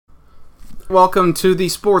Welcome to the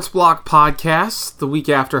Sports Block Podcast, the week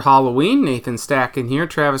after Halloween. Nathan Stacken here,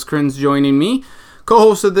 Travis Krinz joining me,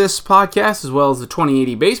 co-host of this podcast, as well as the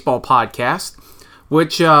 2080 Baseball Podcast,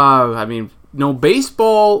 which, no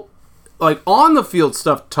baseball, like on the field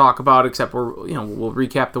stuff to talk about, except we'll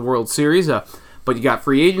recap the World Series, but you got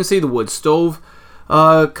free agency, the wood stove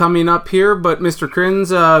coming up here. But Mr.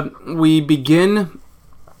 Krinz, we begin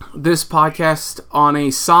this podcast on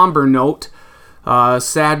a somber note.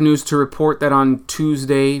 Sad news to report that on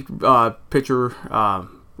Tuesday, pitcher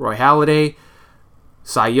Roy Halladay,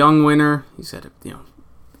 Cy Young winner, he said,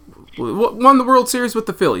 won the World Series with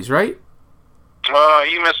the Phillies, right?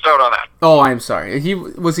 He missed out on that. Oh, I'm sorry.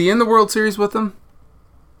 Was he in the World Series with them?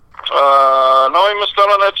 No, he missed out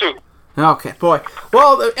on that too. Okay, boy.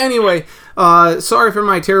 Well, anyway, sorry for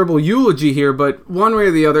my terrible eulogy here, but one way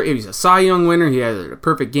or the other, he's a Cy Young winner. He had a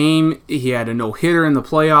perfect game. He had a no-hitter in the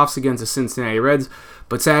playoffs against the Cincinnati Reds.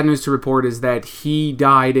 But sad news to report is that he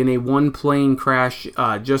died in a one-plane crash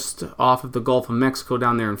just off of the Gulf of Mexico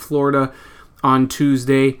down there in Florida on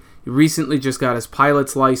Tuesday. He recently just got his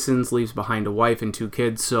pilot's license, leaves behind a wife and 2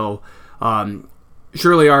 kids. So,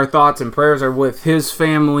 surely our thoughts and prayers are with his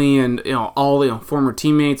family and all former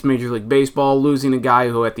teammates, Major League Baseball, losing a guy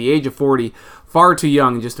who at the age of 40, far too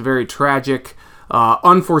young, just a very tragic,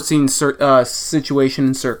 unforeseen situation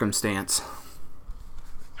and circumstance.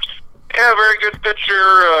 Yeah, very good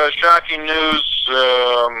pitcher. Shocking news.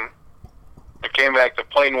 It came back. The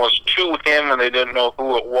plane was to him, and they didn't know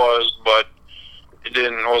who it was, but it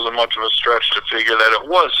wasn't much of a stretch to figure that it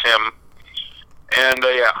was him. And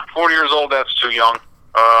 40 years old, that's too young.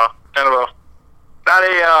 Kind of a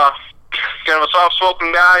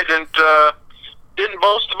soft-spoken guy. Didn't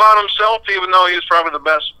boast about himself, even though he was probably the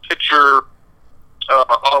best pitcher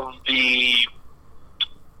of the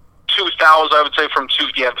 2000s. I would say from the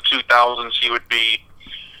 2000s, he would be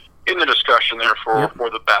in the discussion there for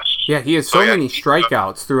the best. Yeah, he had so many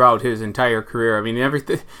strikeouts throughout his entire career. I mean, every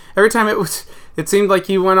time it seemed like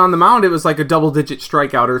he went on the mound, it was like a double-digit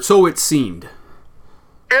strikeout, or so it seemed.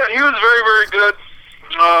 Yeah, he was very, very good.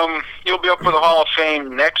 He'll be up for the Hall of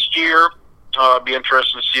Fame next year. Be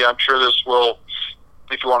interesting to see. I'm sure this will,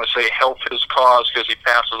 if you want to say, help his cause because he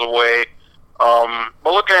passes away.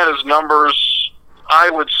 But looking at his numbers, I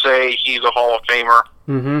would say he's a Hall of Famer.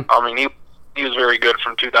 Mm-hmm. I mean, he was very good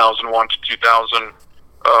from 2001 to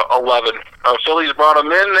 2011. Phillies brought him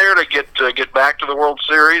in there to get back to the World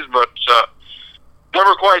Series, but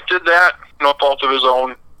never quite did that. No fault of his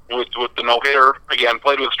own. With the no-hitter. Again,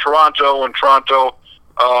 played with Toronto, and Toronto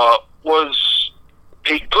was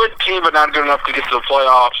a good team, but not good enough to get to the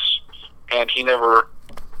playoffs, and he never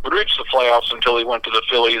would reach the playoffs until he went to the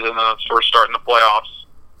Phillies, and then his first start in the playoffs,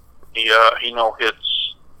 he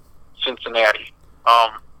no-hits Cincinnati.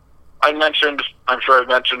 I'm sure I've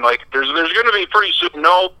mentioned, like, there's going to be pretty soon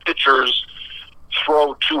no pitchers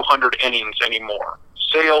throw 200 innings anymore.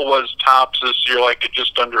 Sale was tops this year, like, at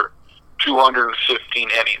just under 215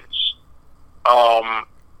 innings.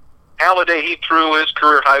 Halladay, he threw, his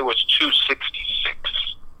career high was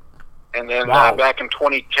 266. And then back in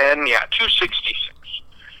 2010, 266.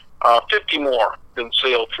 50 more than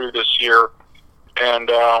Sale threw this year.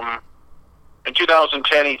 And in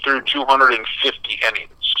 2010, he threw 250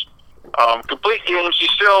 innings. Complete games, he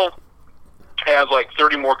still has like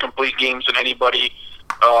 30 more complete games than anybody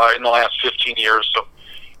in the last 15 years. So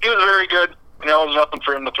he was very good. It was nothing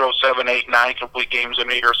for him to throw 7, 8, 9 complete games in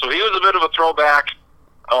a year. So he was a bit of a throwback.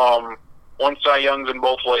 Won Cy Youngs in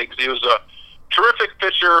both legs. He was a terrific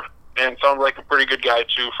pitcher and sounds like a pretty good guy,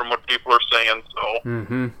 too, from what people are saying. So,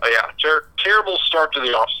 terrible start to the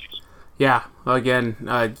offseason. Yeah, again,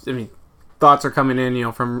 thoughts are coming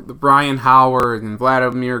in, from Brian Howard and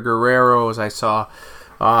Vladimir Guerrero, as I saw.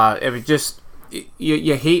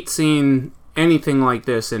 You hate seeing anything like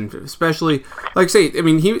this, and especially, like I say,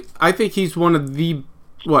 I think he's one of the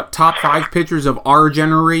top 5 pitchers of our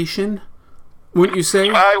generation. Wouldn't you say?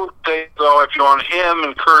 I would say so. If you want him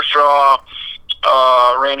and Kershaw,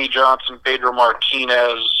 Randy Johnson, Pedro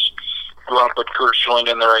Martinez, who I'll put Kurt Schilling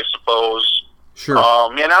in there, I suppose. Sure.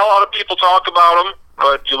 Not a lot of people talk about him,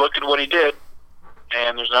 but you look at what he did,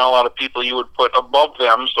 and there's not a lot of people you would put above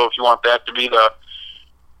them. So if you want that to be the,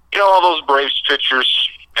 all those Braves pitchers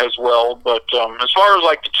as well, but as far as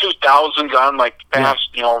like the 2000s on, like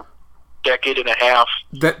past decade and a half,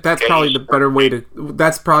 that's probably the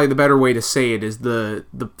better way to say it is the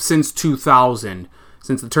since 2000,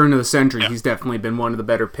 since the turn of the century, he's definitely been one of the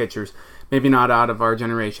better pitchers. Maybe not out of our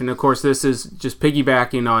generation. Of course, this is just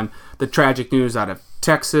piggybacking on the tragic news out of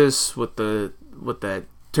Texas with the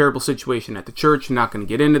terrible situation at the church. I'm not going to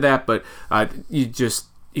get into that, but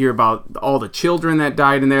hear about all the children that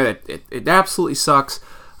died in there. It absolutely sucks.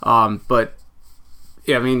 But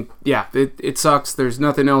yeah, I mean, yeah, it sucks. There's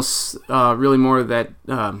nothing else really more that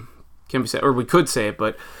can be said, or we could say it,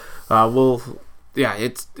 but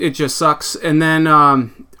it just sucks. And then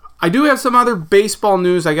I do have some other baseball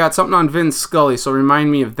news. I got something on Vin Scully, so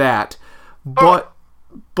remind me of that. But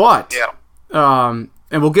and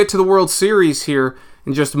we'll get to the World Series here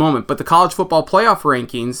in just a moment. But the college football playoff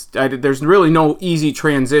rankings, there's really no easy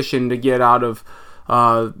transition to get out of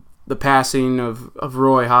the passing of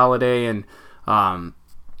Roy Halladay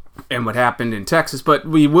and what happened in Texas. But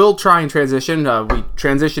we will try and transition. We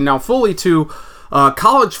transition now fully to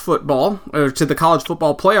college football, or to the college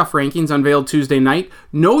football playoff rankings unveiled Tuesday night.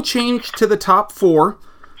 No change to the top four.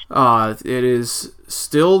 It is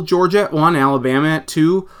still Georgia at 1, Alabama at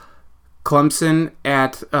 2, Clemson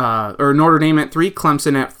at Notre Dame at 3,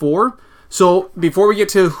 Clemson at 4. So before we get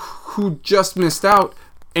to who just missed out,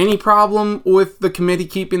 any problem with the committee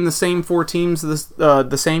keeping the same 4 teams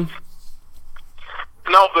the same?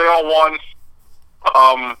 No, they all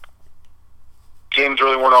won. Games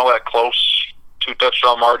really weren't all that close. 2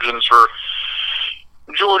 touchdown margins for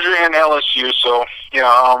Georgia and LSU. So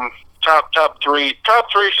yeah, top three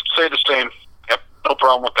should stay the same. Yep, no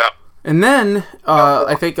problem with that. And then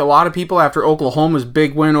I think a lot of people, after Oklahoma's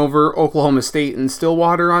big win over Oklahoma State in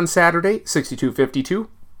Stillwater on Saturday, 62-52,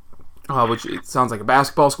 which it sounds like a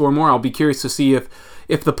basketball score more. I'll be curious to see if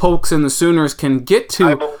the Pokes and the Sooners can get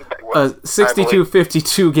to a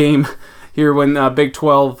 62-52 game here when Big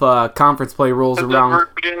 12 conference play rolls around.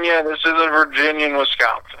 This isn't Virginia and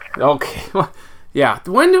Wisconsin. Okay. Well, yeah.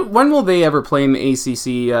 When will they ever play in the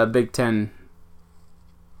ACC Big 10?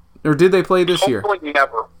 Or did they play this year? Hopefully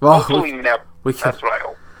never. Hopefully never. That's what I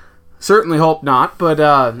hope. Certainly hope not, but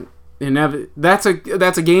that's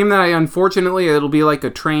a game that unfortunately it'll be like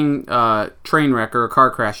a train wreck or a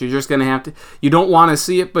car crash. You're just gonna have to. You don't want to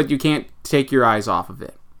see it, but you can't take your eyes off of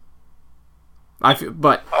it.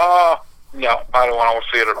 No, I don't want to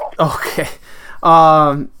see it at all.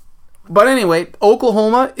 Okay. But anyway,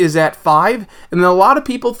 Oklahoma is at 5, and a lot of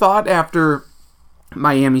people thought after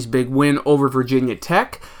Miami's big win over Virginia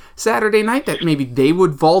Tech Saturday night that maybe they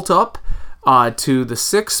would vault up to the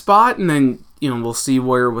 6th spot, and then we'll see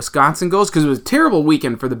where Wisconsin goes, because it was a terrible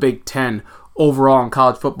weekend for the Big Ten overall in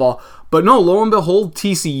college football. But no, lo and behold,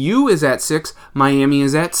 TCU is at 6, Miami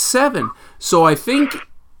is at 7. So I think,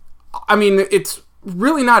 it's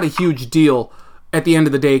really not a huge deal at the end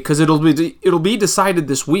of the day, because it'll be decided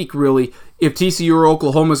this week, really, if TCU or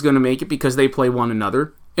Oklahoma is going to make it, because they play one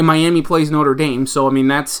another, and Miami plays Notre Dame. So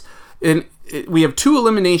we have 2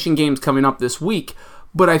 elimination games coming up this week,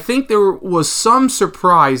 but I think there was some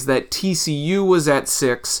surprise that TCU was at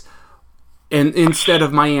 6 and instead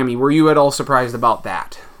of Miami. Were you at all surprised about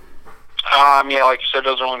that? Like you said, it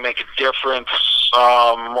doesn't really make a difference.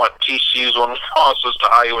 TCU's one losses to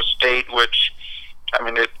Iowa State, which,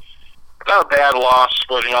 it's not a bad loss,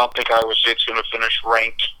 but I don't think Iowa State's going to finish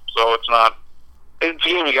ranked. So it's a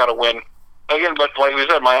game you got to win. Again, but like we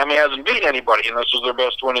said, Miami hasn't beat anybody, and this was their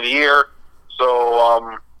best win of the year.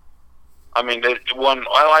 So, they won.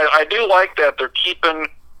 I do like that they're keeping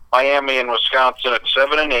Miami and Wisconsin at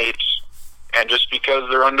 7 and 8, and just because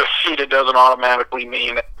they're undefeated doesn't automatically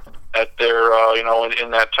mean that they're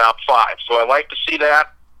in that top 5. So I like to see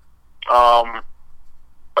that.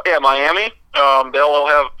 But yeah, Miami, they'll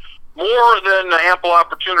have more than ample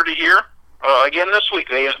opportunity here. Again this week,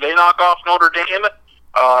 they knock off Notre Dame.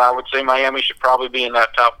 I would say Miami should probably be in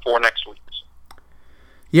that top 4 next week.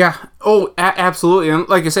 Yeah. Oh, absolutely. And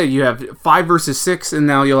like I said, you have 5 versus 6, and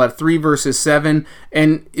now you'll have 3 versus 7,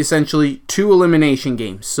 and essentially 2 elimination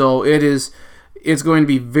games. So it's going to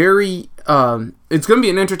be it's going to be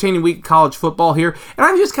an entertaining week of college football here. And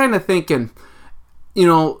I'm just kind of thinking,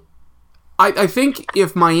 I think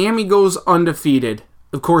if Miami goes undefeated,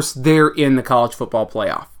 of course they're in the college football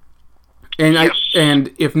playoff. And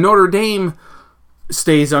and if Notre Dame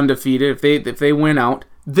stays undefeated, if they win out,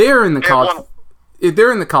 they're in the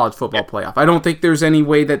college football playoff. I don't think there's any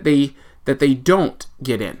way that they don't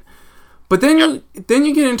get in. But then you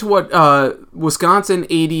get into what Wisconsin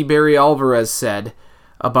AD Barry Alvarez said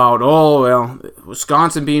about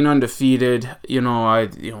Wisconsin being undefeated.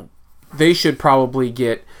 They should probably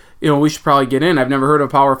get. We should probably get in. I've never heard of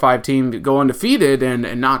a Power 5 team go undefeated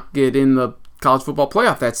and not get in the college football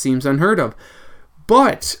playoff. That seems unheard of.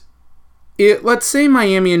 But let's say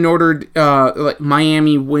Miami and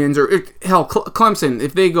Miami wins, or Clemson,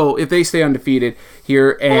 if they stay undefeated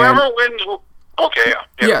here, and whoever wins, okay,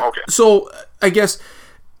 yeah, okay. So I guess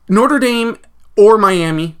Notre Dame or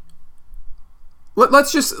Miami.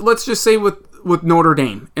 Let's just say with with Notre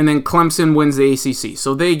Dame, and then Clemson wins the ACC,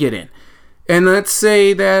 so they get in. And let's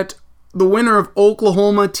say that the winner of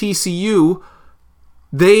Oklahoma TCU,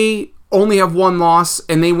 they only have one loss,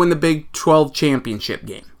 and they win the Big 12 championship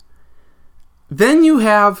game. Then you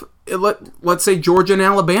have, let's say Georgia and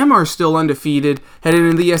Alabama are still undefeated heading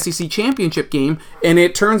into the SEC championship game, and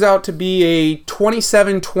it turns out to be a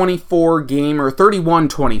 27-24 game or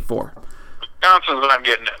 31-24. Wisconsin's not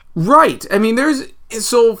getting it. Right. I mean,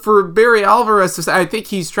 so for Barry Alvarez, I think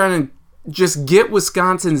he's trying to just get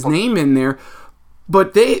Wisconsin's name in there,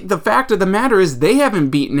 but the fact of the matter is they haven't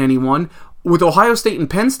beaten anyone. With Ohio State and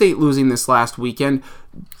Penn State losing this last weekend,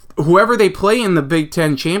 whoever they play in the Big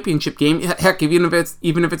Ten championship game, heck, even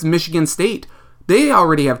if it's Michigan State, they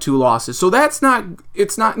already have 2 losses. So it's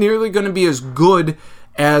not nearly going to be as good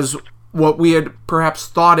as what we had perhaps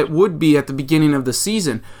thought it would be at the beginning of the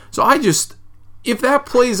season. So if that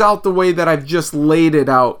plays out the way that I've just laid it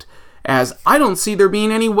out, as I don't see there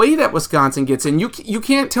being any way that Wisconsin gets in. You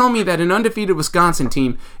can't tell me that an undefeated Wisconsin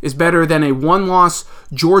team is better than a one-loss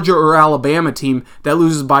Georgia or Alabama team that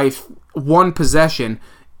loses by 1 possession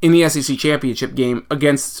in the SEC championship game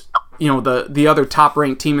against the other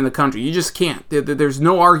top-ranked team in the country. You just can't. There's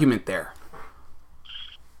no argument there.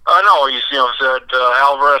 I know.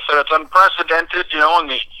 Alvarez said it's unprecedented, in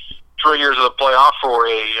the 3 years of the playoff for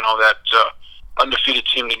that undefeated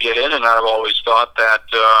team to get in, and I've always thought that,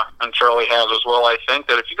 and Charlie has as well, I think,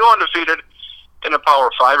 that if you go undefeated in the Power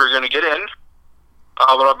 5, you're going to get in.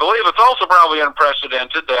 But I believe it's also probably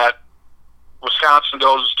unprecedented that Wisconsin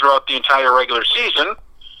goes throughout the entire regular season,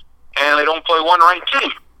 and they don't play one ranked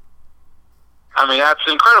team. I mean, that's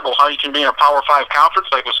incredible how you can be in a Power 5 conference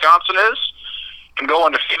like Wisconsin is, and go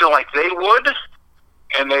undefeated like they would,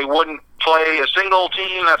 and they wouldn't play a single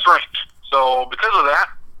team that's ranked. So because of that,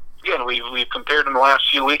 again, we've compared in the last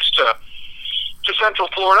few weeks to Central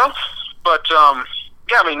Florida, but they're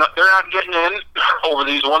not getting in over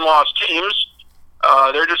these one-loss teams.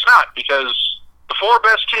 They're just not, because the 4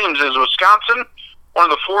 best teams is Wisconsin, one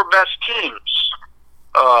of the 4 best teams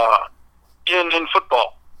in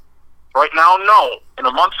football. Right now, no. In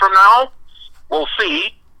a month from now, we'll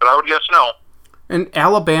see, but I would guess no. And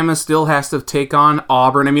Alabama still has to take on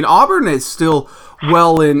Auburn. I mean, Auburn is still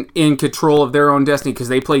well in control of their own destiny because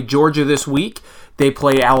they play Georgia this week. They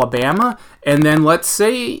play Alabama. And then let's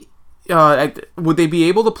say, would they be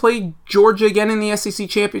able to play Georgia again in the SEC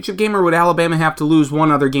championship game, or would Alabama have to lose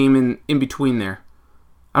one other game in between there?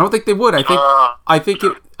 I don't think they would. Auburn's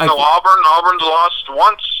lost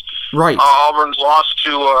once. Right. Auburn's lost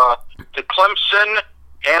to Clemson,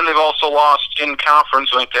 and they've also lost in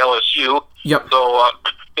conference, I think, to LSU. Yep. So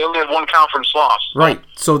they only had 1 conference loss. Right.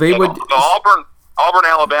 So they would. The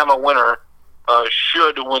Auburn-Alabama winner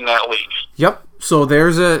should win that league. Yep. So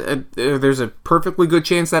there's a perfectly good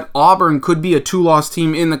chance that Auburn could be a 2-loss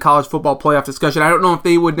team in the college football playoff discussion. I don't know if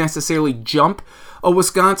they would necessarily jump a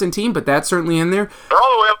Wisconsin team, but that's certainly in there. They're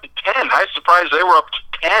all the way up to 10. I was surprised they were up to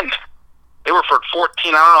 10. They were for 14.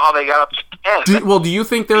 I don't know how they got up to 10. Do you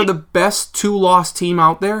think they're the best 2-loss team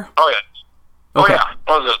out there? Oh, yeah. Okay. Oh, yeah.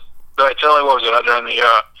 What was it? Did I tell you what was it? During the,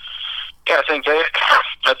 I think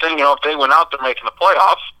if they went out, they're making the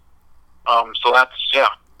playoff. So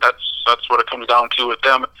that's what it comes down to with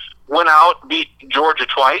them. Win out, beat Georgia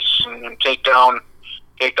twice, and take down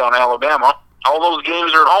Alabama. All those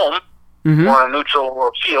games are at home or on a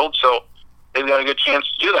neutral field, so they've got a good chance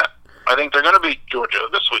to do that. I think they're going to beat Georgia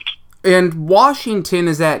this week. And Washington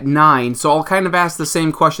is at 9, so I'll kind of ask the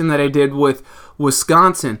same question that I did with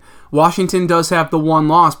Wisconsin. Washington does have the 1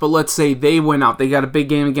 loss, but let's say they win out. They got a big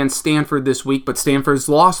game against Stanford this week, but Stanford's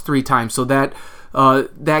lost 3 times, so that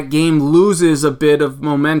game loses a bit of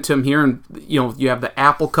momentum here. And you have the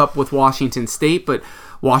Apple Cup with Washington State, but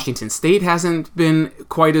Washington State hasn't been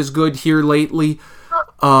quite as good here lately.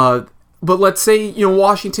 But let's say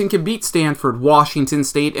Washington can beat Stanford, Washington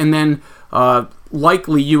State, and then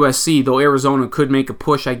likely USC, though Arizona could make a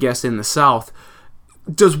push, I guess, in the South.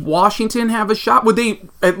 Does Washington have a shot? Would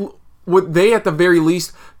they at the very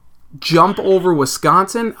least jump over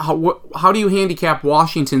Wisconsin? How do you handicap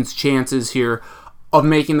Washington's chances here of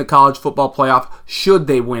making the college football playoff should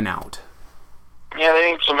they win out? Yeah,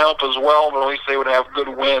 they need some help as well, but at least they would have good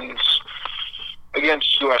wins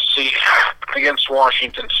against USC, against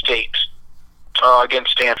Washington State,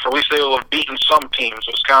 against Stanford. At least they will have beaten some teams.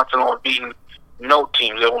 Wisconsin will have beaten no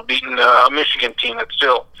teams. They will have beaten a Michigan team that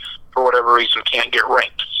still, for whatever reason, can't get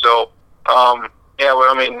ranked. So, if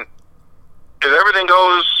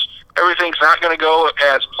everything's not going to go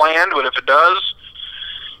as planned, but if it does,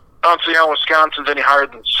 I don't see how Wisconsin's any higher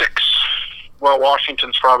than 6. Well,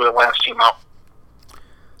 Washington's probably the last team out.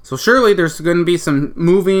 So surely there's going to be some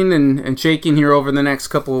moving and shaking here over the next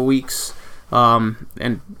couple of weeks.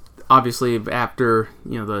 And obviously after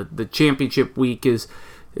the championship week is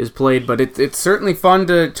played, but it's certainly fun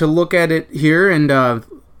to look at it here. And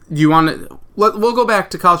you want to? We'll go back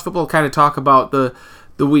to college football, kind of talk about the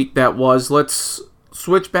week that was. Let's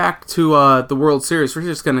switch back to the World Series. We're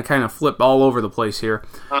just going to kind of flip all over the place here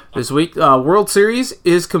this week. World Series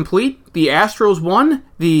is complete. The Astros won.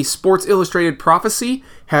 The Sports Illustrated prophecy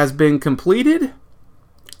has been completed.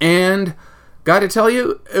 And got to tell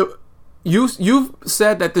you, you've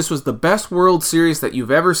said that this was the best World Series that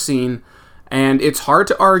you've ever seen. And it's hard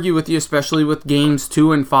to argue with you, especially with games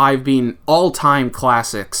 2 and 5 being all-time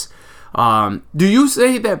classics. Do you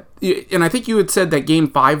say that, and I think you had said that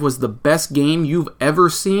Game 5 was the best game you've ever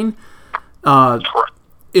seen? Would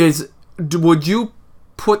you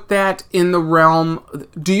put that in the realm?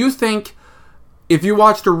 Do you think if you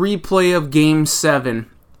watched a replay of Game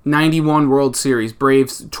 7, 91 World Series,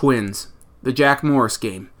 Braves Twins, the Jack Morris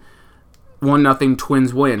game, 1-0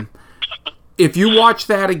 Twins win. If you watch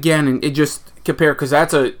that again and it just compare, because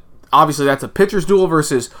obviously that's a pitcher's duel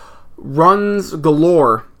versus runs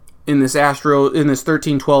galore in this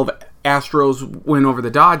 13-12 Astros win over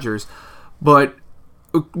the Dodgers, but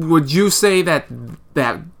would you say that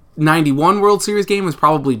 91 World Series game was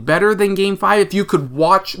probably better than Game 5 if you could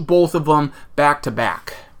watch both of them back to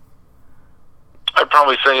back? I'd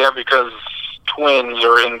probably say yeah, because Twins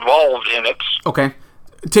are involved in it. Okay.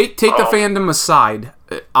 Take the fandom aside.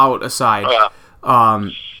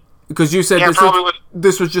 Because you said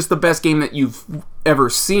this was just the best game that you've ever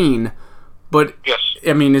seen, but yes.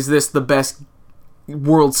 I mean, is this the best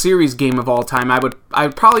World Series game of all time?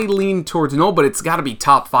 I'd probably lean towards no, but it's got to be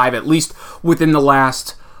top 5 at least within the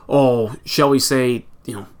last, shall we say,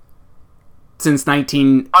 since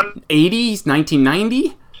 1980,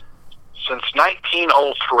 1990? Since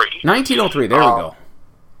 1903. 1903, there we go.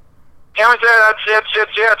 Yeah,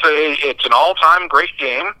 it's an all-time great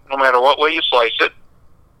game, no matter what way you slice it.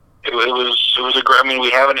 It was a great. I mean,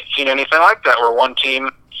 we haven't seen anything like that where one team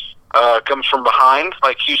comes from behind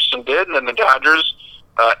like Houston did, and then the Dodgers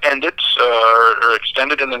end it or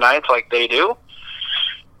extend it in the ninth like they do.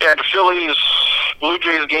 And the Phillies Blue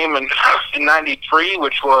Jays game in '93,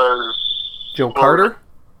 which was Joe Carter.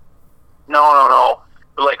 No,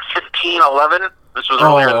 like 15-11. This was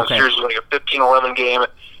earlier in the series. It was like a 15-11 game.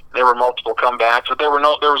 There were multiple comebacks, but there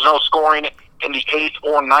was no scoring in the 8th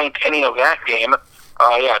or 9th inning of that game.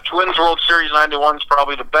 Twins World Series 91 is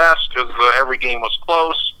probably the best because every game was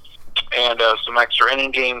close, and some extra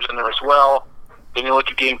inning games in there as well. Then you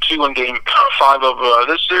look at Game 2 and Game 5 of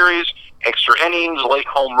this series, extra innings, late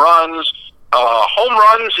home runs. Home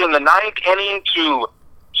runs in the 9th inning to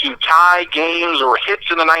tie games, or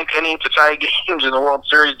hits in the 9th inning to tie games in the World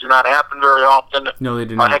Series do not happen very often. No, they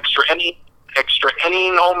do not. Extra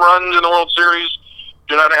inning home runs in the World Series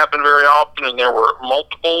do not happen very often, and there were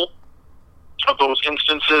multiple of those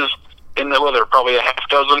instances there were probably a half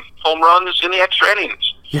dozen home runs in the extra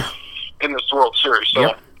innings in this World Series.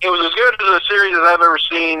 So it was as good as a series as I've ever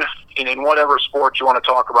seen in whatever sport you want to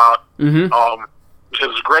talk about. Mm-hmm. It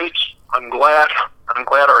was great. I'm glad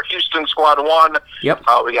our Houston squad won. Yep.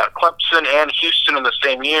 We got Clemson and Houston in the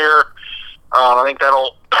same year. I think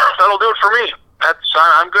that'll do it for me.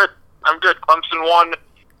 I'm good. Clemson won,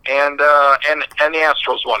 and the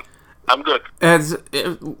Astros won. I'm good.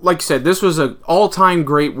 Like you said, this was an all-time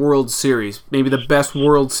great World Series, maybe the best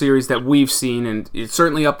World Series that we've seen, and it's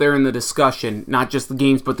certainly up there in the discussion, not just the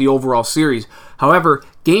games, but the overall series. However,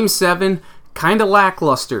 Game 7, kind of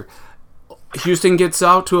lackluster. Houston gets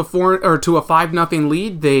out to a 5-0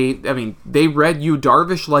 lead. They read Yu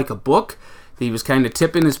Darvish like a book. He was kind of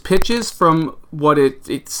tipping his pitches from what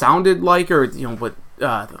it sounded like, or what.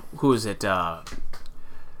 Who is it?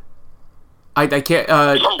 I can't.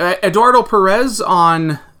 Eduardo Perez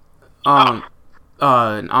on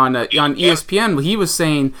ESPN. He was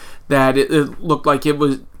saying that it looked like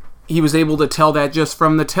he was able to tell that just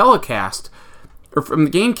from the telecast or from the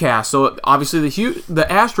game cast. So obviously the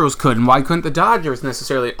Astros couldn't. Why couldn't the Dodgers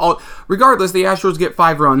necessarily? Regardless, the Astros get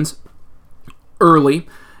 5 runs early,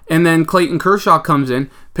 and then Clayton Kershaw comes in,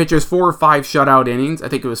 pitches 4 or 5 shutout innings. I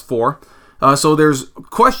think it was 4. So there's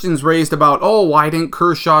questions raised about, why didn't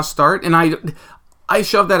Kershaw start? And I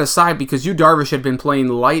shoved that aside because Yu Darvish had been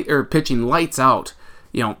pitching lights out,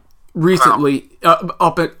 recently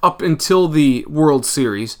up until the World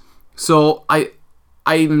Series. So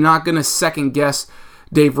I'm not going to second guess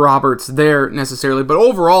Dave Roberts there necessarily, but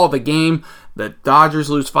overall the game, the Dodgers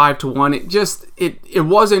lose 5-1. It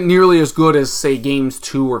wasn't nearly as good as say games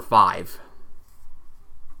 2 or 5.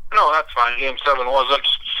 No, that's fine. Game 7 wasn't.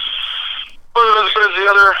 wasn't as good as the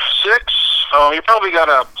other 6. You probably got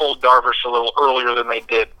to pull Darvish a little earlier than they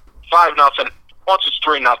did. 5-0. Once it's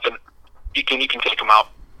 3-0, you can take them out.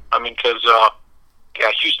 I mean, because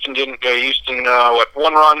Houston didn't. Houston,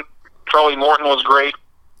 1 run. Charlie Morton was great.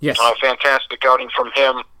 Yes. Fantastic outing from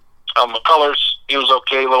him. McCullers, he was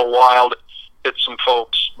okay, a little wild, hit some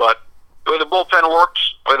folks, but the way the bullpen worked,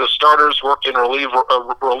 the way the starters worked in reliever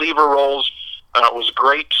roles, was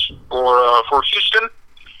great for Houston.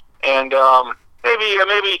 And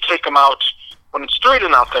maybe take them out when it's 3-0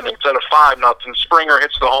 instead of 5-0. Springer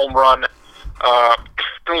hits the home run. I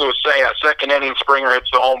think it was second inning. Springer hits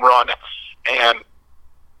the home run, and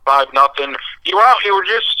 5-0. You were out. You were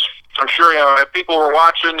just. I'm sure people were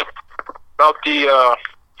watching about the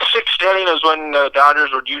 6th inning is when the Dodgers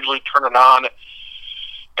would usually turn it on,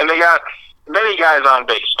 and they got many guys on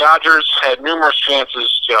base. Dodgers had numerous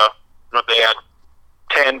chances. They had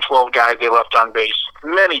 10, 12 guys they left on base.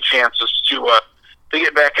 Many chances to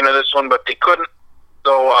get back into this one, but they couldn't.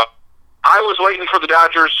 So I was waiting for the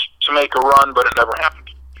Dodgers to make a run, but it never happened.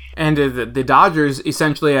 And the Dodgers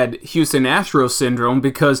essentially had Houston Astros syndrome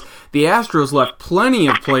because the Astros left plenty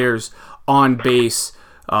of players on base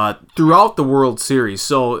throughout the World Series.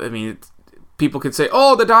 So, I mean, people could say,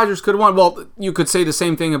 oh, the Dodgers could have won. Well, you could say the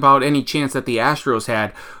same thing about any chance that the Astros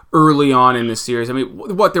had early on in this series. I mean,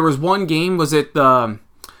 there was one game, was it game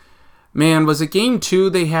 2?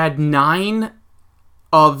 They had 9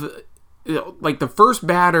 of, the first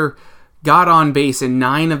batter got on base in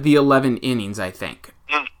 9 of the 11 innings, I think.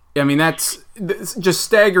 I mean, that's just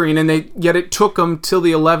staggering, and yet it took them till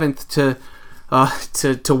the 11th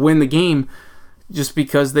to win the game, just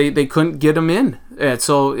because they couldn't get them in.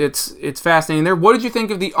 So it's fascinating there. What did you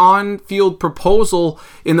think of the on-field proposal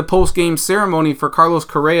in the post-game ceremony for Carlos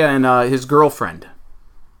Correa and his girlfriend?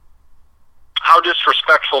 How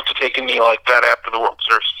disrespectful to take a knee like that after the World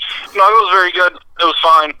Series. No, it was very good. It was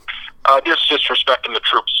fine. Just disrespecting the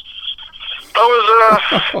troops. It was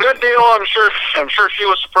a good deal. I'm sure she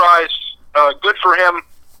was surprised. Good for him.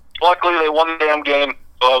 Luckily, they won the damn game,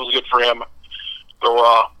 so that was good for him.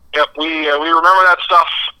 So, yep, we remember that stuff.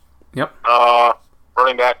 Yep.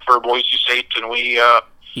 Running back for Boise State, and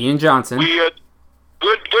Ian Johnson. We had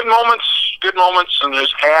good moments, and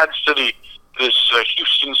just adds to this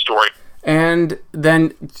Houston story. And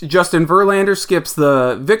then Justin Verlander skips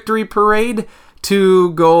the victory parade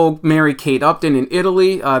to go marry Kate Upton in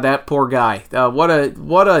Italy. That poor guy. What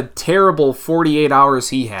a terrible 48 hours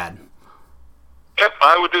he had. Yep,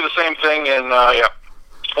 I would do the same thing, and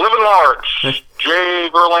living large. Jay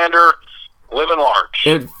Verlander, living large.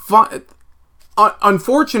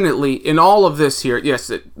 Unfortunately, in all of this here,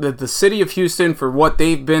 yes, the city of Houston, for what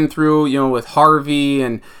they've been through, with Harvey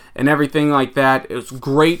and everything like that, it was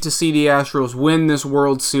great to see the Astros win this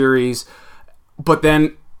World Series, but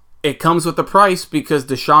then it comes with a price because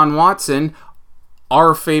Deshaun Watson,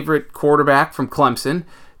 our favorite quarterback from Clemson,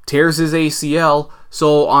 tears his ACL.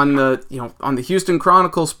 So on the Houston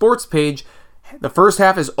Chronicle sports page, the first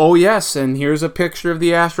half is oh yes, and here's a picture of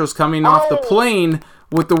the Astros coming off the plane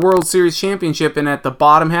with the World Series championship, and at the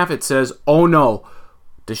bottom half it says oh no,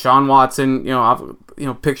 Deshaun Watson.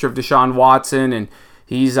 Picture of Deshaun Watson, and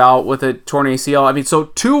he's out with a torn ACL. I mean, so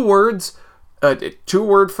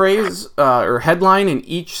two-word phrase or headline in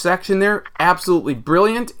each section there, absolutely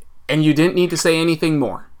brilliant, and you didn't need to say anything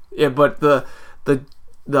more. Yeah, but the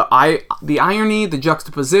irony, the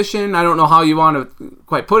juxtaposition, I don't know how you want to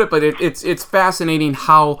quite put it, but it's fascinating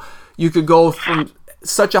how you could go from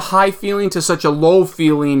such a high feeling to such a low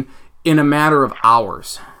feeling in a matter of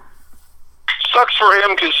hours. Sucks for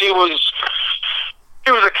him because he was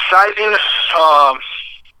exciting.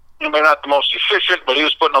 Maybe not the most efficient, but he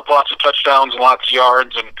was putting up lots of touchdowns and lots of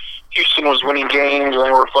yards, and Houston was winning games, and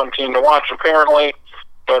they were a fun team to watch, apparently.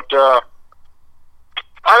 But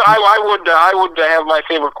I would have my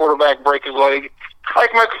favorite quarterback break his leg.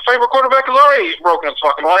 Like my favorite quarterback has already broken his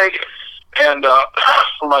fucking leg, and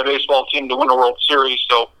for my baseball team to win a World Series.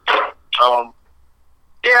 So,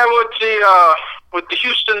 with the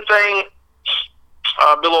Houston thing,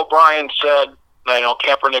 Bill O'Brien said,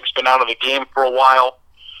 Kaepernick's been out of the game for a while.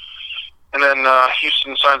 And then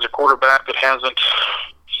Houston signs a quarterback that hasn't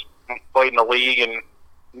played in the league in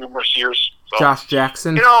numerous years. So, Josh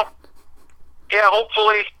Jackson.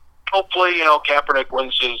 Hopefully, Kaepernick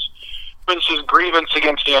wins his grievance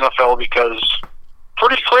against the NFL, because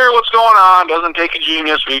pretty clear what's going on. Doesn't take a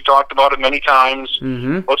genius. We've talked about it many times.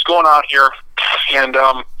 Mm-hmm. What's going on here, and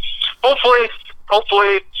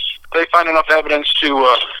hopefully they find enough evidence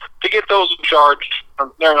to get those charged.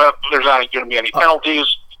 There's not going to be any penalties.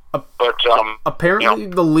 But apparently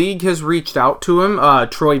the league has reached out to him.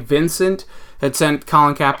 Troy Vincent had sent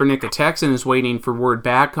Colin Kaepernick a text and is waiting for word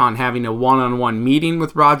back on having a one-on-one meeting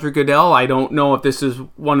with Roger Goodell. I don't know if this is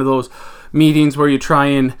one of those meetings where you try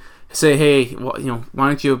and say, hey, well, why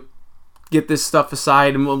don't you get this stuff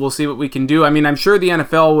aside and we'll see what we can do. I mean, I'm sure the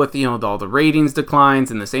NFL, with all the ratings declines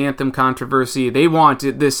and this anthem controversy, they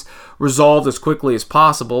wanted this resolved as quickly as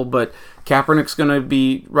possible, but Kaepernick's going to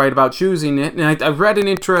be right about choosing it. And I've read an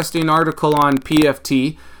interesting article on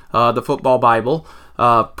PFT, the Football Bible,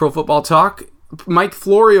 Pro Football Talk. Mike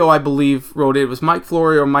Florio, I believe, wrote it. It was Mike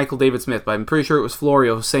Florio or Michael David Smith, but I'm pretty sure it was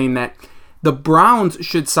Florio, saying that the Browns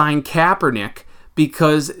should sign Kaepernick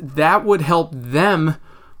because that would help them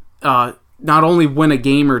not only win a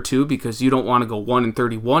game or two, because you don't want to go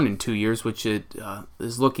 1-31 in 2 years, which it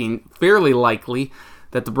is looking fairly likely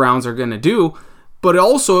that the Browns are going to do, but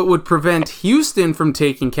also it would prevent Houston from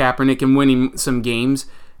taking Kaepernick and winning some games.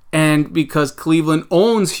 And because Cleveland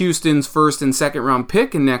owns Houston's first and second round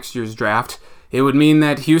pick in next year's draft, it would mean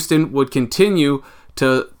that Houston would continue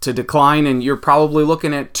to decline, and you're probably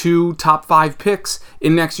looking at 2 top 5 picks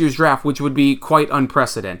in next year's draft, which would be quite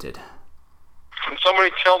unprecedented. Can somebody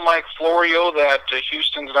tell Mike Florio that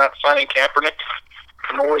Houston's not signing Kaepernick,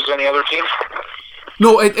 nor is any other team?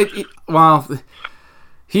 No,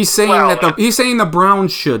 he's saying he's saying the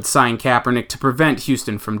Browns should sign Kaepernick to prevent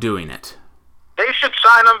Houston from doing it. They should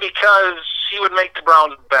sign him because he would make the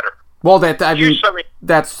Browns better. Well,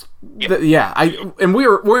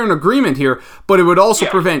 we're in agreement here, but it would also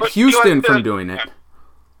prevent Houston from doing it.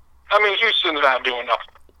 I mean, Houston's not doing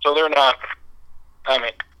nothing, so they're not. I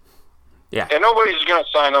mean. Yeah. And nobody's going to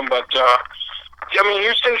sign him, but,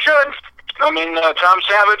 Houston should. Tom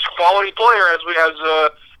Savage, quality player, as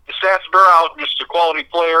the stats bear out, just a quality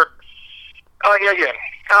player. Again,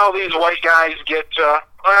 how these white guys get, I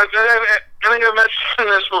think I've mentioned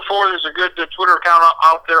this before, there's a good Twitter account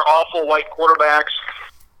out there, Awful White Quarterbacks.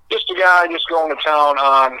 Just a guy just going to town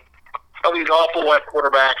on how these awful white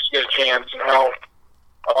quarterbacks get a chance, and how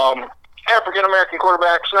African-American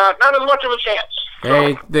quarterbacks, not as much of a chance.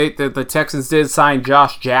 Hey, the Texans did sign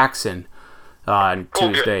Josh Jackson on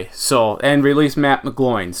Tuesday, and release Matt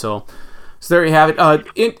McGloin. So there you have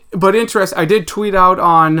it. But interest, I did tweet out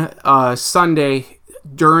on Sunday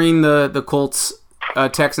during the Colts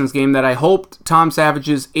Texans game that I hoped Tom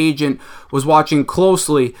Savage's agent was watching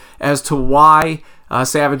closely as to why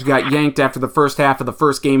Savage got yanked after the first half of the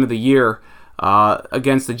first game of the year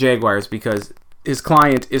against the Jaguars, because his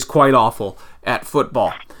client is quite awful at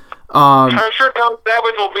football. I'm sure Tom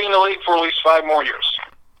Savage will be in the league for at least 5 more years.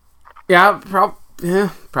 Yeah,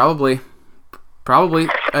 probably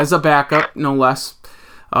as a backup, no less.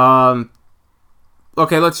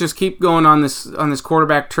 Okay, let's just keep going on this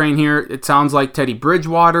quarterback train here. It sounds like Teddy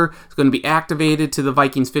Bridgewater is going to be activated to the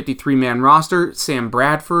Vikings 53-man roster. Sam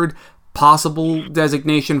Bradford, possible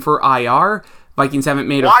designation for IR. Vikings haven't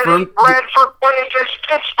made a firm... Why did Bradford play against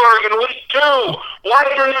Pittsburgh in Week 2? Why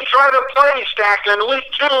didn't he try to play Stackton in Week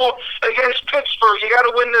 2 against Pittsburgh? You got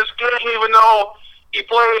to win this game, even though he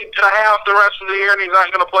played half the rest of the year and he's not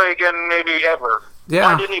going to play again maybe ever.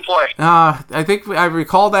 Yeah. Why didn't he play? I think I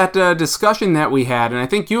recall that discussion that we had, and I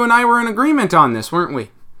think you and I were in agreement on this, weren't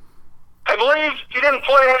we? I believe he didn't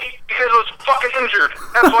play because he was fucking injured.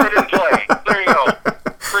 That's why he didn't play. There you go.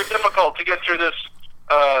 Very difficult to get through this.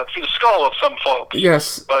 Through the skull of some folks.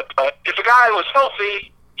 Yes. But if a guy was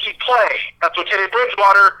healthy, he'd play. That's what Teddy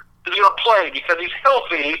Bridgewater is going to play, because he's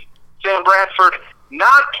healthy. Sam Bradford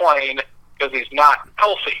not playing because he's not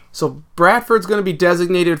healthy. So Bradford's going to be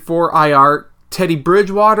designated for IR. Teddy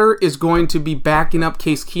Bridgewater is going to be backing up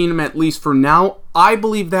Case Keenum, at least for now. I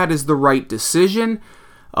believe that is the right decision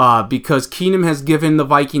because Keenum has given the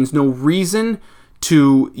Vikings no reason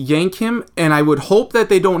to yank him, and I would hope that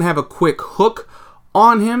they don't have a quick hook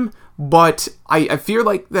on him, but I feel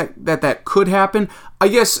like that could happen. I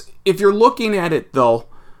guess if you're looking at it, though,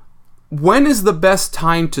 when is the best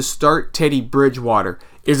time to start Teddy Bridgewater?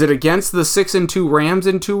 Is it against the 6-2 Rams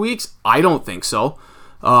in 2 weeks? I don't think so.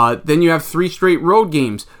 Then you have 3 straight road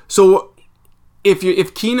games. So if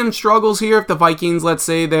Keenum struggles here, if the Vikings, let's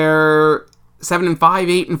say they're 7-5,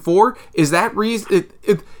 8-4, is that reason?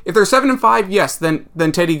 If they're 7-5, yes, then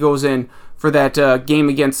Teddy goes in for that game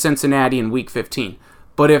against Cincinnati in Week 15.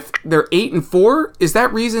 But if they're 8-4, is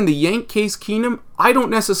that reason to yank Case Keenum? I don't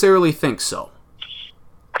necessarily think so.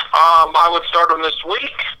 I would start him this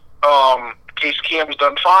week. Case Keenum's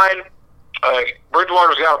done fine.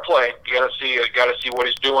 Bridgewater's got to play. You got to see what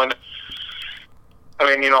he's doing.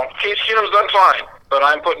 I mean, Case Keenum's done fine, but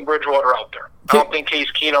I'm putting Bridgewater out there. I don't think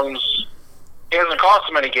Case Keenum's... He hasn't cost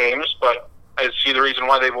them any games, but I see the reason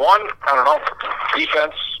why they've won. I don't know.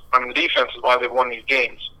 The defense is why they've won these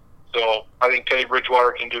games. So I think Teddy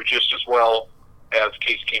Bridgewater can do just as well as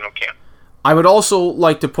Case Keenum can. I would also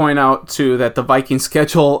like to point out, too, that the Vikings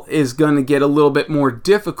schedule is going to get a little bit more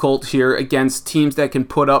difficult here against teams that can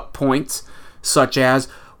put up points, such as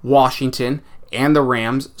Washington and the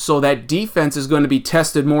Rams. So that defense is going to be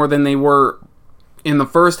tested more than they were in the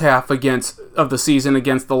first half of the season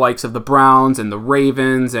against the likes of the Browns and the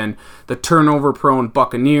Ravens and the turnover-prone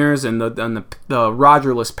Buccaneers and the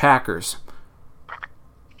Rodgerless Packers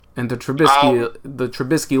and the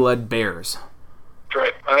Trubisky-led Bears.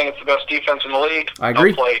 Right. I think it's the best defense in the league. I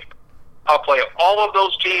agree. I'll play all of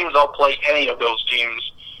those teams. I'll play any of those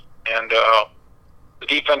teams. And the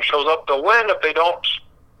defense shows up, they'll win. If they don't,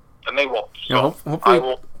 then they won't. So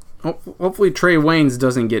hopefully Trey Waynes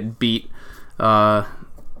doesn't get beat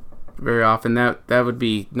very often. That would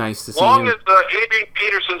be nice to see. As long as Adrian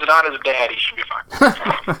Peterson's not his dad, he should be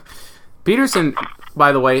fine. Peterson,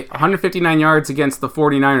 by the way, 159 yards against the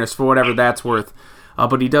 49ers for whatever that's worth.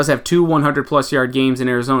 But he does have 2 100-plus yard games in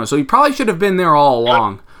Arizona. So he probably should have been there all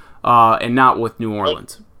along and not with New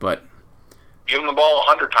Orleans. But give him the ball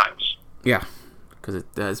 100 times. Yeah, because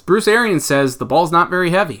as Bruce Arians says, the ball's not very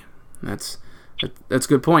heavy. That's a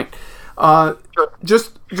good point.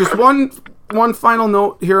 Just one final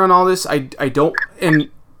note here on all this. I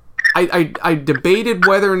debated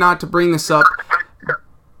whether or not to bring this up,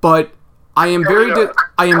 but I am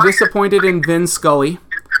disappointed in Vin Scully.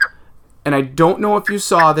 And I don't know if you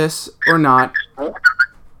saw this or not,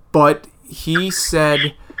 but he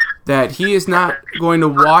said that he is not going to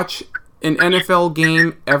watch an NFL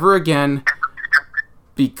game ever again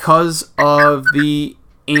because of the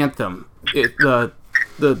anthem, the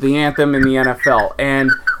anthem in the NFL.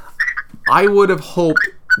 And I would have hoped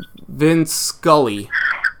Vin Scully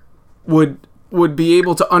would be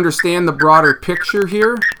able to understand the broader picture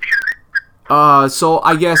here. So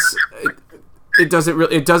I guess it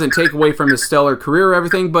doesn't take away from his stellar career or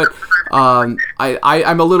everything, but I'm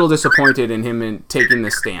a little disappointed in him in taking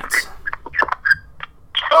this stance.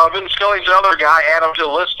 Vin Scully's another guy. Add him to the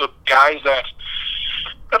list of guys that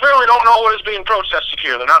apparently don't know what is being protested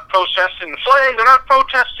here. They're not protesting the flag. They're not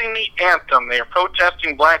protesting the anthem. They are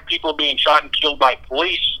protesting black people being shot and killed by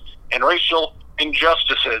police and racial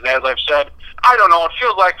injustices. As I've said, I don't know, it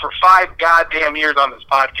feels like for 5 goddamn years on this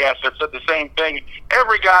podcast I've said the same thing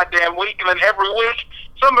every goddamn week, and then every week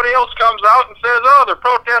somebody else comes out and says, oh, they're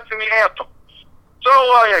protesting the anthem. So,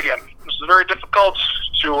 again, this is very difficult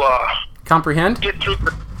to comprehend? Get through.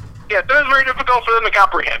 Yeah, it is very difficult for them to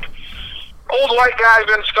comprehend. Old white guy,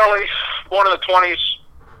 Vin Scully, born in the 20s.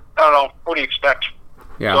 I don't know, what do you expect?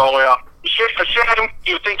 Yeah. So, a shame.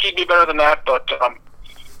 You'd think he'd be better than that, but,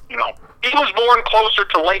 he was born closer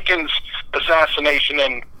to Lincoln's assassination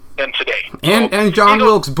than today. And John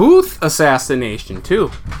Wilkes Booth assassination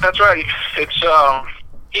too. That's right. It's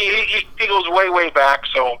he goes way back.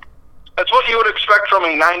 So that's what you would expect from a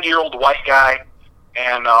 90-year-old white guy.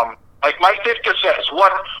 And like Mike Ditka says,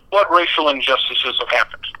 what racial injustices have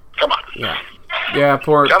happened? Come on. Yeah.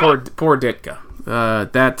 Poor Ditka.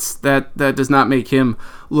 That does not make him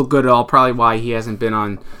look good at all. Probably why he hasn't been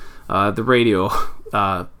on the radio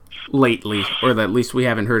lately, or at least we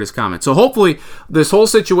haven't heard his comments. So hopefully this whole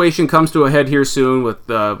situation comes to a head here soon with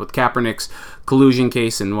Kaepernick's collusion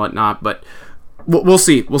case and whatnot, but we'll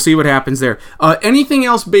see. We'll see what happens there. Anything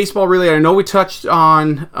else baseball related? I know we touched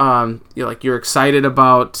on you're excited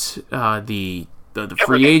about the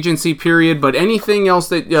free agency period, but anything else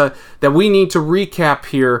that we need to recap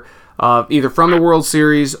here, either from the World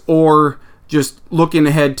Series or just looking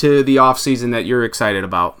ahead to the offseason that you're excited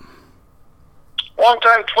about?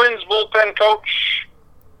 Longtime Twins bullpen coach,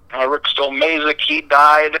 Rick Stolmazik, he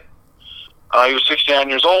died. He was 69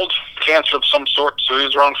 years old, cancer of some sort, so he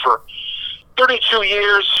was around for 32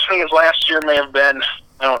 years. I think his last year may have been,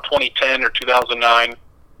 2010 or 2009.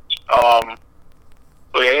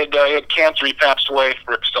 So he had cancer. He passed away,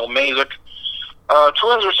 Rick Stolmazik.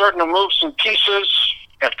 Twins are starting to move some pieces.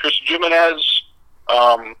 Got Chris Jimenez.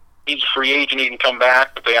 He's a free agent. He can come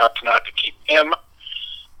back, but they opted not to keep him.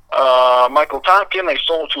 Michael Tonkin, they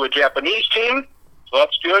sold to a Japanese team, so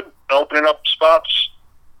that's good. Opening up spots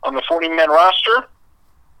on the 40-man roster.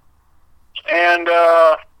 And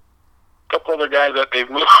a couple other guys that they've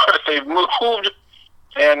moved.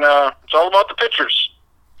 And it's all about the pitchers.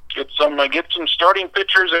 Get some starting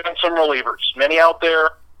pitchers and some relievers. Many out there.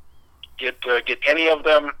 Get any of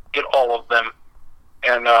them. Get all of them.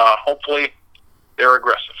 And hopefully they're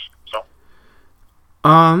aggressive. So.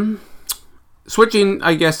 Switching,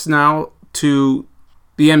 I guess, now to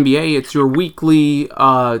the NBA, it's your weekly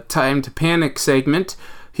Time to Panic segment.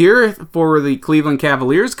 here for the Cleveland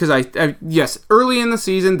Cavaliers because yes, early in the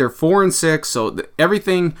season they're 4-6, so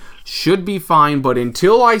everything should be fine. But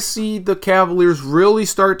until I see the Cavaliers really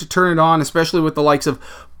start to turn it on, especially with the likes of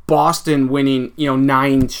Boston winning,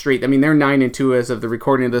 9 straight. I mean, they're 9-2 as of the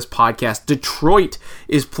recording of this podcast. Detroit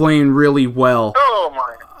is playing really well. Oh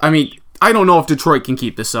my! I mean, I don't know if Detroit can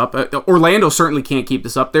keep this up. Orlando certainly can't keep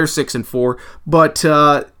this up. They're 6-4, but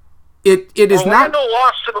it is not. Orlando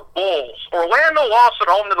lost to the Bulls. Orlando lost at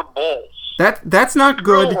home to the Bulls. That's not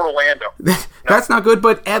good. Orlando. That's not good.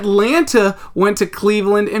 But Atlanta went to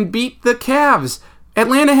Cleveland and beat the Cavs.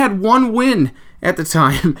 Atlanta had 1 win at the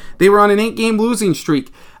time. They were on an 8-game losing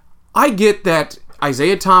streak. I get that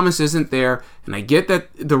Isaiah Thomas isn't there, and I get that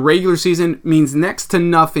the regular season means next to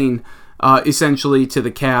nothing. Essentially to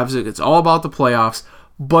the Cavs. It's all about the playoffs.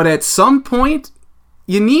 But at some point,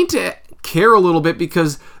 you need to care a little bit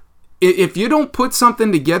because if you don't put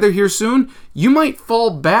something together here soon, you might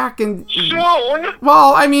fall back and... Soon?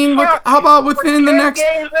 Well, I mean, how about within the next...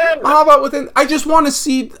 How about within... I just want to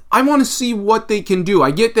see... I want to see what they can do.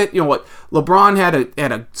 I get that, LeBron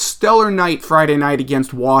had a stellar night Friday night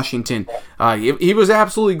against Washington. He was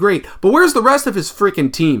absolutely great. But where's the rest of his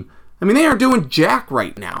freaking team? I mean, they aren't doing jack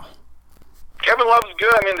right now. Kevin Love's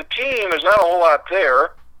good. I mean, the team, there's not a whole lot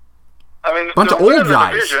there. I mean, bunch of old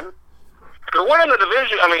guys. They're winning the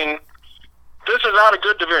division. I mean, this is not a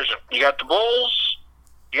good division. You got the Bulls,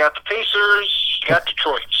 you got the Pacers, you got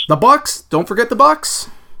Detroit. The Bucks. Don't forget the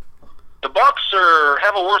Bucks. The Bucks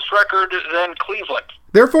have a worse record than Cleveland.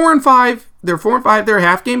 They're 4-5. They're 4-5. They're a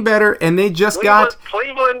half game better, and they just got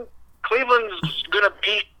Cleveland's going to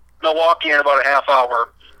beat Milwaukee in about a half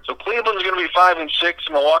hour. So Cleveland's going to be 5-6.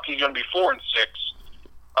 Milwaukee's going to be 4-6.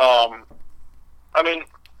 I mean,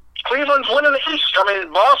 Cleveland's winning the East. I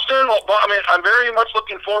mean, Boston. I mean, I'm very much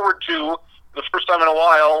looking forward to the first time in a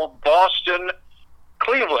while Boston,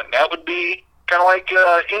 Cleveland. That would be kind of like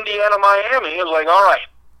Indiana, Miami. It's like, all right,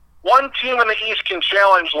 one team in the East can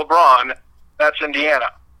challenge LeBron. That's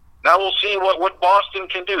Indiana. Now we'll see what Boston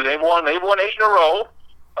can do. They've won 8 in a row.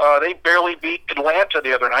 They barely beat Atlanta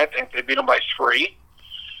the other night. I think they beat them by 3.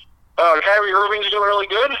 Kyrie Irving's doing really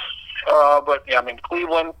good, but yeah, I mean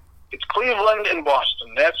Cleveland. It's Cleveland and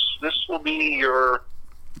Boston. This will be your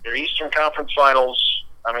Eastern Conference Finals.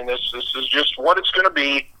 I mean this is just what it's going to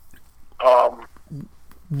be.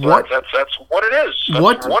 What? That's what it is.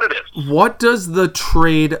 That's what it is. What does the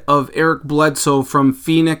trade of Eric Bledsoe from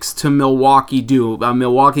Phoenix to Milwaukee do?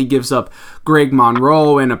 Milwaukee gives up Greg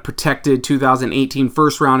Monroe and a protected 2018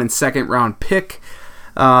 first round and second round pick.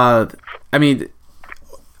 I mean.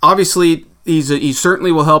 Obviously, he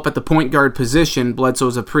certainly will help at the point guard position.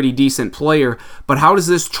 Bledsoe's a pretty decent player. But how does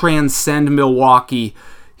this transcend Milwaukee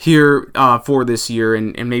here for this year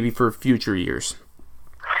and maybe for future years?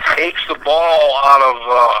 Takes the ball out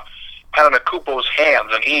of Nakupo's hands,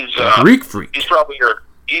 and he's Greek freak. He's probably your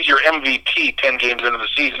MVP 10 games into the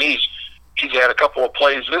season. He's had a couple of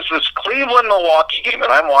plays. This is Cleveland-Milwaukee game that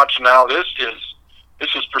I'm watching now. This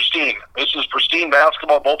is pristine. This is pristine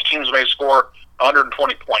basketball. Both teams may score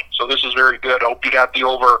 120 points. So this is very good. I hope you got the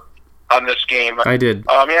over on this game. I did.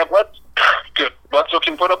 Yeah, good. Bledsoe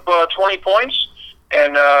can put up 20 points,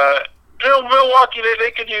 and Milwaukee they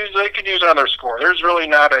could use another score. There's really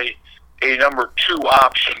not a number 2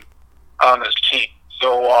 option on this team.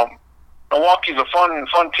 So Milwaukee's a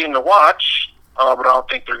fun team to watch, but I don't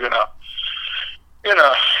think they're gonna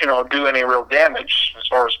do any real damage as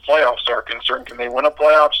far as playoffs are concerned. Can they win a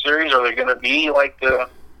playoff series? Are they going to be like the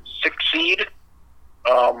 6th seed?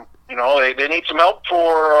 They need some help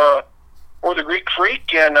for the Greek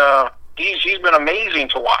Freak, and he's been amazing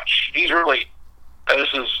to watch. He's really this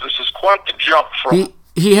is quite the jump from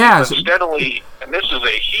he has steadily, and this is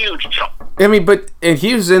a huge jump. I mean, and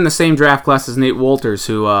he was in the same draft class as Nate Wolters,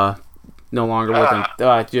 who no longer with him.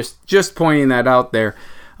 Just pointing that out there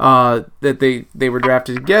that they were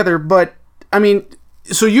drafted together. But I mean,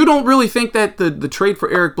 so you don't really think that the trade for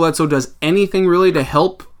Eric Bledsoe does anything really to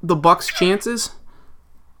help the Bucks' chances?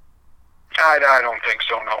 I don't think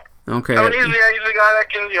so, no. Okay. I mean, he's a guy that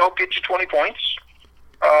can, get you 20 points.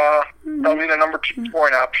 That'll be the number 2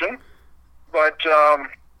 scoring option. But,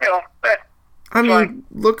 I mean,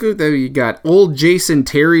 look at that. You got old Jason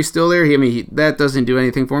Terry still there. That doesn't do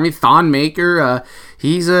anything for me. Thon Maker,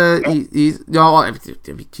 he's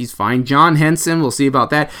fine. John Henson, we'll see about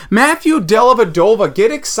that. Matthew Dellavedova,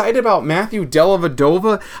 get excited about Matthew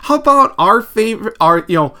Dellavedova. How about our favorite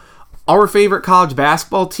college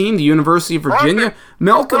basketball team, the University of Virginia?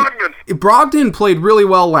 Brogdon played really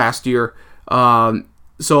well last year.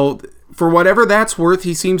 So for whatever that's worth,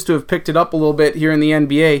 he seems to have picked it up a little bit here in the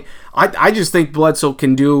NBA. I just think Bledsoe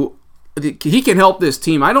can do he can help this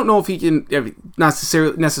team. I don't know if he can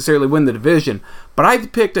necessarily win the division, but I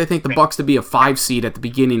think the Bucks to be a 5 seed at the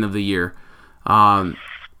beginning of the year. And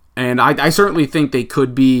I certainly think they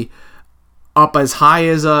could be up as high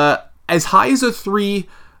as a 3,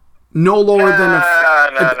 no lower than a...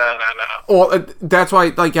 No. Well, that's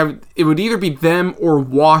why it would either be them or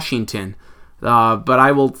Washington. But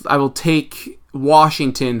I will take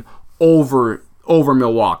Washington over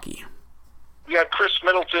Milwaukee. You got Chris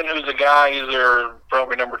Middleton, who's a guy. He's their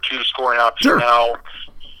probably number 2 scoring option now.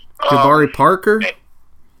 Jabari Parker.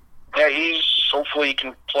 Yeah, hopefully he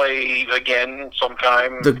can play again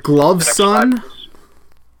sometime. The glove son.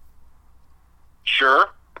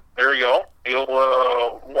 Sure, there you go.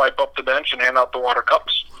 He'll wipe up the bench and hand out the water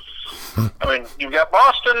cups. I mean, you've got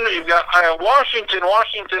Boston, you've got Washington.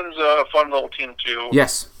 Washington's a fun little team too.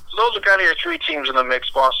 Yes. So those are kind of your 3 teams in the mix: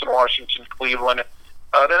 Boston, Washington, Cleveland.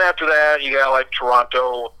 Then after that, you got like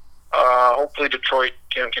Toronto. Hopefully Detroit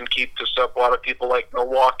can keep this up. A lot of people like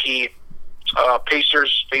Milwaukee.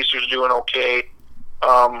 Pacers doing okay.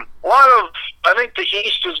 I think the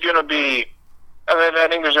East is going to be. I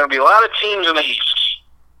think there's going to be a lot of teams in the East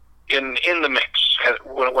in the mix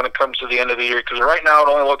when it comes to the end of the year. Because right now it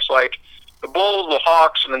only looks like the Bulls, the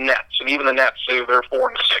Hawks, and the Nets, and even the Nets they're 4-6.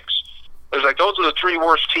 There's those are the 3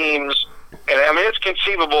 worst teams. And I mean, it's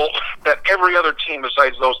conceivable that every other team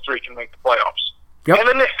besides those 3 can make the playoffs. Yep. And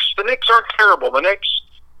the Knicks aren't terrible. The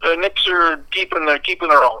Knicks are keeping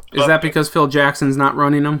their own. Is that because Phil Jackson's not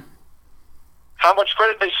running them? How much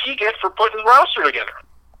credit does he get for putting the roster together?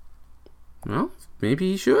 Well,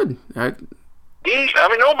 maybe he should. I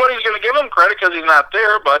mean, nobody's going to give him credit because he's not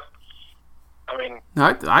there. But I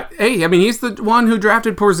mean, he's the one who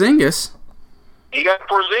drafted Porzingis. He got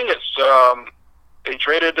Porzingis. They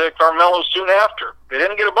traded Carmelo soon after. They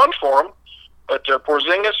didn't get a bunch for him, but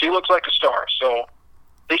Porzingis, he looks like a star. So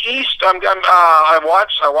the East, I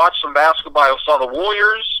watched some basketball. I saw the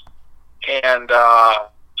Warriors, and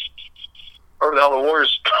where the hell the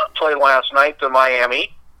Warriors played last night to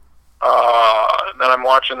Miami. Then I'm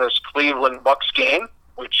watching this Cleveland Bucks game,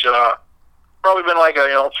 which probably been like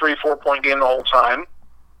a 3-4 point game the whole time.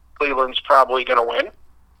 Cleveland's probably going to win.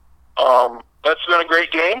 That's been a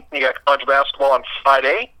great game. You got college basketball on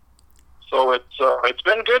Friday, so it's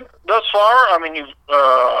been good thus far. I mean,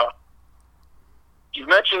 you've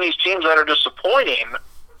mentioned these teams that are disappointing.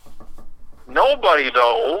 Nobody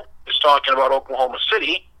though is talking about Oklahoma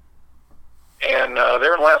City, and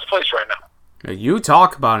they're in last place right now. You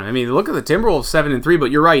talk about it. I mean, look at the Timberwolves 7-3,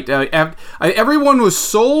 but you're right. Everyone was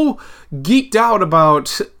so geeked out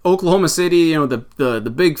about Oklahoma City,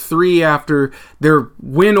 the big 3 after their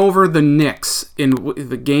win over the Knicks in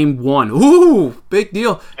the game 1. Ooh, big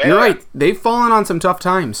deal. Yeah. You're right. They've fallen on some tough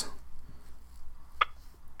times.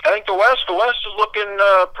 I think the West is looking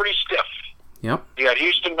pretty stiff. Yep. You got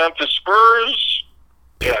Houston, Memphis, Spurs.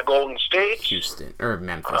 You got Golden State.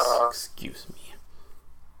 Memphis. Excuse me.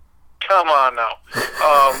 Come on now.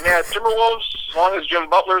 Timberwolves, as long as Jim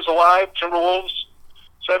Butler's alive, Timberwolves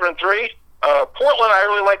 7-3. Portland, I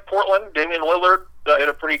really like Portland. Damian Lillard hit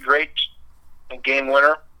a pretty great game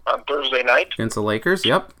winner on Thursday night. Against the Lakers,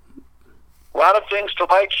 yep. A lot of things to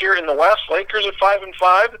like here in the West. Lakers at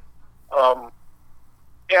 5-5.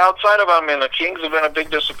 Outside of the Kings have been a big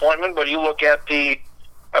disappointment, but you look at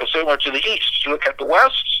similar to the East. You look at the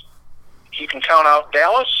West, you can count out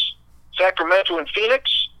Dallas, Sacramento, and Phoenix.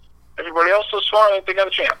 Everybody else is far, I think they got a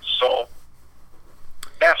chance. So,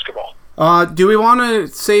 basketball. Do we want to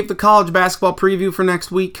save the college basketball preview for next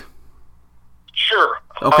week? Sure.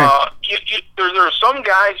 Okay. There are some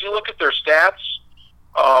guys, you look at their stats,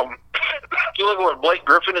 you look at what Blake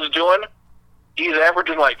Griffin is doing, he's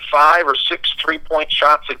averaging 5 or 6 3-point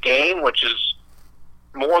shots a game, which is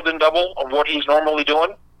more than double of what he's normally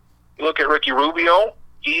doing. You look at Ricky Rubio,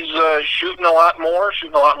 he's shooting a lot more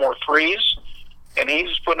threes. And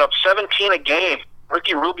he's putting up 17 a game.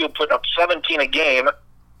 Ricky Rubio putting up 17 a game,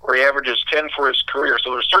 where he averages 10 for his career.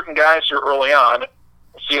 So there's certain guys here early on.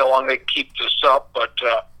 We'll see how long they keep this up. But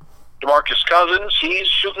DeMarcus Cousins, he's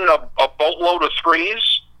shooting a boatload of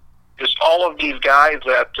threes. Just all of these guys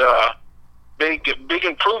that big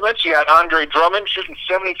improvements. You got Andre Drummond shooting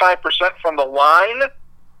 75% from the line,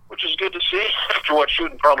 which is good to see after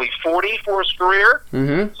shooting probably 40 for his career.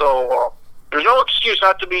 Mm-hmm. So there's no excuse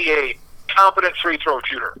not to be a competent free throw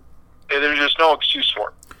shooter. There's just no excuse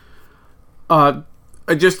for it.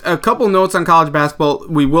 Just a couple notes on college basketball.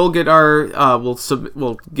 We will get our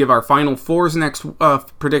we'll give our Final Fours next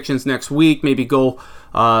predictions next week. Maybe go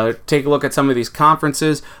take a look at some of these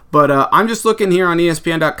conferences. But I'm just looking here on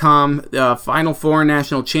ESPN.com. Final Four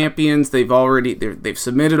national champions. They've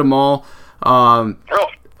submitted them all.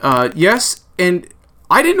 Yes, and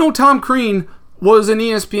I didn't know Tom Crean was an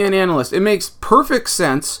ESPN analyst. It makes perfect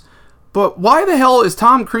sense, but why the hell is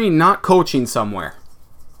Tom Crean not coaching somewhere?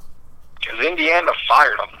 Because Indiana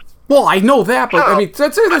fired him. Well, I know that, but I mean,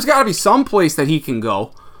 there's got to be some place that he can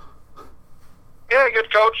go. Yeah,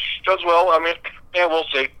 good coach, does well. I mean, yeah, we'll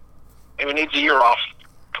see. Maybe needs a year off.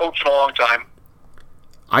 Coached a long time.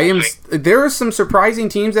 There are some surprising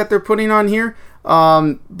teams that they're putting on here,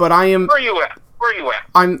 but I am. Where are you at?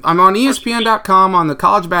 I'm on ESPN.com on the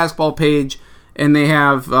college basketball page, and they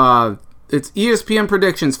have it's ESPN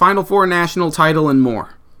predictions, Final Four, national title, and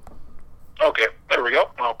more. Okay, there we go.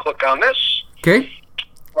 I'll click on this. Okay.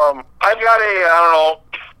 I've got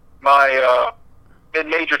my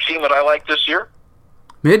mid-major team that I like this year.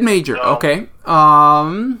 Mid-major, okay.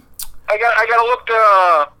 I got to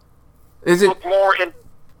look more in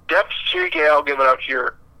depth here. Yeah, I'll give it out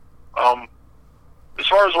here. As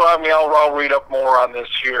far as I'll read up more on this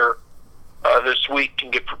here this week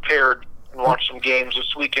and get prepared and watch some games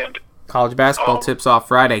this weekend. College basketball tips off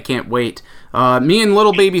Friday. Can't wait. Me and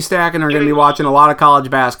little baby Stacking are going to be watching a lot of college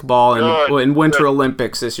basketball and Winter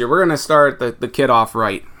Olympics this year. We're going to start the kid off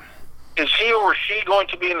right. Is he or she going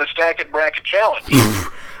to be in the Stack It Bracket Challenge?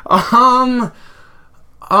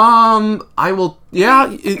 I will.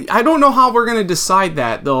 Yeah, I don't know how we're gonna decide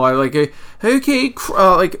that though. I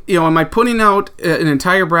am I putting out an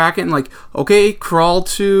entire bracket and okay, crawl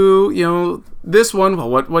to this one? Well,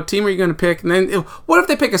 what team are you gonna pick? And then what if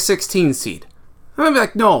they pick a 16 seed? I'm gonna be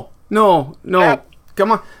like, no,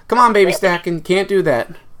 come on, baby Stacking, can't do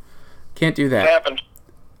that. It happened.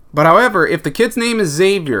 But however, if the kid's name is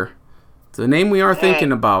Xavier, the name we are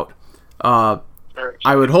thinking about, I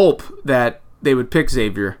would hope that they would pick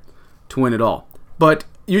Xavier to win it all. But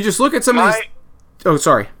you just look at some of these... Oh,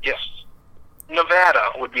 sorry. Yes.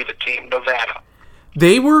 Nevada would be the team. Nevada.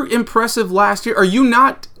 They were impressive last year. Are you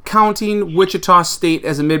not counting Wichita State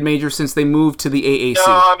as a mid-major since they moved to the AAC? No,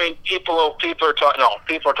 I mean, people are talking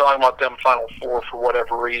about them Final Four for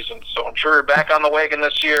whatever reason. So I'm sure you're back on the wagon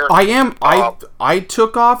this year. I am. I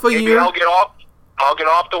took off a year. I'll get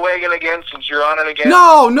off the wagon again since you're on it again.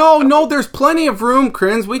 No. There's plenty of room,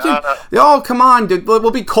 Crins. We can. Oh, come on, dude.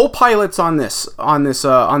 We'll be co-pilots on this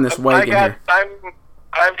wagon here.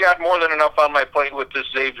 I've got more than enough on my plate with this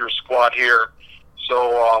Xavier squad here.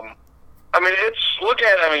 So,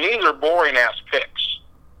 these are boring ass picks.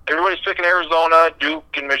 Everybody's picking Arizona, Duke,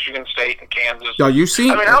 and Michigan State, and Kansas. Are you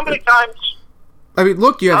seeing? I mean, how many times? I mean,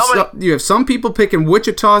 look, you have some people picking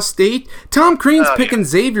Wichita State. Tom Crean's picking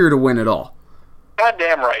Xavier to win it all.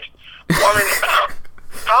 Goddamn right. Well, I mean,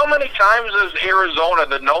 how many times does Arizona,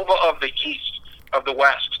 the Nova of the East, of the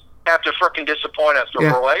West, have to frickin' disappoint us?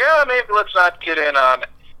 We're like, maybe let's not get in on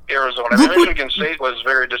Arizona. Michigan State was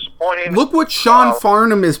very disappointing. Look what Sean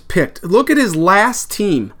Farnham has picked. Look at his last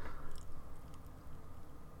team.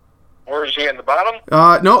 Where is he in the bottom?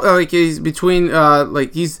 No, he's between.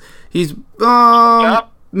 He's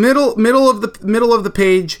middle of the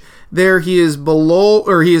page. There he is below,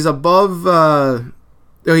 or he is above.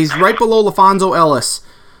 He's right below LaFonso Ellis.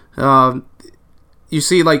 You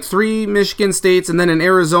see 3 Michigan States, and then an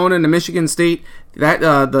Arizona and a Michigan State. That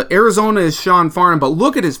the Arizona is Sean Farnham, but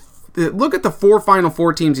look at the 4 Final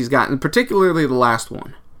Four teams he's got, and particularly the last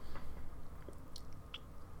one.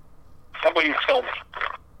 How about you tell me?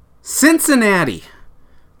 Cincinnati.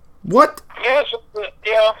 What? Yeah,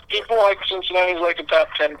 people like Cincinnati's like a top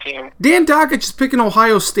 10 team. Dan Dockich is picking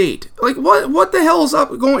Ohio State. What the hell is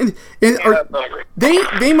up going?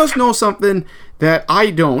 They must know something that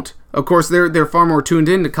I don't. Of course, they're far more tuned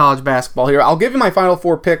into college basketball here. I'll give you my Final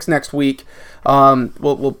Four picks next week.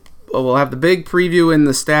 We'll have the big preview in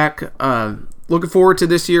the stack. Looking forward to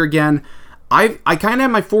this year again. I kind of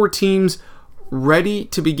have my 4 teams ready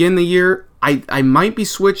to begin the year. I might be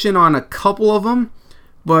switching on a couple of them.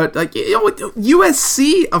 But,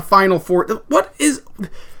 USC, a Final Four. What is...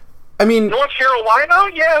 I mean... North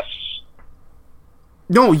Carolina? Yes.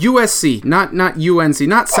 No, USC, not UNC,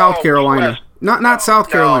 not South Carolina. Not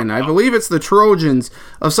South Carolina. I believe it's the Trojans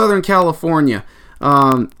of Southern California.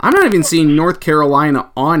 I'm not even seeing North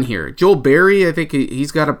Carolina on here. Joel Berry, I think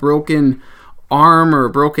he's got a broken arm or a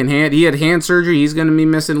broken hand. He had hand surgery. He's going to be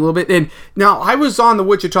missing a little bit. And now, I was on the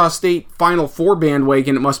Wichita State Final Four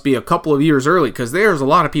bandwagon. It must be a couple of years early because there's a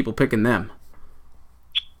lot of people picking them.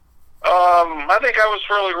 I think I was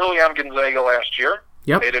fairly early on Gonzaga last year.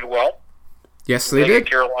 Yep. They did well. Yes, they did.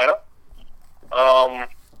 Carolina. A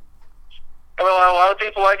lot of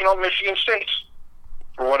people like Michigan State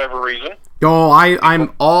for whatever reason.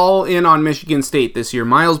 I'm all in on Michigan State this year.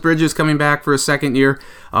 Miles Bridges coming back for a second year.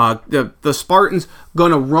 The Spartans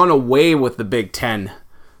gonna run away with the Big Ten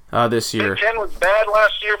this year. Big Ten was bad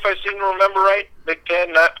last year, if I seem to remember right. Big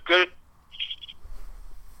Ten, not good.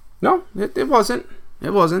 No, it wasn't.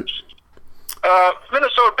 It wasn't.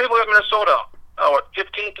 Minnesota, people have Minnesota,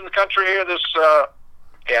 15th in the country here. This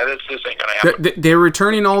ain't going to happen. They're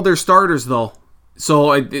returning all their starters, though.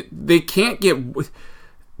 So they can't get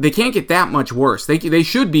that much worse. They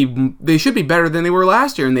should be better than they were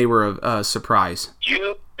last year, and they were a surprise.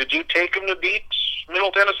 Did you take them to beat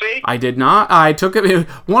Middle Tennessee? I did not. I took it in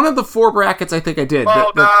one of the 4 brackets. I think I did.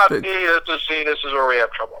 Well, this is where we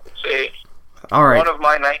have trouble. See, all right. One of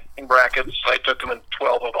my 19 brackets, I took them in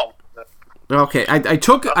 12 of them. Okay, I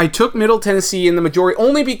took Middle Tennessee in the majority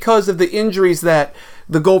only because of the injuries that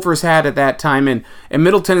the Gophers had at that time, and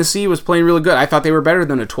Middle Tennessee was playing really good. I thought they were better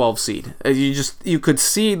than a 12 seed. You could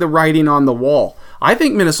see the writing on the wall. I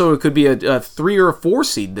think Minnesota could be a 3 or a 4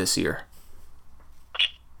 seed this year.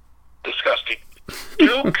 Disgusting.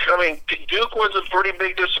 Duke was a pretty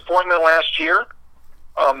big disappointment last year.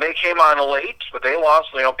 They came on late, but they lost.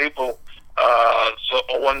 People. So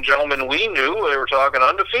one gentleman we knew, they were talking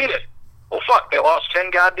undefeated. Well, fuck, they lost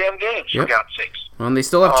 10 goddamn games, for God's sakes. Well, and they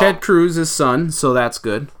still have Ted Cruz, his son, so that's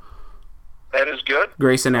good. That is good.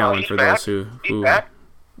 Grayson Allen, for back. those who back.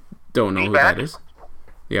 don't know He's who back. that is.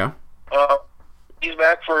 Yeah. He's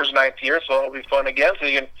back for his 9th year, so it'll be fun again. So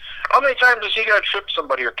how many times is he going to trip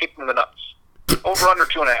somebody or kick them in the nuts? Over, under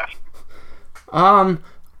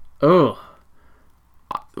 2.5.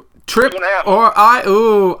 Trip 2.5. or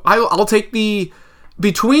I'll take the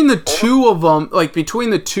between the two of them,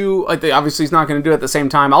 obviously he's not going to do it at the same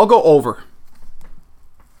time. I'll go over.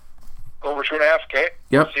 Over 2.5, okay.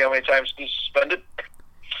 Yep. See how many times he's suspended.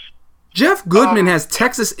 Jeff Goodman has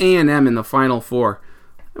Texas A&M in the Final Four.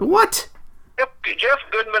 What? Yep, Jeff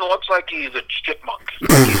Goodman looks like he's a chipmunk.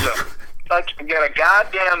 He's like he got a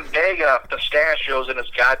goddamn bag of pistachios in his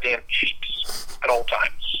goddamn cheeks at all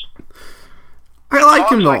times. I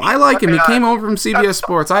like him, though. I like him. He came over from CBS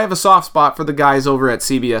Sports. I have a soft spot for the guys over at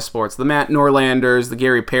CBS Sports. The Matt Norlanders, the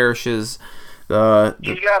Gary Parishes. He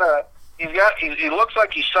looks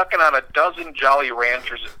like he's sucking on a dozen Jolly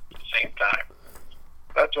Ranchers at the same time.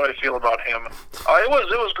 That's what I feel about him. It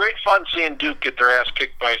was great fun seeing Duke get their ass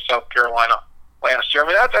kicked by South Carolina last year. I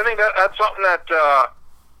mean, I think that's something that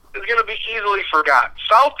is going to be easily forgotten.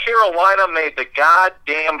 South Carolina made the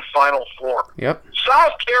goddamn Final Four. Yep.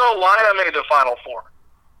 South Carolina made the Final Four.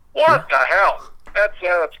 What the hell? That's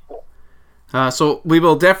cool. So we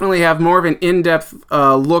will definitely have more of an in-depth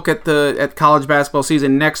look at college basketball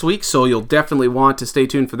season next week. So you'll definitely want to stay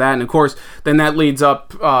tuned for that. And of course, then that leads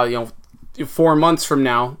up, 4 months from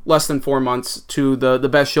now, less than 4 months, to the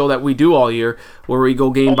best show that we do all year, where we go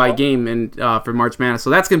game by game and for March Madness. So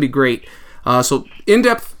that's going to be great. So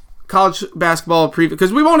in-depth college basketball preview,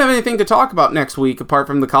 because we won't have anything to talk about next week apart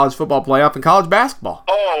from the college football playoff and college basketball.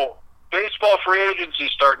 Oh, baseball free agency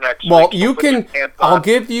start next week. Well, you can. I'll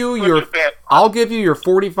give you your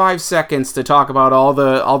 45 seconds to talk about all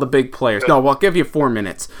the big players. No, I'll give you 4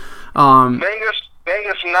 minutes.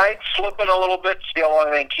 Vegas Knights slipping a little bit. See how long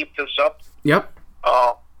they can keep this up. Yep.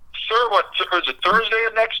 Is it Thursday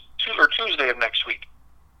of next or Tuesday of next week?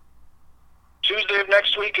 Tuesday of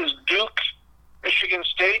next week is Duke, Michigan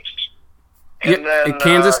State, and then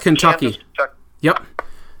Kansas, Kentucky. Kansas, Kentucky. Yep.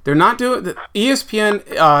 They're not doing. ESPN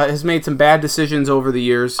has made some bad decisions over the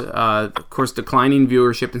years. Of course, declining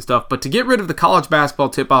viewership and stuff. But to get rid of the college basketball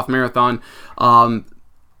tip-off marathon,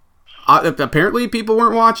 apparently people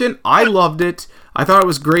weren't watching. I loved it. I thought it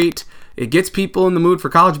was great. It gets people in the mood for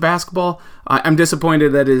college basketball. I'm disappointed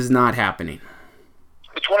that it is not happening.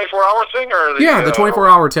 The 24-hour thing, or the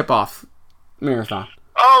 24-hour tip-off marathon.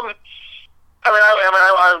 There'll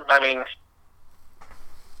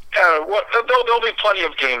be plenty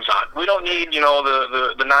of games on. We don't need,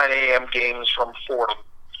 the 9 a.m. games from Fordham.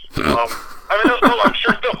 I'm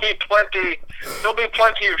sure there'll be plenty. There'll be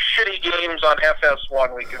plenty of shitty games on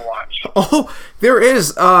FS1 we can watch. Oh, there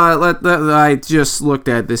is. I just looked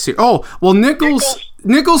at this here. Oh, well, Nichols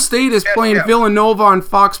State is playing Villanova on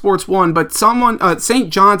Fox Sports 1, but St.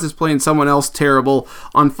 John's is playing someone else terrible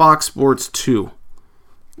on Fox Sports 2.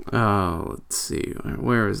 Let's see.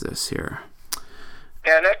 Where is this here?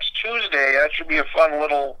 Yeah, next Tuesday, that should be a fun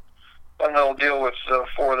little deal with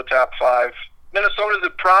 4 of the top 5. Minnesota's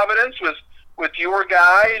at Providence with your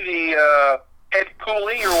guy, the Ed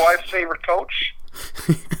Cooley, your wife's favorite coach.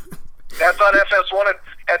 That's on FS1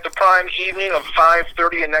 at the prime evening of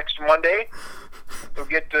 5:30 next Monday. We'll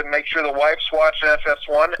get to make sure the wife's watching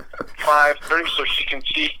FS1 at 5:30 so she can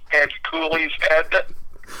see Ed Cooley's head.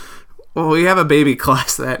 Well, we have a baby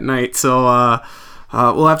class that night, so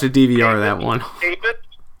we'll have to DVR that one. Tape it.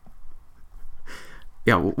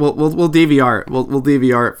 Yeah, we'll DVR it. We'll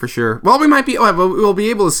DVR it for sure. Well, we'll be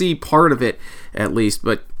able to see part of it at least.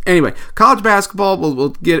 But anyway, college basketball. We'll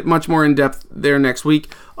get much more in depth there next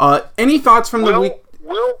week. Any thoughts from the week?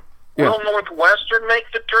 Will Northwestern make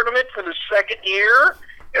the tournament for the second year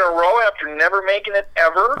in a row after never making it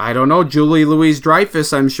ever? I don't know. Julie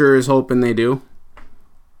Louise-Dreyfus, I'm sure, is hoping they do.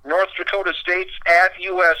 North Dakota State's at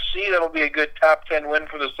USC. That'll be a good top 10 win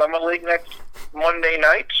for the Summit League next Monday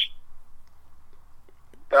night.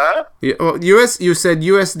 Huh? Yeah, well, you said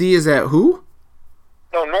USD is at who?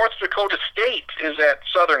 No, North Dakota State is at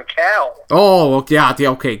Southern Cal. Oh, yeah,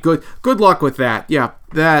 okay. Good luck with that. Yeah,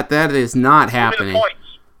 that is not happening.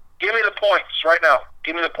 Give me the points right now.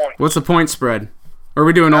 Give me the points. What's the point spread? Or are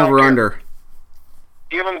we doing over under?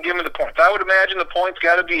 Give me the points. I would imagine the points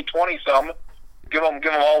got to be 20-some. Give them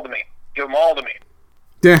all to me. Give them all to me.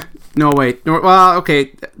 Yeah. No, wait. Well,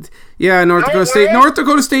 okay. Yeah, North Dakota State. North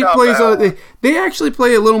Dakota State plays. They actually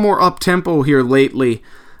play a little more up tempo here lately.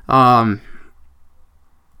 So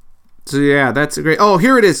yeah, that's a great. Oh,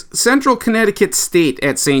 here it is. Central Connecticut State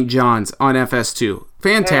at St. John's on FS2.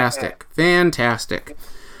 Fantastic. Mm-hmm. Fantastic.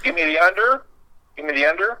 Give me the under.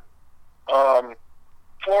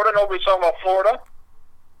 Florida. Nobody's talking about Florida.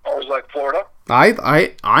 Always like Florida. I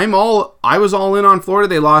was all in on Florida.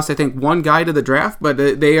 They lost, I think, one guy to the draft, but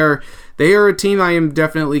they are a team I am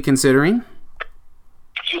definitely considering.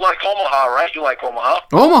 You like Omaha, right? You like Omaha.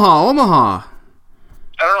 Omaha.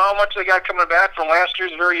 I don't know how much they got coming back from last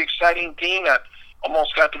year's very exciting team that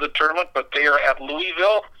almost got to the tournament, but they are at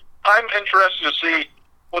Louisville. I'm interested to see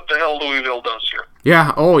what the hell Louisville does here.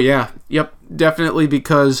 Yeah. Oh, yeah. Yep. Definitely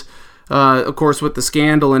because, of course, with the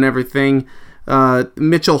scandal and everything.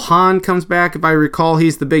 Mitchell Hahn comes back. If I recall,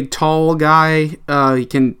 he's the big tall guy. He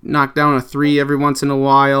can knock down a three every once in a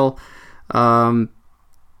while.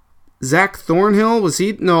 Zach Thornhill, was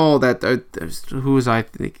he? No, who was I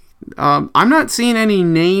thinking? I'm not seeing any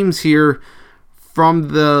names here from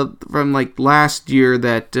like last year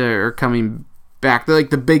that are coming back. They're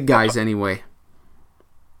like the big guys anyway.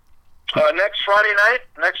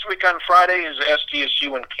 Next week on Friday is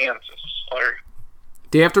SDSU in Kansas. Larry.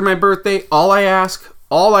 Day after my birthday, all I ask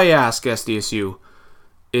SDSU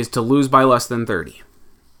is to lose by less than 30.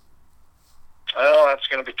 Well, that's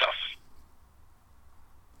going to be tough.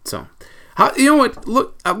 So, you know what?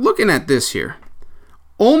 Look, I'm looking at this here.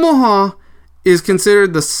 Omaha is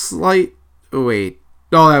considered the slight. Oh, wait.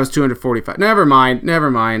 Oh, that was 245. Never mind.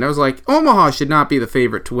 I was like, Omaha should not be the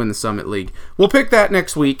favorite to win the Summit League. We'll pick that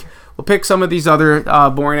next week. We'll pick some of these other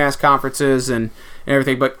boring-ass conferences and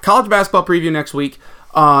everything. But college basketball preview next week.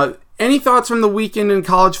 Any thoughts from the weekend in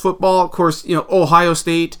college football? Of course, Ohio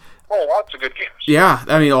State. Oh, lots of good games. Yeah,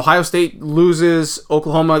 I mean, Ohio State loses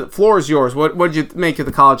Oklahoma. The floor is yours. What did you make of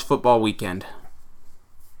the college football weekend?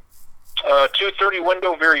 2:30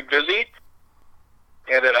 window, very busy.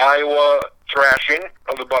 And an Iowa thrashing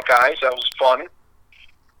of the Buckeyes. That was fun.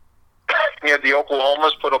 You had the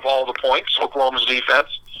Oklahomas put up all the points. Oklahoma's defense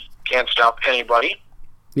can't stop anybody.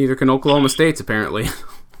 Neither can Oklahoma State's, apparently.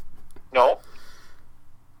 No.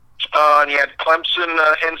 And you had Clemson,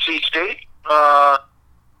 NC State.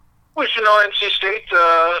 Which, NC State,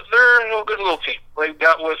 they're a good little team. They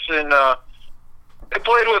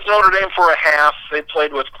played with Notre Dame for a half. They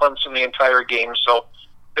played with Clemson the entire game. So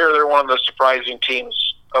they're one of the surprising teams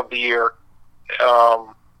of the year.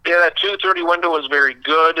 That 2:30 window was very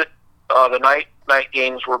good. The night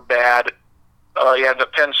games were bad. You had the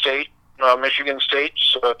Penn State, Michigan State,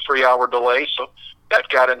 so a 3-hour delay. So that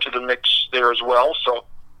got into the mix there as well. So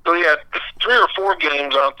you had 3 or 4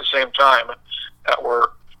 games on at the same time that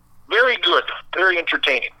were very good, very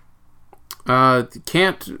entertaining.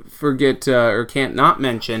 Can't forget or can't not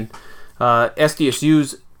mention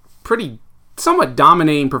SDSU's somewhat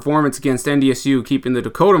dominating performance against NDSU, keeping the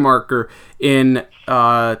Dakota marker in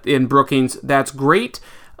Brookings. That's great.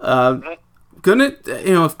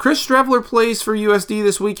 If Chris Streveler plays for USD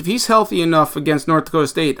this week, if he's healthy enough against North Dakota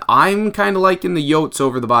State, I'm kind of liking the Yotes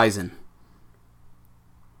over the Bison.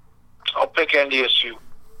 I'll pick NDSU.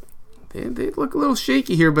 They look a little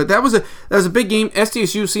shaky here, but that was a big game.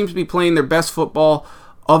 SDSU seems to be playing their best football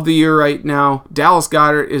of the year right now. Dallas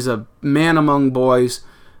Goedert is a man among boys.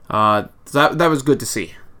 That was good to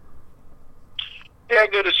see. Yeah,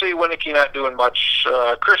 good to see Winnicky not doing much.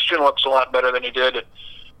 Christian looks a lot better than he did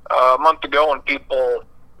a month ago when people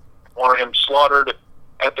wanted him slaughtered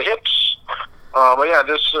at the hips. But yeah,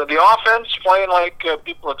 the offense playing like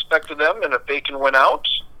people expected them, and if they can win out,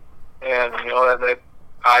 and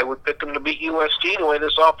I would pick them to beat USD the way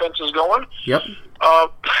this offense is going. Yep.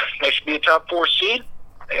 They should be a top 4 seed,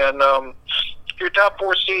 and if you're a top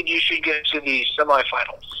 4 seed, you should get to the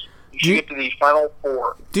semifinals. You should get to the Final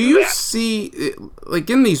Four. Do you see, like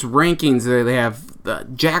in these rankings, they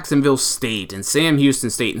have Jacksonville State and Sam Houston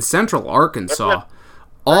State and Central Arkansas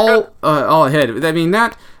all ahead. I mean,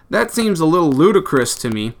 that seems a little ludicrous to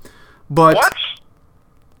me. But what?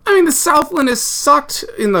 I mean, the Southland has sucked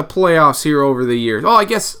in the playoffs here over the years. Oh, I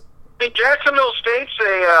guess. I mean, Jacksonville State's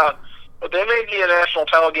they made the national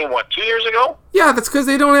title game, 2 years ago? Yeah, that's because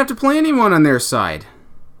they don't have to play anyone on their side.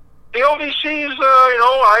 The OVC's,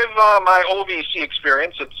 I've my OVC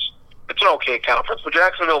experience. It's an okay conference, but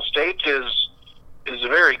Jacksonville State is a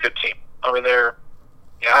very good team. I mean, I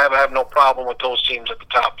have no problem with those teams at the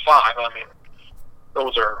top five. I mean,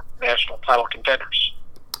 those are national title contenders.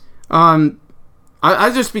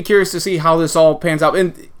 I'd just be curious to see how this all pans out.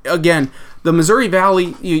 And again, the Missouri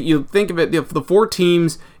Valley, you think of it, the four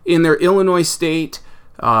teams in their Illinois State,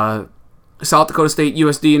 South Dakota State,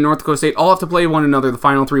 USD, and North Dakota State all have to play one another the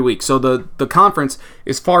final 3 weeks. So the conference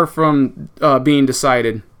is far from being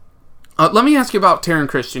decided. Let me ask you about Taron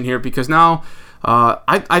Christian here, because now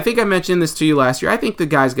I think I mentioned this to you last year. I think the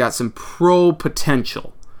guy's got some pro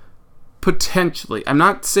potential. Potentially. I'm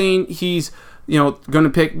not saying he's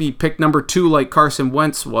going to be picked number 2 like Carson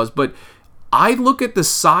Wentz was, but I look at the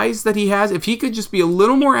size that he has. If he could just be a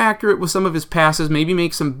little more accurate with some of his passes, maybe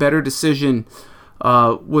make some better decision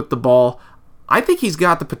with the ball, I think he's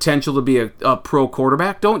got the potential to be a pro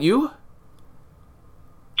quarterback, don't you?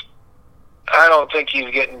 I don't think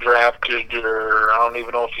he's getting drafted, or I don't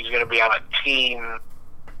even know if he's going to be on a team.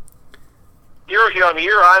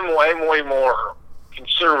 I'm way more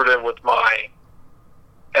conservative with my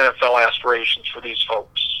NFL aspirations for these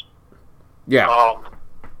folks. Yeah.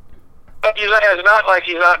 But it's not like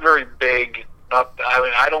he's not very big.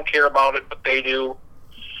 I don't care about it, but they do.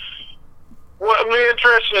 Well, it'll be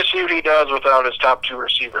interesting to see what he does without his top 2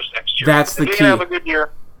 receivers next year. That's the key. If he can have a good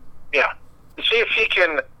year, yeah. To see if he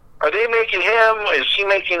can. Are they making him? Is he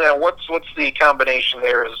making that? What's the combination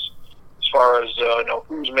there as far as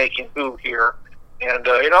who's making who here? And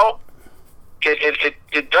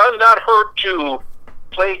it does not hurt to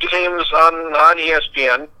play games on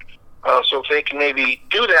ESPN. So if they can maybe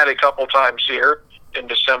do that a couple times here in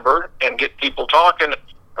December and get people talking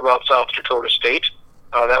about South Dakota State,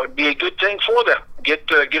 that would be a good thing for them. Get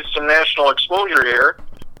some national exposure here,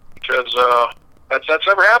 because that's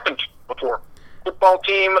never happened before. Football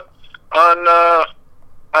team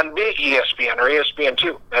on big ESPN or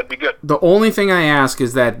ESPN2. That'd be good. The only thing I ask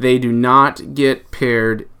is that they do not get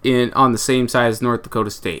paired on the same side as North Dakota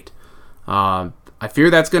State. I fear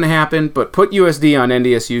that's going to happen, but put USD on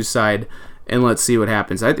NDSU's side and let's see what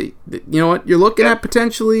happens. I think, you know what, you're looking at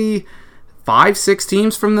potentially 5-6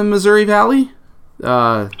 teams from the Missouri Valley.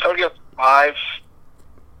 I would get 5.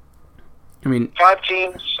 I mean, 5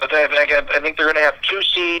 teams. I think they're going to have 2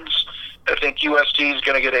 seeds. I think USD is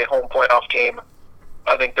going to get a home playoff game.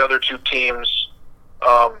 I think the other 2 teams,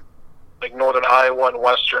 like Northern Iowa and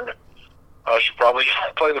Western, should probably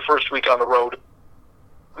play the first week on the road.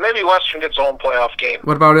 Maybe Western gets a home playoff game.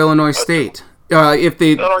 What about Illinois State? If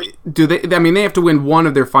they I mean, they have to win one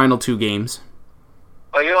of their final 2 games.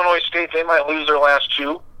 Like Illinois State, they might lose their last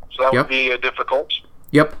 2, so that would be difficult.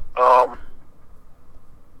 Yep. But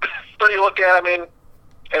you look at, I mean,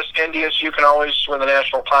 NDSU can always win the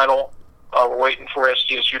national title. We're waiting for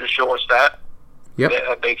SDSU to show us that.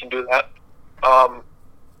 Yep. They can do that. I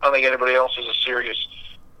don't think anybody else is a serious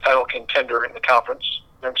title contender in the conference.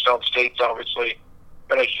 Youngstown State's obviously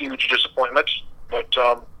been a huge disappointment. But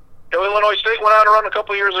Illinois State went on a run a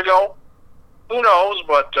couple years ago. Who knows?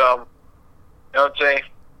 But I would say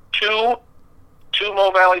two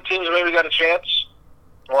Mo Valley teams maybe got a chance,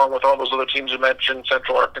 along with all those other teams you mentioned,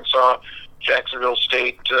 Central Arkansas, Jacksonville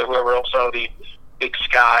State, whoever else out of the Big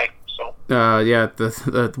Sky. So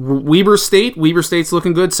the Weber State's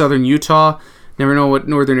looking good. Southern Utah, never know what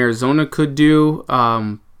Northern Arizona could do.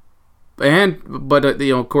 But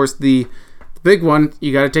of course the big one,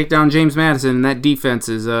 you got to take down James Madison, and that defense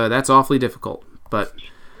is that's awfully difficult. But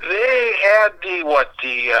they had the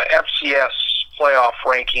FCS playoff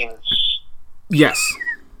rankings. Yes.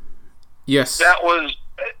 That was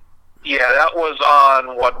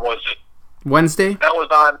on, what was it? Wednesday? That was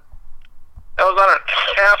on a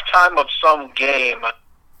halftime of some game,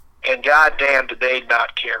 and goddamn did they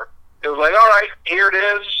not care. It was like, all right, here it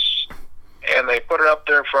is, and they put it up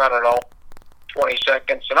there for, I don't know, 20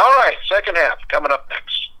 seconds, and all right, second half, coming up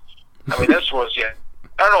next. I mean, this was, I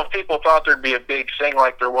don't know if people thought there'd be a big thing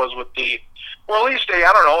like there was with at least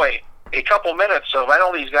a couple minutes of, I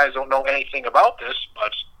know these guys don't know anything about this,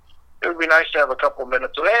 but it would be nice to have a couple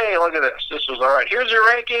minutes of, hey, look at this. This was all right. Here's your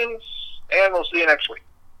rankings, and we'll see you next week.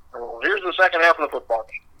 Well, here's the second half of the football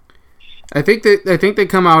game. I think they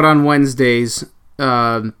come out on Wednesdays.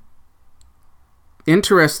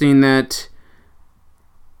 Interesting that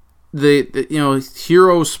the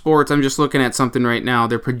Hero Sports. I'm just looking at something right now.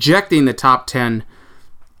 They're projecting the top 10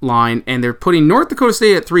 line, and they're putting North Dakota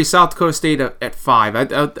State at 3, South Dakota State at 5.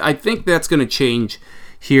 I think that's going to change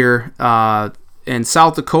here. And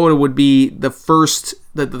South Dakota would be the first,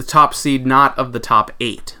 the top seed, not of the top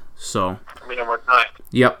 8. So. Number 9.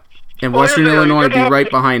 Yep. And Western Illinois would be right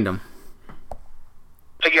behind them.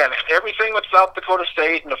 Again, everything with South Dakota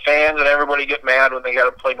State and the fans and everybody get mad when they got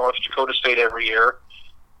to play North Dakota State every year.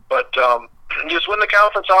 But just win the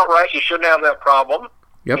conference outright. You shouldn't have that problem.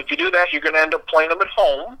 Yep. If you do that, you're going to end up playing them at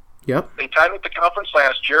home. Yep. They tied with the conference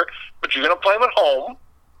last year, but you're going to play them at home.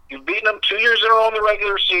 You've beaten them 2 years in a row in the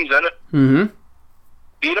regular season. Mm-hmm.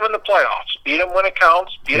 Beat them in the playoffs. Beat them when it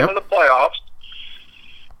counts. Beat them in the playoffs.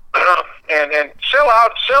 and sell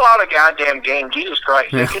out a goddamn game. Jesus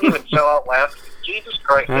Christ. They couldn't even sell out last week. Jesus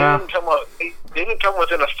Christ. Yeah. They didn't come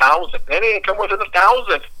within 1,000. They didn't even come within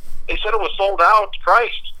 1,000. They said it was sold out.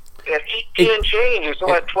 Christ. They had 18 and change. They still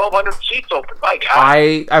had 1,200 seats open. My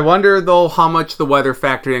God. I wonder, though, how much the weather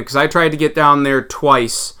factored in, because I tried to get down there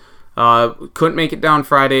twice. Couldn't make it down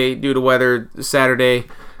Friday due to weather Saturday.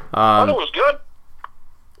 Weather was good.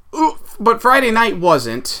 But Friday night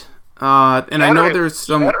wasn't. And Saturday, I know there's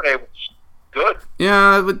some... Saturday was good.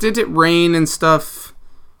 Yeah, but did it rain and stuff?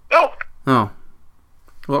 No. Oh.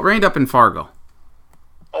 Well, it rained up in Fargo.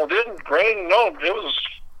 Oh, it didn't rain? No, it was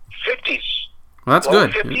 50s. Well, that's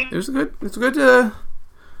good. 50s? It was good. It's good. Oh,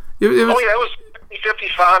 yeah, it was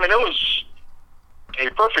 55, and it was a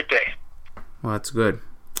perfect day. Well, that's good.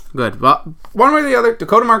 Good. Well, one way or the other,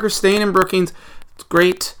 Dakota Markers staying in Brookings. It's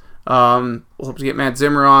great. We'll hope to get Matt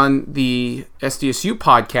Zimmer on the SDSU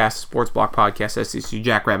podcast, Sports Block podcast, SDSU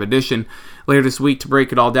Jackrabbit Edition, later this week to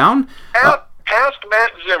break it all down. Ask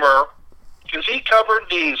Matt Zimmer, because he covered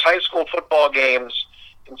these high school football games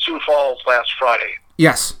in Sioux Falls last Friday.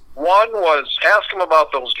 Yes. One was, ask him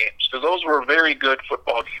about those games, because those were very good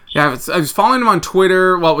football games. Yeah, I was following him on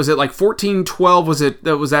Twitter. What was it, like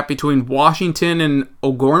 14-12? Was that between Washington and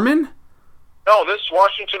O'Gorman? No, this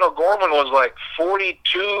Washington O'Gorman was like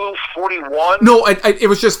 42-41. No, it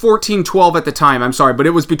was just 14-12 at the time. I'm sorry, but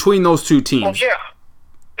it was between those two teams. Oh, yeah.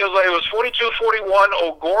 It was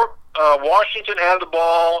 42-41. Washington had the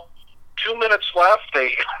ball. 2 minutes left.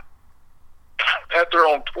 They, at their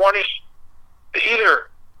own 20,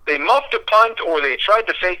 they muffed a punt or they tried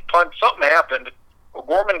to fake punt. Something happened.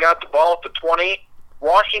 O'Gorman got the ball at the 20.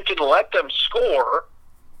 Washington let them score,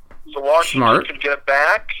 so Washington could get it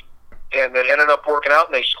back. And it ended up working out,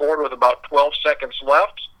 and they scored with about 12 seconds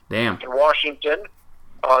left. Damn. In Washington.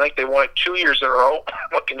 I think they won it 2 years in a row,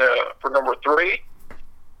 looking for number 3.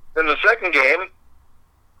 Then the second game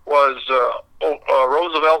was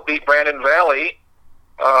Roosevelt beat Brandon Valley,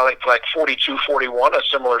 like 42-41, a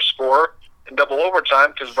similar score, in double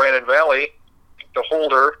overtime because Brandon Valley, the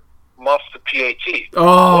holder, muffed the PAT.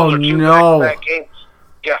 Oh, no. Back-to-back games.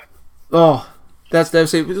 Yeah. Oh. That's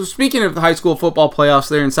devastating. Speaking of the high school football playoffs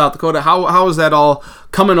there in South Dakota, how is that all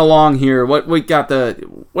coming along here? When are we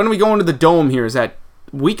going to the Dome here? Is that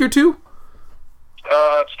a week or two?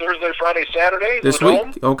 It's Thursday, Friday, Saturday. This week?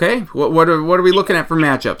 Dome. Okay. What are we looking at for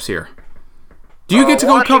matchups here? Do you get to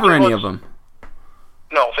go cover any of them?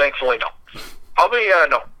 No, thankfully no.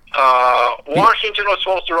 No. Washington was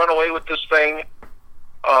supposed to run away with this thing,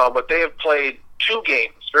 but they have played 2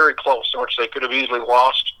 games very close in which they could have easily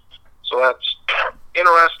lost. So that's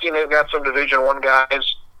interesting. They've got some Division I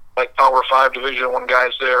guys, like Power 5 Division I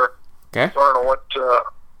guys there. Okay. So I don't know what...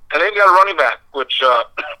 and they've got a running back, which I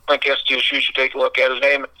think SDSU should take a look at. His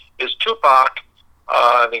name is Tupac.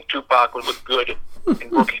 I think Tupac would look good in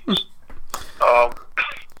Brookings.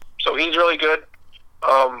 So he's really good.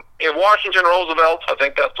 In Washington, Roosevelt, I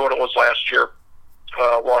think that's what it was last year.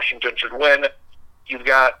 Washington should win. You've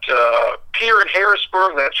got Pierre and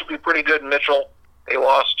Harrisburg. That should be pretty good in Mitchell. They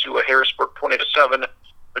lost to Harrisburg 20-7.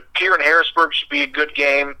 But Pierre and Harrisburg should be a good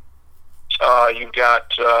game. You've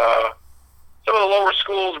got some of the lower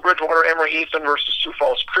schools, Bridgewater, Emory, Ethan versus Sioux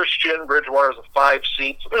Falls Christian. Bridgewater is a 5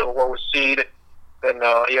 seed, so they're the lowest seed. Then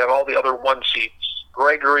you have all the other 1 seeds.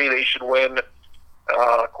 Gregory, they should win.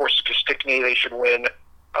 Of course, Stickney, they should win.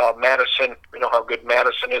 Madison, we know how good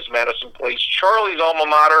Madison is. Madison plays Charlie's alma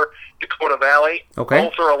mater, Dakota Valley. Okay.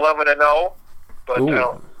 Both are 11-0, but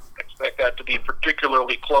expect that to be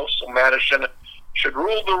particularly close. So Madison should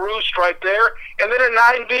rule the roost right there. And then in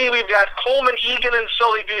 9B, we've got Coleman, Egan, and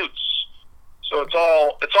Sully Buttes. So it's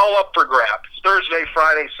all up for grabs. Thursday,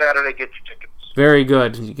 Friday, Saturday. Get your tickets. Very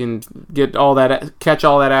good. You can get all that, catch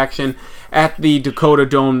all that action. at the Dakota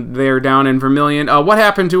Dome there down in Vermilion. What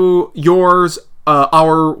happened to yours,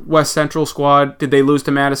 our West Central squad? Did they lose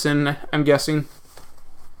to Madison, I'm guessing?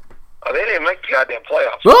 They didn't make the goddamn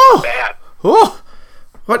playoffs. Oh! Bad. Oh!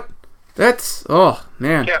 What? That's... Oh,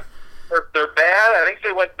 man. Yeah. They're bad. I think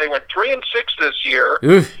they went 3-6 this year.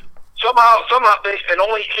 Ugh. Somehow, and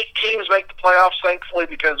only 8 teams make the playoffs, thankfully,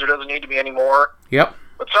 because there doesn't need to be any more. Yep.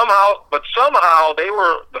 But somehow they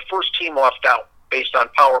were the first team left out based on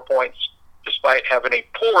power points, despite having a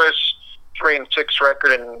porous 3-6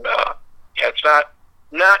 record. And it's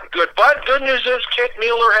not good. But good news is Kent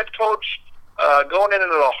Mueller, head coach, going into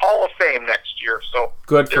the Hall of Fame next year. So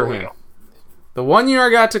good for him. The 1 year I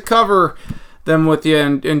got to cover them with you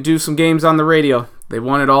and do some games on the radio, they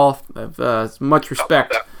won it all. Much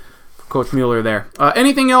respect for Coach Mueller there.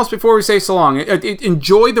 Anything else before we say so long?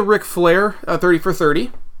 Enjoy the Ric Flair 30 for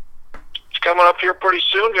 30. It's coming up here pretty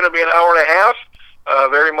soon. Going to be an hour and a half.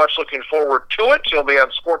 Very much looking forward to it. You'll be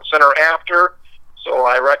on SportsCenter after. So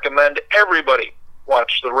I recommend everybody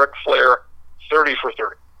watch the Ric Flair 30 for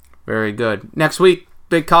 30. Very good. Next week,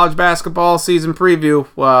 big college basketball season preview.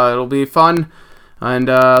 It'll be fun, and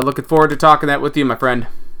looking forward to talking that with you, my friend.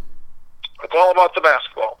 It's all about the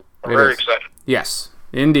basketball. I'm very excited. Yes,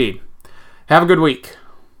 indeed. Have a good week.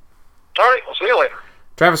 All right, we'll see you later.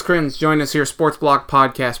 Travis Crins joined us here, Sports Block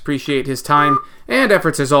Podcast. Appreciate his time and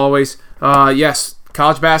efforts as always. Yes,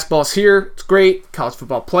 college basketball's here. It's great. College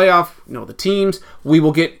football playoff. You know the teams. We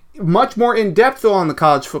will get much more in depth on the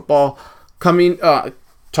college football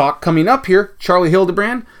talk coming up here. Charlie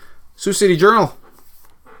Hildebrand, Sioux City Journal,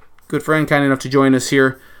 good friend, kind enough to join us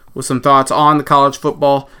here with some thoughts on the college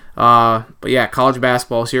football. But yeah, college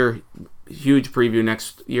basketball is here. Huge preview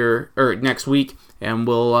next week, and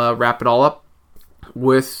we'll wrap it all up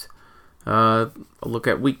with a look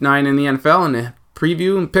at Week 9 in the NFL and a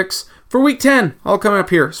preview and picks for Week 10. All coming up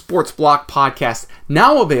here. Sports Block Podcast,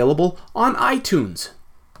 now available on iTunes.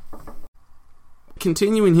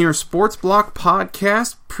 Continuing here, Sports Block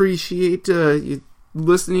Podcast. Appreciate you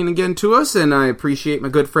listening again to us, and I appreciate my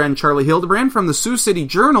good friend Charlie Hildebrand from the Sioux City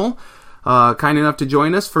Journal, kind enough to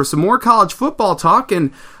join us for some more college football talk.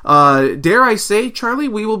 And dare I say, Charlie,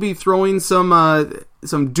 we will be throwing some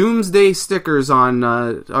doomsday stickers on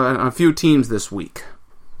a few teams this week.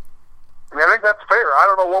 I mean, I think that's fair. I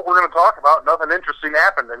don't know what we're going to talk about. Nothing interesting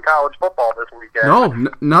happened in college football this weekend. No,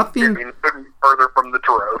 nothing. I mean, couldn't be further from the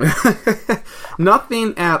truth.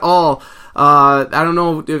 Nothing at all. I don't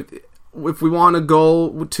know if we want to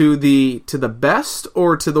go to the best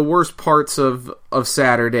or to the worst parts of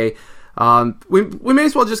Saturday. We may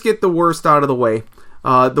as well just get the worst out of the way.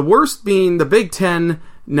 The worst being the Big Ten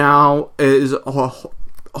now is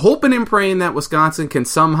hoping and praying that Wisconsin can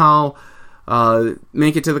somehow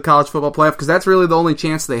make it to the college football playoff, because that's really the only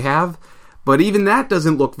chance they have. But even that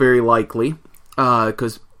doesn't look very likely,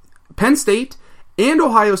 because Penn State and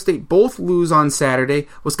Ohio State both lose on Saturday.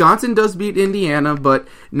 Wisconsin does beat Indiana, but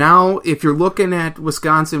now if you're looking at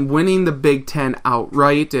Wisconsin winning the Big Ten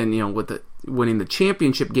outright and with winning the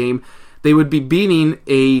championship game, they would be beating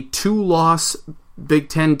a 2-loss Big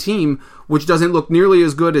Ten team, which doesn't look nearly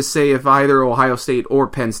as good as, say, if either Ohio State or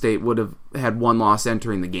Penn State would have had one loss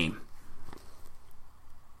entering the game.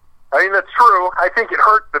 I mean, that's true. I think it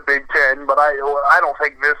hurts the Big Ten, but I don't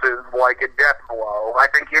think this is like a death blow. I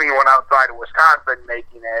think anyone outside of Wisconsin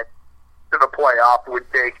making it to the playoff would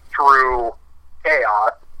take true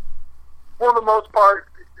chaos. For the most part,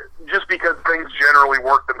 just because things generally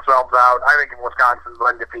work themselves out, I think if Wisconsin's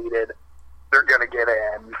undefeated, they're going to get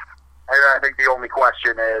in. And I think the only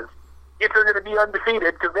question is if they're going to be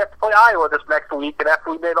undefeated, because they have to play Iowa this next week, and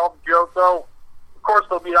after we made all the jokes, of course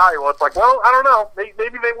they'll beat Iowa. It's like, well, I don't know.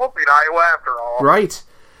 Maybe they won't beat Iowa after all. Right.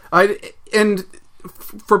 And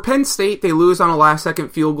for Penn State, they lose on a last-second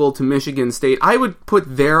field goal to Michigan State. I would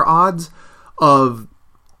put their odds of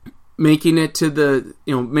making it to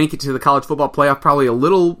the college football playoff probably a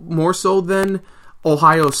little more so than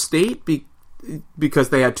Ohio State because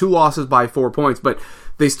they had 2 losses by 4 points, but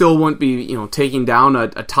they still wouldn't be taking down a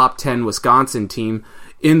top 10 Wisconsin team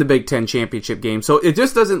in the Big Ten championship game. So it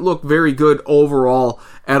just doesn't look very good overall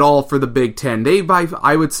at all for the Big Ten.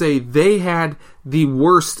 I would say they had the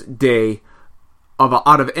worst day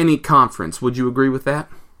out of any conference. Would you agree with that?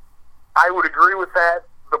 I would agree with that.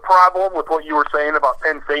 The problem with what you were saying about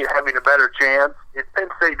Penn State having a better chance is Penn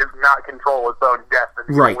State does not control its own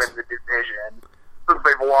destiny to win the division, since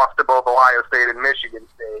they've lost to both Ohio State and Michigan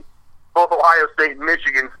State. Both Ohio State and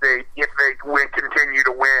Michigan State, if they continue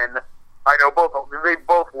to win, I know they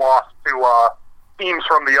both lost to teams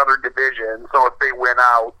from the other division, so if they win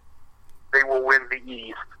out, they will win the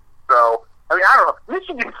East. So I mean, I don't know.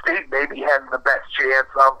 Michigan State maybe has the best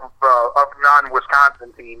chance of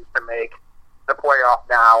non-Wisconsin teams to make the playoff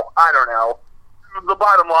now. I don't know. The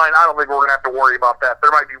bottom line, I don't think we're going to have to worry about that.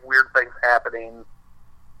 There might be weird things happening.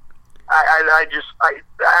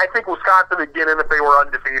 I think Wisconsin would get in if they were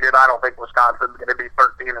undefeated. I don't think Wisconsin's going to be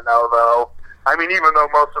 13-0, though. I mean, even though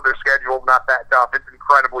most of their schedule is not that tough, it's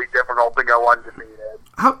incredibly difficult to go undefeated.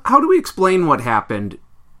 How do we explain what happened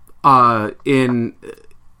in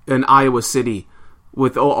Iowa City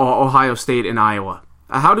with Ohio State and Iowa?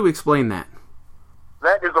 How do we explain that?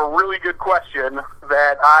 That is a really good question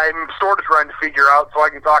that I'm sort of trying to figure out so I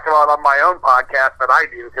can talk about on my own podcast that I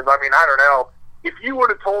do. Because, I mean, I don't know. If you would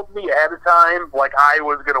have told me ahead of time, like,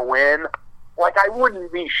 Iowa's going to win, like, I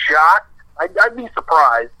wouldn't be shocked. I'd be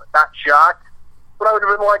surprised, but not shocked. But I would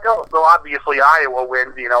have been like, oh, so obviously Iowa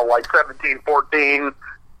wins, you know, like 17-14,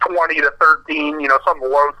 20-13, you know, some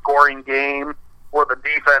low-scoring game where the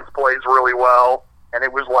defense plays really well. And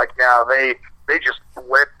it was like, now they just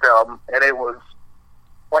whipped them, and it was,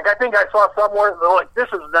 like, I think I saw somewhere, like, this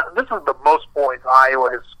is the most points Iowa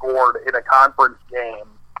has scored in a conference game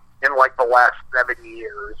in, like, the last 7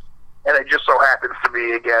 years. And it just so happens to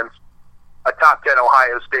be against a top 10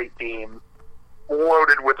 Ohio State team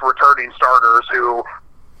loaded with returning starters who,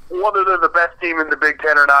 whether they're the best team in the Big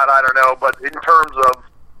Ten or not, I don't know. But in terms of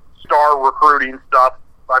star recruiting stuff,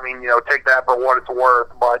 I mean, you know, take that for what it's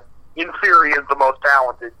worth. But in theory, is the most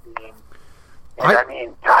talented team. And I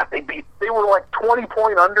mean, God, they were like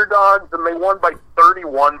 20-point underdogs, and they won by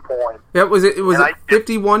 31 points. Yeah, was it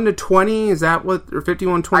 51-20? Is that what, or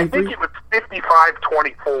 51-23? I think it was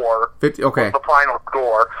 55-24. 50. Okay. Was the final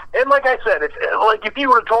score. And like I said, if you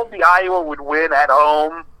would have told me Iowa would win at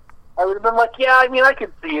home, I would have been like, yeah, I mean, I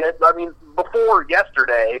could see it. I mean, before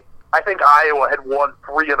yesterday, I think Iowa had won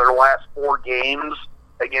 3 of their last 4 games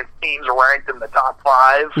against teams ranked in the top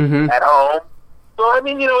 5 at home. So, I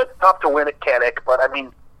mean, you know, it's tough to win at Kinnick, but, I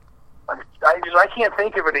mean, I can't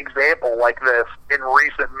think of an example like this in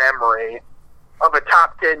recent memory of a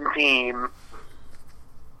top 10 team,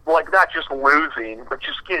 like, not just losing, but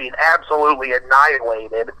just getting absolutely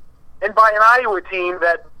annihilated. And by an Iowa team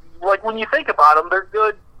that, like, when you think about them, they're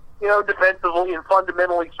good, you know, defensively and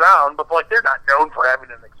fundamentally sound, but, like, they're not known for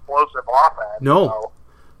having an explosive offense. No. So,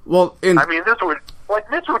 well, I mean, this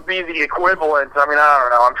would be the equivalent. I mean, I don't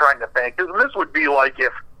know. I'm trying to think. This would be like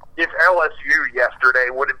if LSU yesterday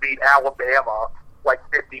would have beat Alabama like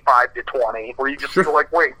 55-20, where you just feel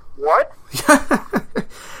like, wait, what?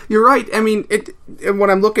 You're right. I mean, what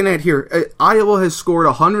I'm looking at here, Iowa has scored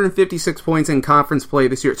 156 points in conference play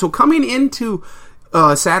this year. So coming into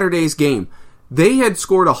Saturday's game, they had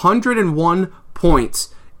scored 101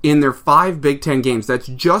 points in their 5 Big Ten games. That's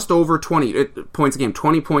just over 20 points a game,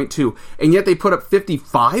 20.2. And yet they put up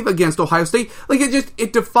 55 against Ohio State. Like,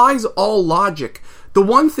 it defies all logic. The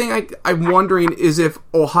one thing I'm wondering is if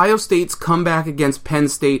Ohio State's comeback against Penn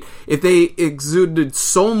State, if they exuded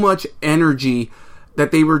so much energy that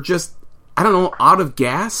they were just, I don't know, out of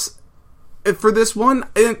gas for this one.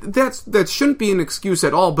 That shouldn't be an excuse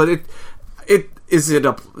at all, but is it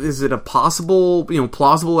a possible, you know,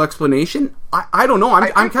 plausible explanation? I don't know.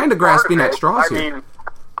 I'm kind of grasping at straws here. I mean,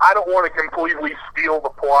 I don't want to completely steal the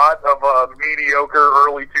plot of a mediocre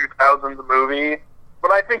early 2000s movie,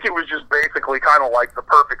 but I think it was just basically kind of like the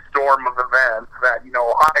perfect storm of events that, you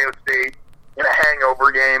know, Ohio State in a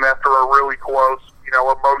hangover game after a really close, you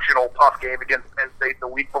know, emotional tough game against Penn State the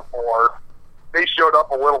week before, they showed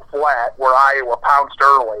up a little flat where Iowa pounced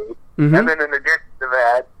early, and then in addition to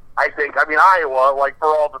that, I mean, Iowa, like, for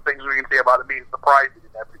all the things we can say about it being surprising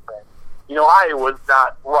and everything, you know, Iowa's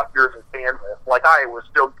not Rutgers and Kansas. Like, Iowa's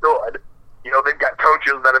still good. You know, they've got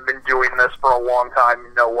coaches that have been doing this for a long time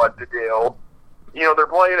and know what to do. You know, they're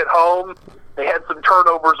playing at home. They had some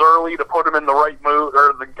turnovers early to put them in the right mood,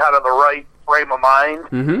 or the kind of the right frame of mind.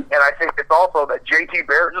 And I think it's also that J.T.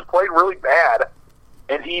 Barrett just played really bad.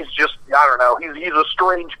 And he's just, I don't know, he's a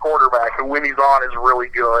strange quarterback who, when he's on, is really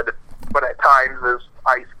good, but at times is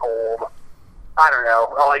ice cold. I don't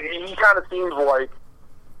know. Like, he kind of seems like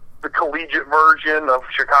the collegiate version of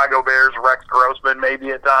Chicago Bears Rex Grossman, maybe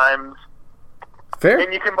at times. Fair.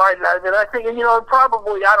 And you combine that, and I think, you know,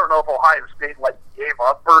 probably, I don't know if Ohio State, like, gave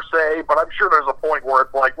up per se, but I'm sure there's a point where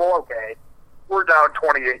it's like, well, okay, we're down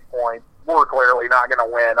 28 points. We're clearly not going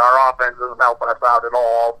to win. Our offense isn't helping us out at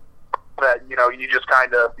all. That, you know, you just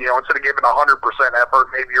kind of, you know, instead of giving 100% effort,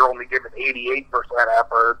 maybe you're only giving 88%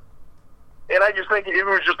 effort. And I just think it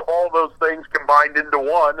was just all those things combined into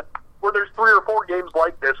one, where there's 3 or 4 games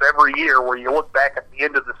like this every year where you look back at the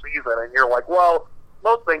end of the season and you're like, well,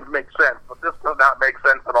 most things make sense, but this does not make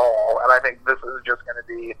sense at all. And I think this is just going to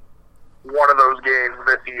be one of those games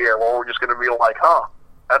this year where we're just going to be like, huh,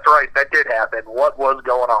 that's right, that did happen. What was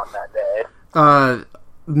going on that day?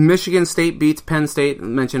 Michigan State beats Penn State. I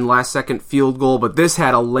mentioned last-second field goal, but this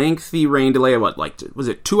had a lengthy rain delay. What, was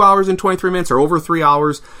it 2 hours and 23 minutes or over 3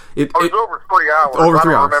 hours? It was over 3 hours. Over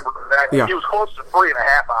 3 hours. I don't remember exactly. Yeah. It was close to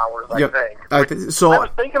 3.5 hours, I think. So I was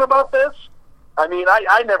thinking about this. I mean,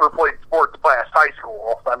 I never played sports past high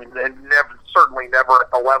school. I mean, and certainly never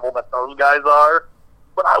at the level that those guys are.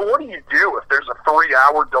 But what do you do if there's a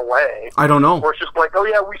 3-hour delay? I don't know. Where it's just like, oh,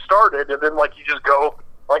 yeah, we started, and then, like, you just go...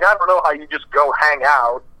 Like, I don't know how you just go hang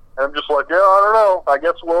out, and I'm just like, yeah, I don't know. I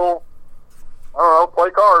guess we'll, play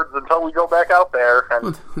cards until we go back out there.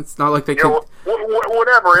 And, it's not like they can...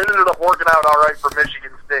 whatever. It ended up working out all right for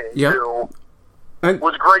Michigan State, too. It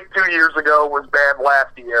was great 2 years ago, was bad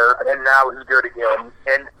last year, and now is good again.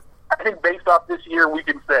 And I think based off this year, we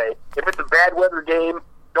can say, if it's a bad weather game,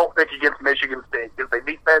 don't pick against Michigan State, because they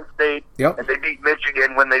beat Penn State, and they beat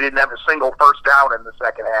Michigan when they didn't have a single first down in the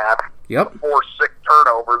second half. Or 6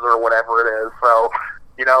 turnovers or whatever it is. So,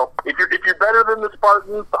 if you're better than the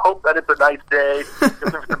Spartans, hope that it's a nice day.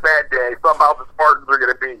 Because if it's a bad day, somehow the Spartans are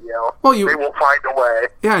going to beat you. Well, they will find a way.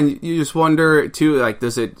 Yeah, and you just wonder, too, like,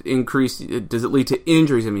 does it lead to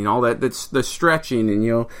injuries? I mean, all that's the stretching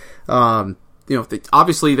and,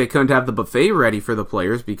 obviously they couldn't have the buffet ready for the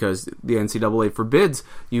players because the NCAA forbids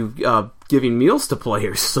you giving meals to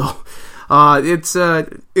players. So it's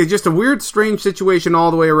just a weird, strange situation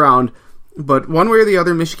all the way around. But one way or the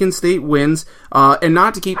other, Michigan State wins. And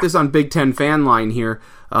not to keep this on Big Ten fan line here,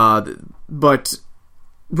 but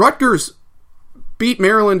Rutgers beat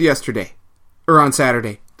Maryland on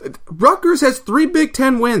Saturday. Rutgers has 3 Big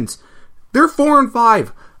Ten wins. They're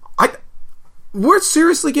 4-5. We're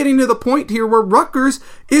seriously getting to the point here where Rutgers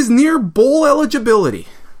is near bowl eligibility.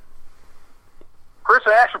 Chris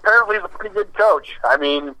Ash apparently is a pretty good coach. I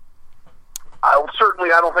mean, I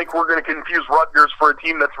don't think we're going to confuse Rutgers for a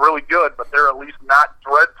team that's really good, but they're at least not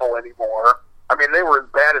dreadful anymore. I mean, they were as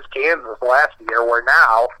bad as Kansas last year, where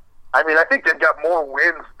now, I mean, I think they've got more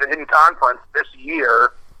wins in conference this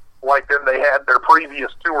year, than they had their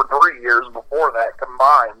previous 2 or 3 years before that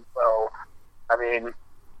combined. So, I mean...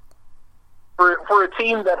 For a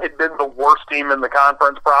team that had been the worst team in the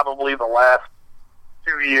conference probably the last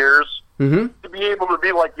 2 years, to be able to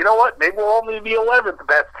be like, you know what, maybe we'll only be 11th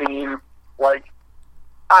best team, I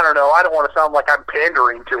don't know, I don't want to sound like I'm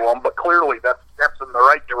pandering to them, but clearly that's steps in the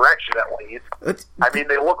right direction at least. I mean,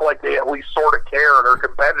 they look like they at least sort of care and are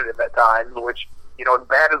competitive at times, which, as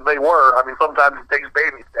bad as they were, I mean, sometimes it takes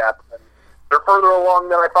baby steps, and they're further along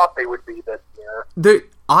than I thought they would be this year.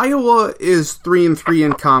 Iowa is 3-3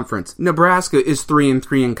 in conference. Nebraska is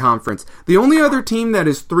 3-3 in conference. The only other team that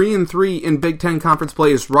is 3-3 in Big Ten conference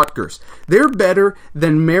play is Rutgers. They're better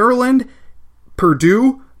than Maryland,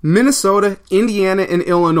 Purdue, Minnesota, Indiana, and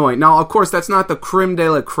Illinois. Now, of course, that's not the creme de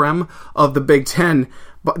la creme of the Big Ten,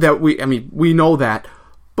 but we know that.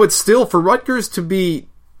 But still, for Rutgers to be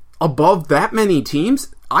above that many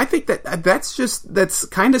teams, I think that's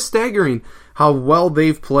kind of staggering how well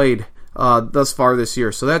they've played thus far this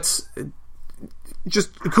year. So that's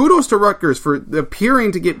just kudos to Rutgers for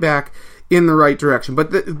appearing to get back in the right direction.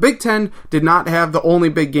 But the Big Ten did not have the only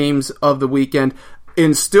big games of the weekend.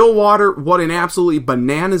 In Stillwater, what an absolutely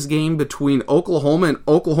bananas game between Oklahoma and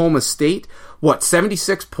Oklahoma State.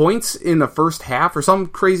 76 points in the first half or some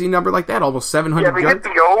crazy number like that, almost 700 yards. Yeah, they hit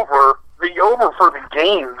the over. The over for the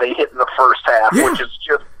game they hit in the first half, which is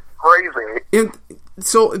just crazy. And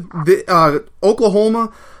so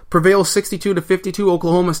Oklahoma prevails 62-52.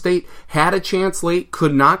 Oklahoma State had a chance late,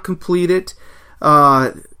 could not complete it,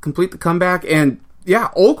 complete the comeback. And yeah,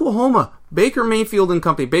 Oklahoma, Baker Mayfield and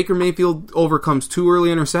company. Baker Mayfield overcomes 2 early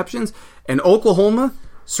interceptions, and Oklahoma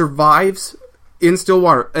survives in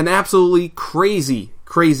Stillwater. An absolutely crazy,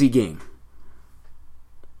 crazy game.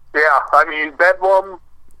 Yeah, I mean, Bedlam,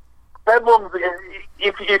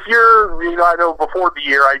 if you're, I know before the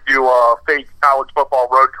year I do a fake college football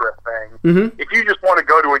road trip thing. Mm-hmm. If you just want to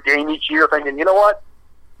go to a game each year thinking, you know what,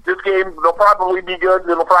 this game, they'll probably be good,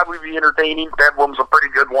 it'll probably be entertaining, Bedlam's a pretty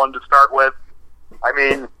good one to start with. I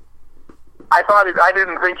mean, I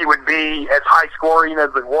didn't think it would be as high scoring as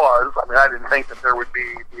it was. I mean, I didn't think that there would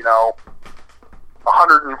be,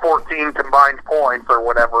 114 combined points or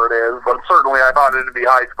whatever it is, but certainly I thought it would be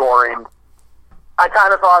high scoring. I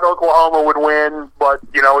kind of thought Oklahoma would win, but,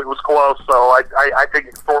 it was close, so I think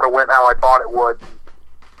it sort of went how I thought it would.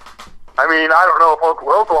 I mean, I don't know if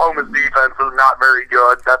Oklahoma's defense is not very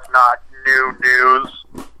good. That's not new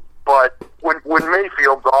news. But when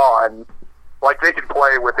Mayfield's on, they can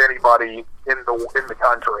play with anybody in the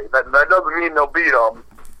country. That doesn't mean they'll beat them,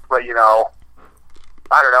 but,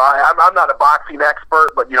 I don't know. I'm not a boxing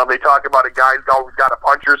expert, but, they talk about a guy who's always got a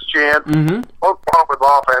puncher's chance. Mm-hmm. Oklahoma's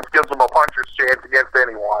offense gives them a puncher's chance against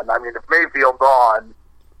anyone. I mean, if Mayfield's on,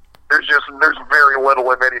 there's very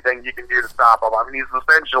little, if anything, you can do to stop him. I mean,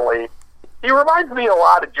 he reminds me a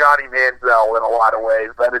lot of Johnny Manziel in a lot of ways.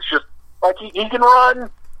 That it's just, like, he can run.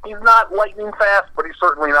 He's not lightning fast, but he's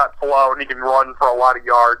certainly not slow, and he can run for a lot of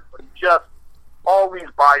yards. But he just always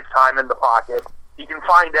buys time in the pocket. He can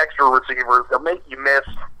find extra receivers. They'll make you miss,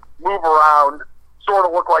 move around, sort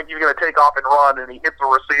of look like you're going to take off and run, and he hits a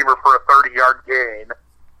receiver for a 30-yard gain.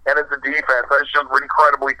 And as a defense, that's just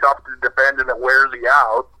incredibly tough to defend, and it wears you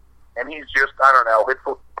out. And he's just, I don't know,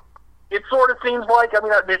 it sort of seems like, I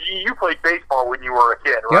mean, you played baseball when you were a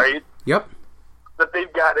kid, right? Yep. That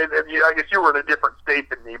they've got, and I guess you were in a different state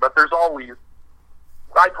than me, but there's always,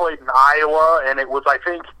 I played in Iowa, and it was, I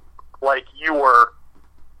think, like when you were,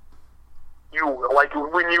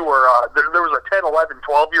 there was a 10, 11,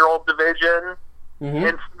 12-year-old division,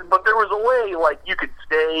 but there was a way, like, you could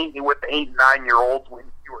stay with the 8 and 9-year-olds when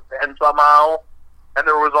you were 10 somehow, and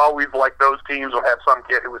there was always, like, those teams would have some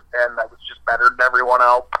kid who was 10 that was just better than everyone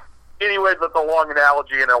else. Anyway, that's a long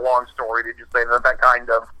analogy and a long story to just say that kind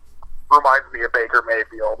of reminds me of Baker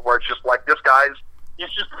Mayfield, where it's just like, he's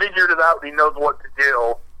just figured it out, and he knows what to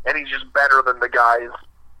do, and he's just better than the guys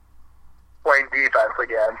playing defense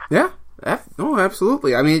again. Yeah. No,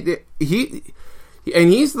 absolutely. I mean,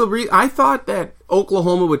 he's the reason. I thought that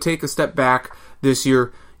Oklahoma would take a step back this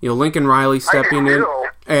year. Lincoln Riley stepping in,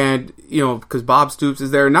 and because Bob Stoops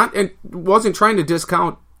is there, and wasn't trying to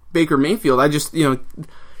discount Baker Mayfield. I just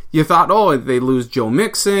you thought, they lose Joe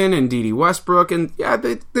Mixon and D.D. Westbrook, and yeah,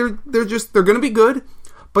 they're going to be good,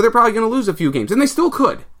 but they're probably going to lose a few games, and they still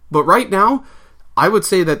could. But right now, I would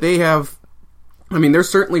say that they have. I mean, they're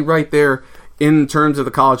certainly right there in terms of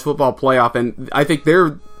the college football playoff, and I think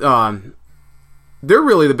they're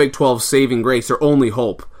really the Big 12's saving grace, or only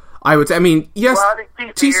hope. I would say. I mean, yes. Well, I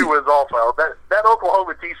think TCU is also that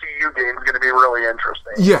Oklahoma TCU game is going to be really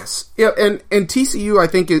interesting. Yes, yeah, and TCU I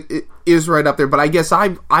think it is right up there, but I guess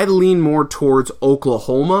I lean more towards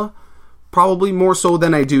Oklahoma, probably more so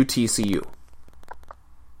than I do TCU.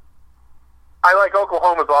 I like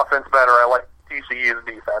Oklahoma's offense better. I like TCU's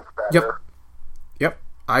defense better. Yep.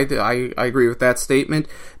 I agree with that statement.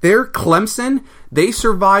 They're Clemson. They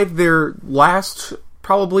survived their last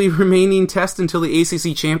probably remaining test until the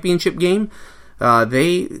ACC championship game.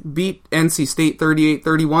 They beat NC State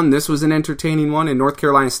 38-31. This was an entertaining one, and North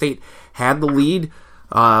Carolina State had the lead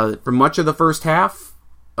for much of the first half,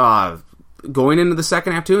 going into the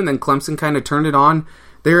second half too, and then Clemson kind of turned it on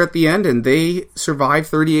there at the end, and they survived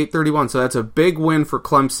 38-31. So that's a big win for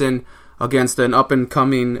Clemson against an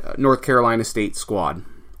up-and-coming North Carolina State squad.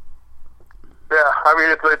 Yeah, I mean,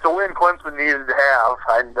 it's a win Clemson needed to have,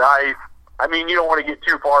 and I mean, you don't want to get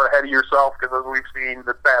too far ahead of yourself, because as we've seen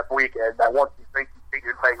this past weekend, that once you think you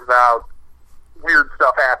figure things out, weird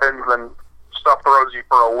stuff happens and stuff throws you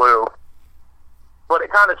for a loop. But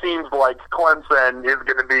it kind of seems like Clemson is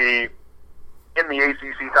going to be in the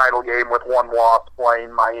ACC title game with one loss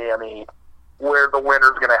playing Miami, where the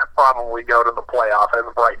winner's going to probably go to the playoff as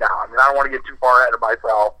of right now. I mean, I don't want to get too far ahead of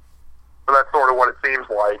myself, but that's sort of what it seems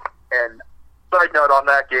like. And side note on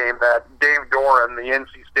that game, that Dave Doran, the NC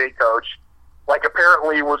State coach,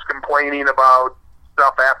 apparently was complaining about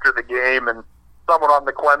stuff after the game, and someone on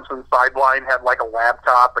the Clemson sideline had a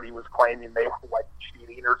laptop, and he was claiming they were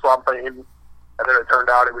cheating or something, and then it turned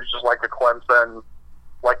out it was just the Clemson,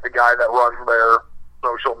 the guy that runs their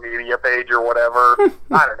social media page or whatever.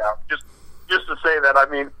 I don't know. Just to say that, I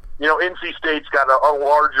mean, NC State's got a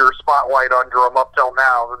larger spotlight under them up till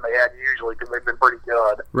now than they had usually, because they've been pretty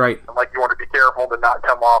good. Right. And you want to be careful to not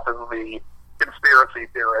come off as the conspiracy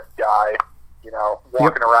theorist guy,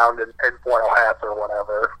 walking around in tinfoil hats or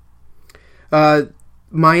whatever.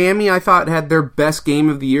 Miami, I thought, had their best game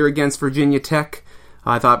of the year against Virginia Tech.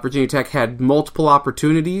 I thought Virginia Tech had multiple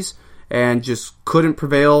opportunities and just couldn't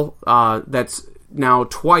prevail. That's now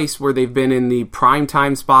twice where they've been in the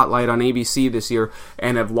primetime spotlight on ABC this year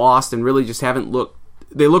and have lost and really just haven't looked.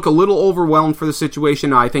 They look a little overwhelmed for the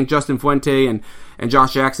situation. I think Justin Fuente and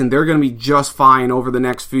Josh Jackson, they're going to be just fine over the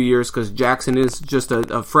next few years, because Jackson is just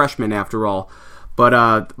a freshman after all.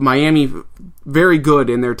 But Miami, very good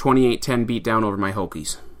in their 28-10 beatdown over my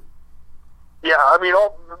Hokies. Yeah, I mean,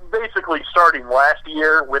 basically starting last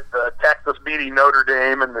year with the Texas beating Notre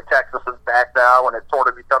Dame, and the Texas is back now, and it sort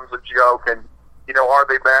of becomes a joke, and, are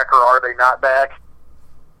they back or are they not back?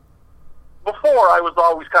 Before, I was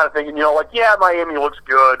always kind of thinking, yeah, Miami looks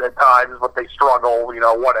good at times, but they struggle,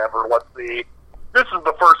 whatever, let's see. This is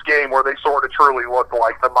the first game where they sort of truly look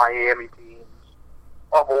like the Miami teams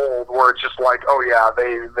of old, where it's just like, oh yeah,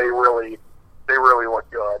 they really look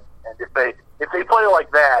good. And if they play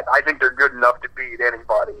like that, I think they're good enough to beat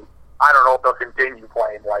anybody. I don't know if they'll continue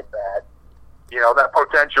playing like that. You know, that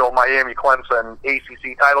potential Miami-Clemson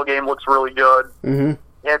ACC title game looks really good. Mm-hmm.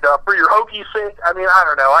 And for your Hokies' sake, I mean, I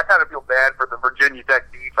don't know. I kind of feel bad for the Virginia Tech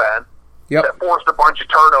defense that forced a bunch of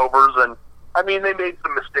turnovers. And, I mean, they made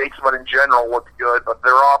some mistakes, but in general looked good. But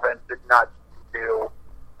their offense did not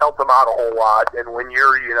help them out a whole lot. And when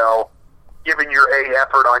you're, you know, giving your A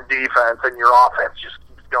effort on defense and your offense just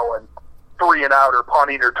keeps going 3 and out or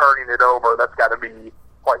punting or turning it over, that's got to be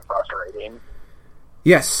quite frustrating.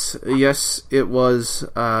 Yes, it was.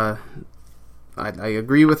 I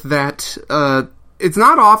agree with that. It's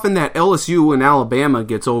not often that LSU and Alabama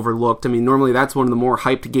gets overlooked. I mean, normally that's one of the more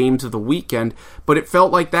hyped games of the weekend, but it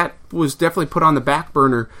felt like that was definitely put on the back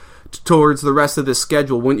burner towards the rest of the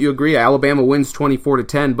schedule. Wouldn't you agree? Alabama wins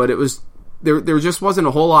 24-10, but it was there just wasn't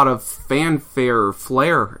a whole lot of fanfare or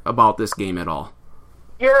flair about this game at all.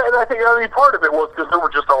 Yeah, and I mean, part of it was because there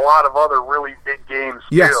were just a lot of other really big games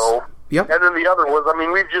still. Yep. And then the other was, I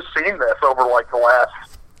mean, we've just seen this over like the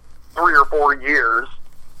last 3 or 4 years,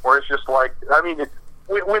 where it's just like, I mean,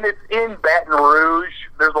 when it's in Baton Rouge,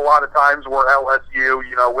 there's a lot of times where LSU,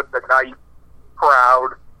 you know, with the nice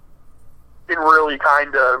crowd, can really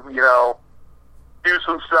kind of, you know, do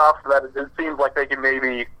some stuff that it seems like they can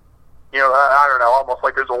maybe, you know, I don't know, almost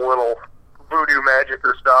like there's a little voodoo magic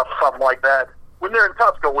or stuff, something like that. When they're in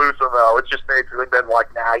Tuscaloosa, though, it's just basically been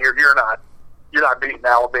like, nah, you're not beating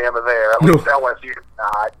Alabama there. At least LSU's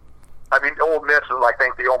not. I mean, Ole Miss is, I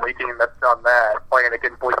think, the only team that's done that, playing a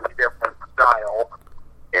completely different style.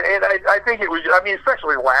 And I think it was, I mean,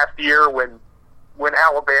 especially last year when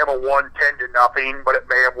Alabama won 10-0, but it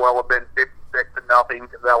may have well have been 56-0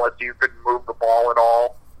 because LSU couldn't move the ball at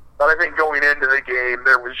all. But I think going into the game,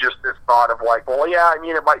 there was just this thought of like, well, yeah, I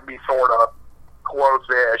mean, it might be sort of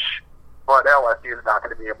close-ish, but LSU is not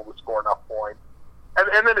going to be able to score enough points.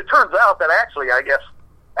 And then it turns out that actually, I guess,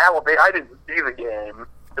 Alabama, I didn't see the game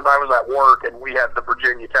because I was at work and we had the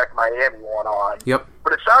Virginia Tech Miami one on. Yep.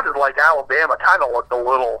 But it sounded like Alabama kind of looked a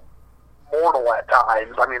little mortal at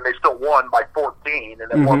times. I mean, they still won by 14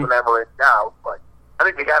 and it wasn't ever in doubt. But I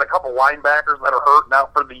think they got a couple linebackers that are hurting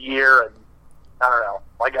out for the year. And I don't know.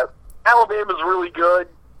 Like, Alabama's really good.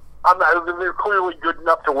 They're clearly good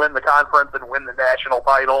enough to win the conference and win the national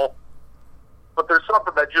title. But there's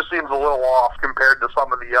something that just seems a little off compared to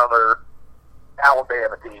some of the other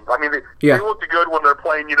Alabama teams. I mean, they look good when they're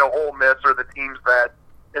playing, you know, Ole Miss or the teams that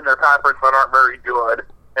in their conference that aren't very good,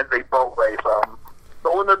 and they boat race them.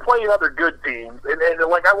 But when they're playing other good teams, and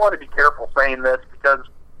like, I want to be careful saying this because,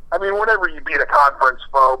 I mean, whenever you beat a conference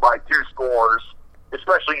foe by 2 scores,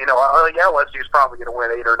 especially, you know, like LSU's probably going to win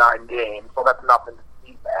 8 or 9 games, so that's nothing to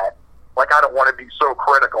see that. Like, I don't want to be so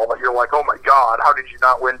critical that you're like, oh my God, how did you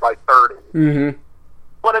not win by 30? Mm-hmm.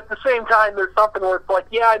 But at the same time, there's something where it's like,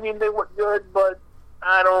 yeah, I mean, they look good, but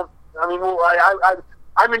I'm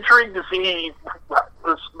intrigued to see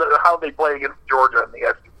how they play against Georgia in the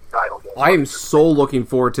SEC title game. I am so looking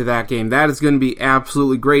forward to that game. That is going to be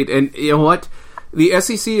absolutely great. And you know what? The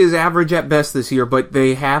SEC is average at best this year, but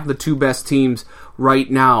they have the 2 best teams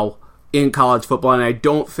right now in college football, and I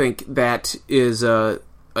don't think that is a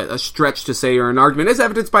stretch to say or an argument, as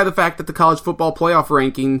evidenced by the fact that the College Football Playoff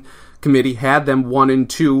Ranking Committee had them 1 and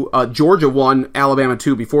 2. Georgia 1, Alabama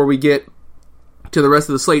 2. Before we get to the rest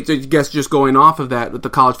of the slate, I guess just going off of that with the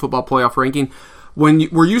College Football Playoff Ranking,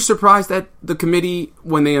 were you surprised that the committee,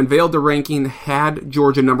 when they unveiled the ranking, had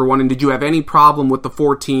Georgia number 1, and did you have any problem with the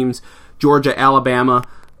 4 teams, Georgia, Alabama,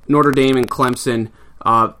 Notre Dame, and Clemson,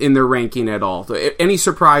 in their ranking at all? Any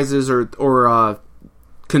surprises or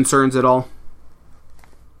concerns at all?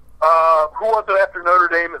 Who was it after Notre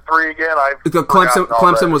Dame at 3 again?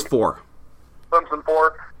 Clemson was 4. Clemson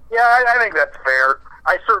 4? Yeah, I think that's fair.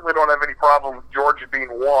 I certainly don't have any problem with Georgia being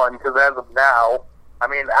 1, because as of now, I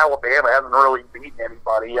mean, Alabama hasn't really beaten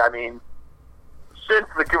anybody. I mean, since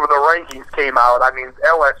the rankings came out, I mean,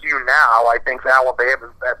 LSU now, I think, is Alabama's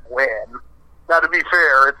best win. Now, to be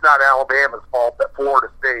fair, it's not Alabama's fault that Florida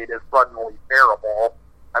State is suddenly terrible.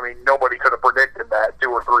 I mean, nobody could have predicted that 2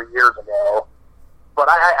 or 3 years ago. But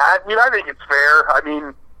I mean, I think it's fair. I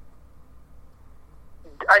mean,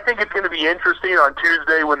 I think it's going to be interesting on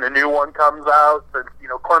Tuesday when the new one comes out. Since, you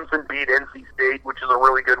know, Clemson beat NC State, which is a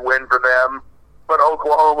really good win for them. But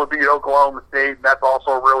Oklahoma beat Oklahoma State, and that's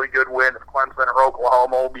also a really good win if Clemson or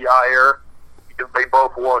Oklahoma will be higher, because they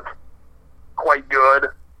both look quite good.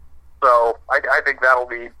 So I think that'll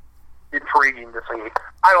be intriguing to see.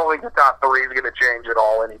 I don't think the top 3 is going to change at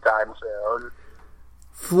all anytime soon.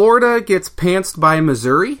 Florida gets pantsed by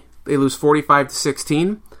Missouri. They lose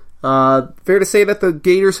 45-16. Fair to say that the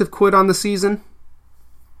Gators have quit on the season?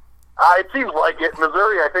 It seems like it.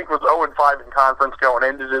 Missouri, I think, was 0-5 in conference going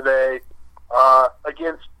into today.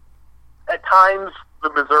 Against, at times,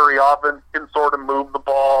 the Missouri offense can sort of move the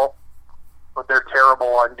ball, but they're terrible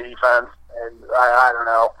on defense. And I don't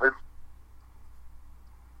know.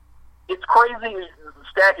 It's crazy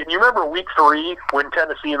stacking. You remember week 3 when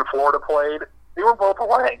Tennessee and Florida played? They were both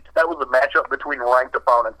ranked. That was a matchup between ranked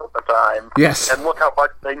opponents at the time. Yes. And look how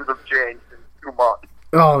much things have changed in 2 months.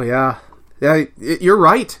 Oh, yeah. Yeah, you're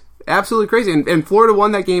right. Absolutely crazy. And Florida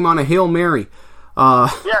won that game on a Hail Mary. Yeah,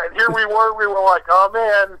 and here we were like, oh,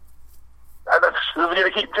 man, this is going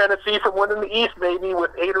to keep Tennessee from winning the East maybe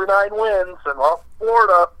with 8 or 9 wins. And, well,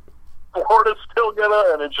 Florida's still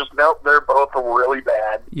gonna, and it's just, nope, they're both really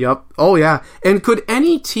bad. Yep. Oh, yeah. And could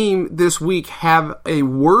any team this week have a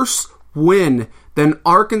worse win than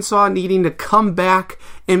Arkansas needing to come back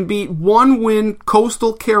and beat 1-win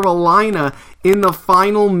Coastal Carolina in the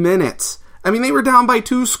final minutes? I mean, they were down by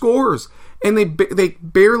 2 scores, and they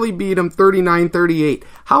barely beat them 39-38.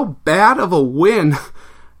 How bad of a win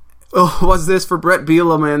was this for Brett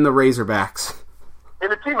Bielema and the Razorbacks?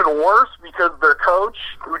 And it's even worse because their coach,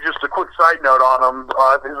 who, just a quick side note on him,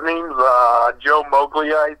 his name's Joe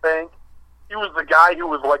Moglia, I think. He was the guy who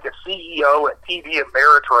was like a CEO at TD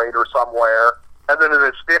Ameritrade or somewhere, and then in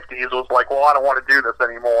his 50s was like, well, I don't want to do this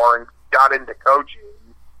anymore, and got into coaching.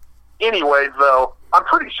 Anyways, though, I'm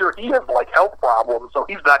pretty sure he has like health problems, so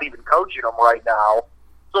he's not even coaching them right now.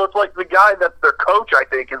 So it's like the guy that's their coach, I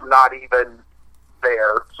think, is not even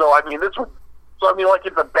there. So I mean, like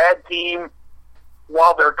it's a bad team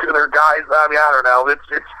while their guys. I mean, I don't know.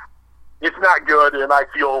 It's not good, and I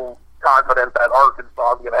feel confident that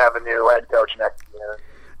Arkansas is going to have a new head coach next year.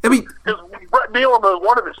 I mean, because Brett Bielema,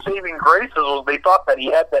 one of his saving graces was they thought that he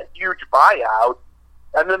had that huge buyout.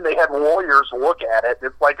 And then they had lawyers look at it.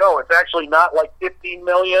 It's like, oh, it's actually not like $15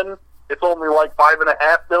 million. It's only like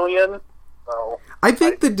 $5.5 million. So I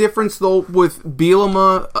think the difference, though, with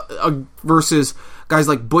Bielema versus guys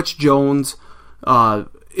like Butch Jones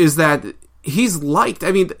is that he's liked.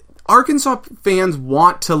 I mean, Arkansas fans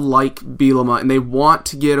want to like Bielema, and they want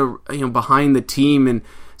to get behind the team and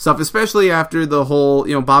stuff, especially after the whole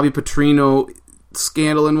Bobby Petrino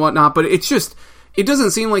scandal and whatnot. But it's just, it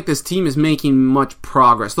doesn't seem like this team is making much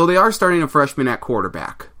progress, though they are starting a freshman at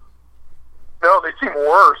quarterback. No, they seem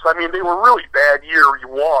worse. I mean, they were really bad year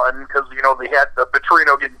one because, they had the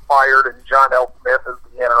Petrino getting fired and John L. Smith as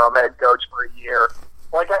the interim head coach for a year.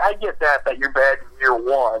 Like, I get that you're bad in year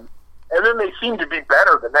one. And then they seem to be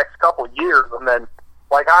better the next couple of years. And then,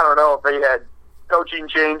 I don't know if they had coaching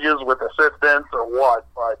changes with assistants or what,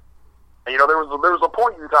 but, there was a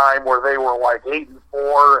point in time where they were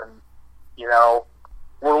 8-4 and,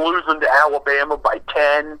 we're losing to Alabama by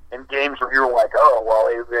 10 in games where you're like, oh, well,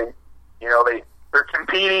 they're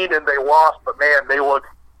competing and they lost, but man, they look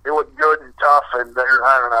good and tough, and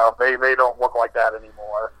they don't look like that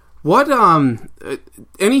anymore. What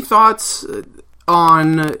any thoughts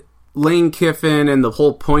on Lane Kiffin and the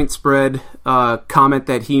whole point spread comment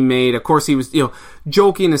that he made? Of course, he was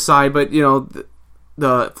joking aside, but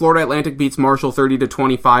the Florida Atlantic beats Marshall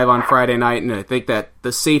 30-25 on Friday night, and I think that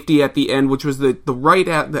the safety at the end, which was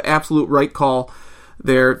the absolute right call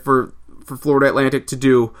there for Florida Atlantic to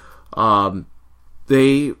do, that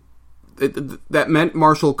meant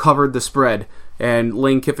Marshall covered the spread, and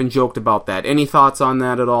Lane Kiffin joked about that. Any thoughts on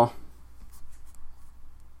that at all?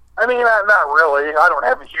 I mean, not really. I don't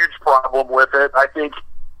have a huge problem with it. I think,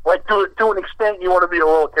 to an extent, you want to be a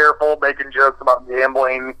little careful making jokes about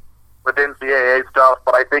gambling with NCAA stuff,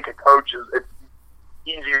 but I think a coach it's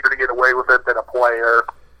easier to get away with it than a player.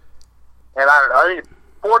 And I don't know. I mean,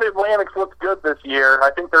 Florida Atlantic looks good this year. I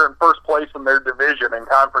think they're in first place in their division in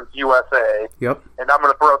Conference USA. Yep. And I'm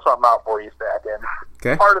going to throw something out for you, Stacken.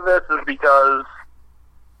 Okay. Part of this is because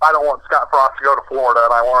I don't want Scott Frost to go to Florida,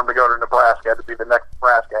 and I want him to go to Nebraska to be the next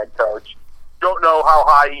Nebraska head coach. Don't know how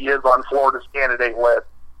high he is on Florida's candidate list.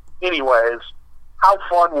 Anyways, how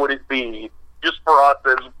fun would it be just for us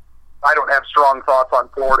as I don't have strong thoughts on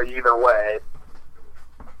Florida either way.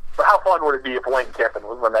 But how fun would it be if Lane Kiffin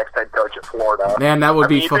was the next head coach at Florida? Man, that would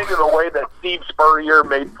be fun. You think of the way that Steve Spurrier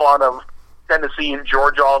made fun of Tennessee and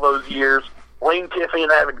Georgia all those years. Lane Kiffin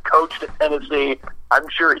having coached at Tennessee, I'm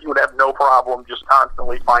sure he would have no problem just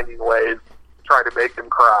constantly finding ways to try to make them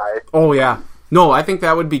cry. Oh, yeah. No, I think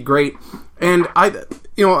that would be great. And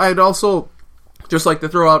I'd also just like to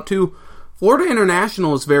throw out, too, Florida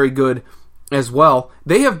International is very good as well.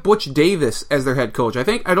 They have Butch Davis as their head coach. I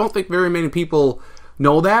don't think very many people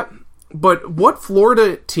know that, but what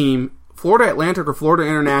Florida team, Florida Atlantic or Florida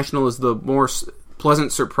International, is the more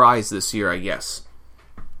pleasant surprise this year, I guess?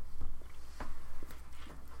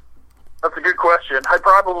 That's a good question. I'd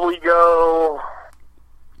probably go,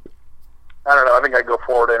 I don't know, I think I'd go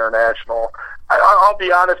Florida International. I'll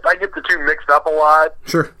be honest, I get the two mixed up a lot.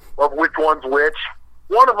 Sure. Of which one's which.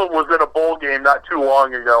 One of them was in a bowl game not too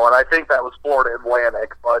long ago, and I think that was Florida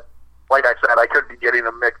Atlantic, but like I said, I could be getting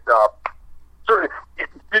them mixed up. So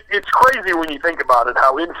it's crazy when you think about it,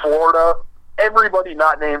 how in Florida, everybody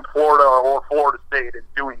not named Florida or Florida State is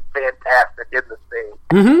doing fantastic in the state.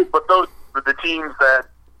 Mm-hmm. But those are the teams that,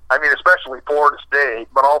 I mean, especially Florida State,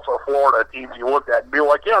 but also Florida teams you look at and be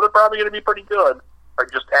like, yeah, they're probably going to be pretty good, are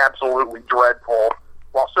just absolutely dreadful.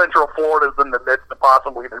 While Central Florida's in the midst of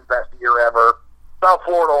possibly their best year ever, South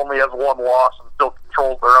Florida only has one loss and still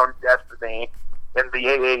controls their own destiny in the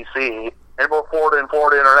AAC. And both Florida and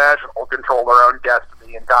Florida International control their own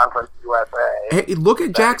destiny in Conference USA. Hey, look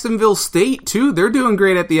at Jacksonville State, too. They're doing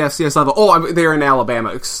great at the FCS level. Oh, they're in Alabama.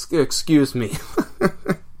 Excuse me.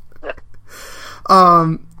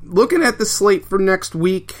 Looking at the slate for next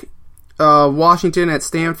week, Washington at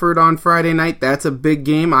Stanford on Friday night. That's a big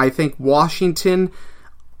game. I think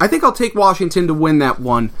I'll take Washington to win that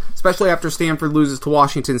one, especially after Stanford loses to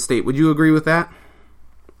Washington State. Would you agree with that?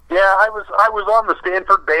 Yeah, I was on the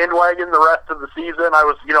Stanford bandwagon the rest of the season.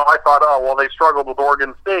 I thought, oh, well, they struggled with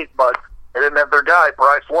Oregon State, but they didn't have their guy,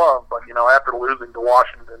 Bryce Love. But, after losing to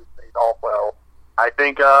Washington State also, I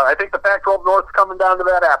think the Pac-12 North's coming down to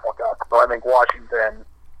that apple cup. So I think Washington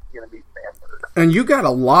is going to beat Stanford. And you got a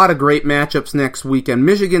lot of great matchups next weekend.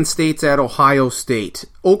 Michigan State's at Ohio State.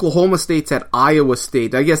 Oklahoma State's at Iowa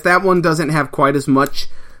State. I guess that one doesn't have quite as much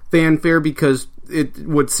fanfare because it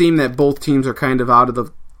would seem that both teams are kind of out of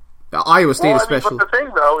the Iowa State, especially. But the thing,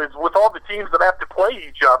 though, is with all the teams that have to play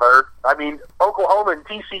each other, Oklahoma and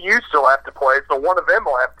TCU still have to play, so one of them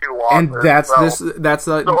will have two losses. And that's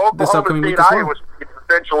this upcoming week as well. Iowa State is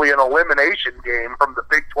essentially an elimination game from the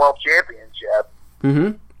Big 12 championship.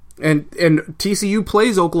 Mm-hmm. And TCU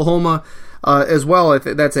plays Oklahoma as well.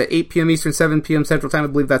 That's at 8 p.m. Eastern, 7 p.m. Central Time. I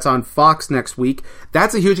believe that's on Fox next week.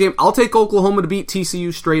 That's a huge game. I'll take Oklahoma to beat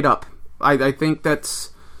TCU straight up. I think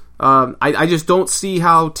that's... I just don't see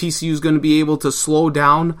how TCU is going to be able to slow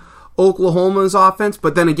down Oklahoma's offense.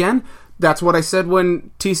 But then again, that's what I said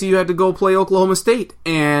when TCU had to go play Oklahoma State,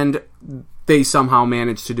 and they somehow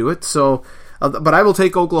managed to do it. So, but I will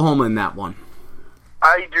take Oklahoma in that one.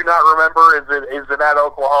 I do not remember. Is it at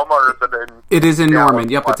Oklahoma or is it in? It is in Norman.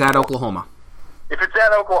 Yep, it's at Oklahoma. If it's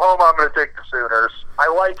at Oklahoma, I'm going to take the Sooners. I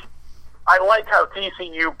like how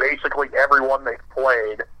TCU basically everyone they've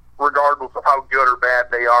played, regardless of how good or bad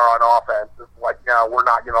they are on offense, is like, no, we're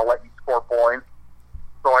not going to let you score points.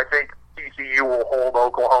 So I think TCU will hold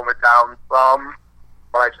Oklahoma down some,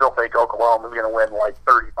 but I still think Oklahoma is going to win like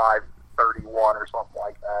 35-31 or something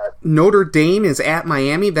like that. Notre Dame is at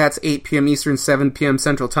Miami. That's 8 p.m. Eastern, 7 p.m.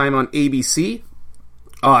 Central Time on ABC.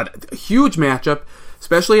 Huge matchup,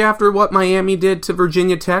 especially after what Miami did to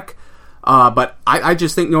Virginia Tech. But I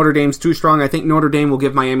just think Notre Dame's too strong. I think Notre Dame will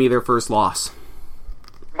give Miami their first loss.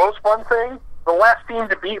 Most fun thing, the last team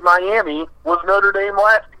to beat Miami was Notre Dame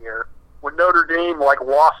last year. When Notre Dame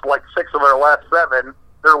lost 6 of their last 7,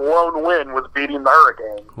 their lone win was beating the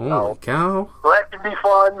Hurricanes. Holy cow. So that can be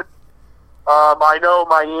fun. I know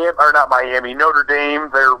Notre Dame,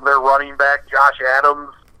 their running back, Josh Adams,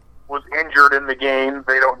 was injured in the game.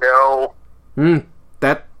 They don't know.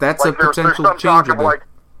 That's a potential there's some change. Talk of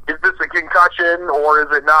is this a concussion or is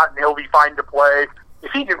it not, and he'll be fine to play.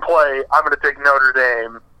 If he can play, I'm going to take Notre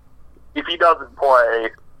Dame. If he doesn't play,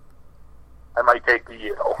 I might take the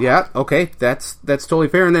U. Yeah, okay, that's totally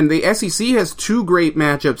fair. And then the SEC has 2 great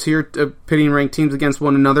matchups here, pitting ranked teams against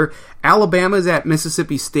one another. Alabama's at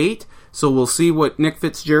Mississippi State, so we'll see what Nick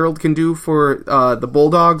Fitzgerald can do for the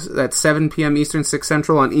Bulldogs. That's 7 p.m. Eastern, 6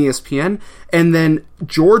 Central on ESPN. And then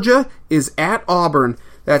Georgia is at Auburn.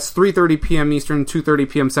 That's 3:30 p.m. Eastern, 2:30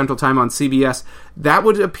 p.m. Central Time on CBS. That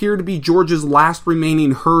would appear to be Georgia's last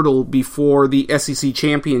remaining hurdle before the SEC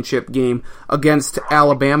championship game against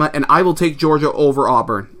Alabama, and I will take Georgia over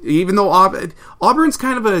Auburn. Even though Auburn's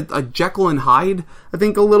kind of a Jekyll and Hyde, I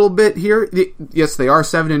think, a little bit here. Yes, they are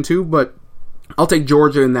 7-2, but I'll take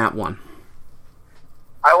Georgia in that one.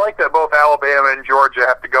 I like that both Alabama and Georgia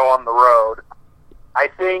have to go on the road. I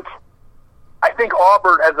think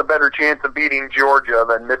Auburn has a better chance of beating Georgia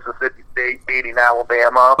than Mississippi State beating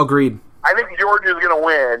Alabama. Agreed. I think Georgia's going to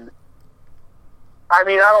win. I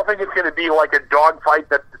don't think it's going to be like a dogfight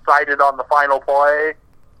that's decided on the final play,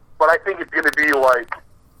 but I think it's going to be like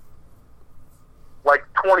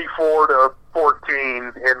 24-14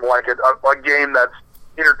 in a game that's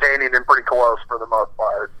entertaining and pretty close for the most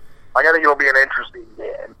part. I think it'll be an interesting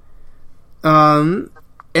game.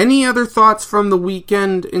 Any other thoughts from the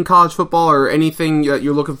weekend in college football, or anything that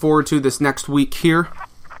you're looking forward to this next week here?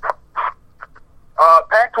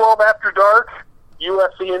 Pac-12 after dark.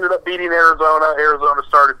 USC ended up beating Arizona. Arizona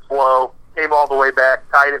started slow, came all the way back,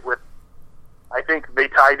 tied it with, I think they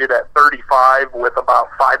tied it at 35 with about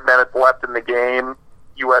 5 minutes left in the game.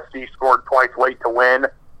 USC scored twice late to win.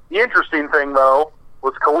 The interesting thing, though,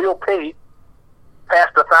 was Khalil Tate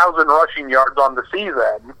passed 1,000 rushing yards on the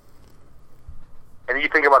season. And you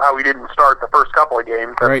think about how he didn't start the first couple of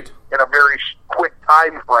games. Right. In a very quick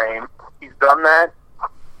time frame, he's done that.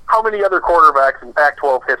 How many other quarterbacks in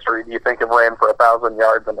Pac-12 history do you think have ran for 1,000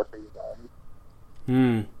 yards in a season?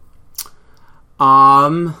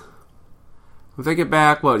 If I get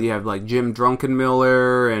back, you have like Jim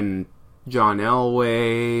Druckenmiller and John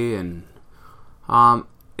Elway and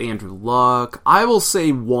Andrew Luck. I will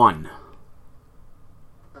say 1. 0.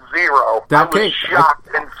 I was shocked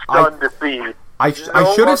and stunned to see. I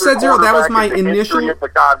should have said 0. That was my initial.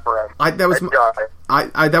 That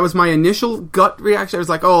was my initial gut reaction. I was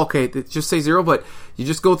like, "Oh, okay, just say 0." But you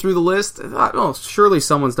just go through the list. I thought, oh, surely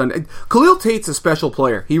someone's done it. Khalil Tate's a special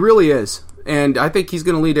player. He really is, and I think he's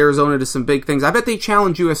going to lead Arizona to some big things. I bet they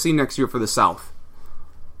challenge USC next year for the South.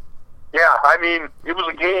 Yeah, I mean, it was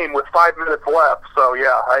a game with 5 minutes left. So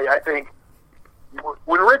yeah, I think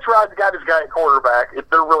when Rich Rod's got his guy at quarterback,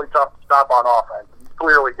 they're really tough to stop on offense.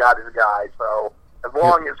 Clearly got his guy, so as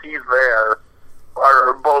long as he's there,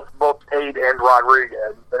 or both Tate and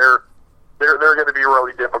Rodriguez, they're going to be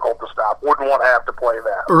really difficult to stop. Wouldn't want to have to play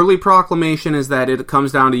that. Early proclamation is that it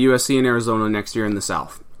comes down to USC and Arizona next year in the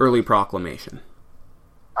South. Early proclamation.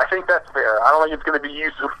 I think that's fair. I don't think it's going to be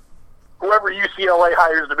whoever UCLA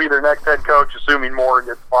hires to be their next head coach, assuming Moore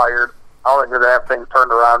gets fired. I don't think they're going to have things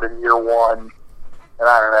turned around in year 1. And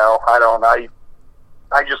I don't know.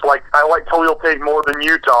 I like Khalil Tate more than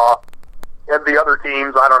Utah. And the other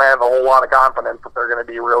teams, I don't have a whole lot of confidence that they're going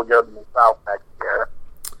to be real good in the South next year.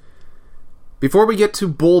 Before we get to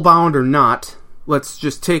bowl bound or not, let's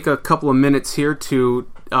just take a couple of minutes here to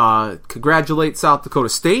congratulate South Dakota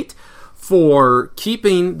State for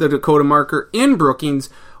keeping the Dakota marker in Brookings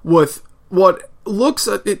with what looks,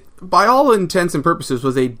 by all intents and purposes,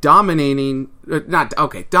 was a dominating,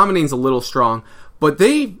 dominating's a little strong, but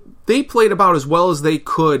they played about as well as they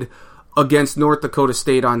could against North Dakota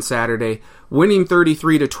State on Saturday, winning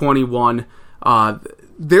 33-21.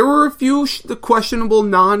 There were a few questionable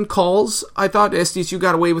non-calls. I thought SDSU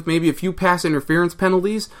got away with maybe a few pass interference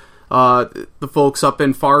penalties. The folks up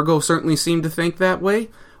in Fargo certainly seemed to think that way.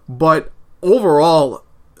 But overall,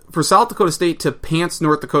 for South Dakota State to pants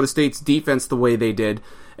North Dakota State's defense the way they did,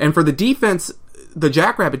 and for the defense, the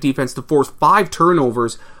Jackrabbit defense, to force 5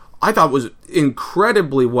 turnovers, I thought was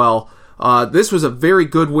incredibly well. This was a very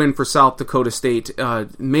good win for South Dakota State,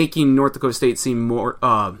 making North Dakota State seem more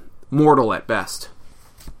mortal at best.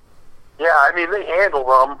 Yeah, I mean, they handled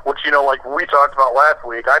them, which, like we talked about last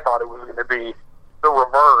week, I thought it was going to be the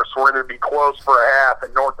reverse, where it would be close for a half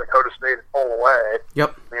and North Dakota State would pull away.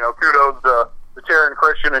 Yep. Kudos to Taryn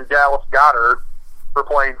Christian and Dallas Goddard for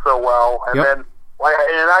playing so well. And then,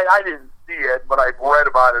 I didn't see it, but I read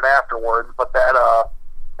about it afterwards, but that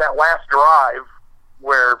last drive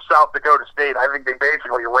where South Dakota State, I think they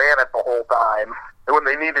basically ran it the whole time. And when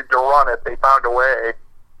they needed to run it, they found a way,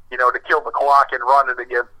 to kill the clock and run it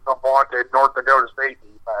against the vaunted North Dakota State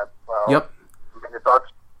defense. So, yep. It's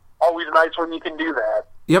always nice when you can do that.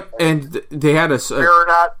 Yep, and they had a... Fair or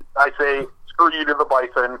not, I say, screw you to the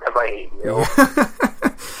Bison, because I hate you.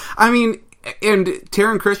 I mean, and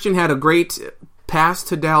Taryn Christian had a great pass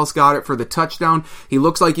to Dallas Goddard for the touchdown. He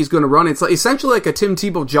looks like he's going to run. It's essentially like a Tim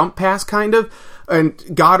Tebow jump pass, kind of.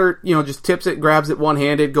 And Goddard, just tips it, grabs it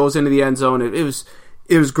one-handed, goes into the end zone.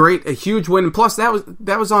 It was great, a huge win. And plus, that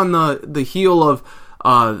was on the heel of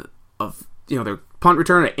their punt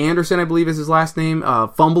returner, Anderson, I believe is his last name,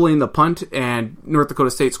 fumbling the punt, and North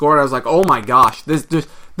Dakota State scored. I was like, oh my gosh,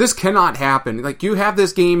 this cannot happen. Like, you have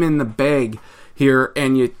this game in the bag here,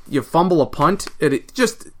 and you fumble a punt, and it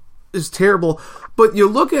just is terrible. But you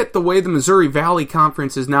look at the way the Missouri Valley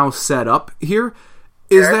Conference is now set up here.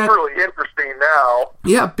 It's really interesting now.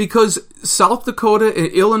 Yeah, because South Dakota and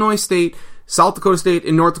Illinois State, South Dakota State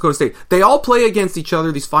and North Dakota State, they all play against each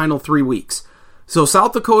other these final 3 weeks. So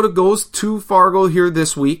South Dakota goes to Fargo here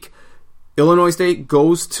this week. Illinois State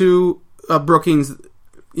goes to Brookings,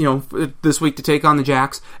 this week to take on the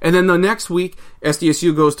Jacks. And then the next week,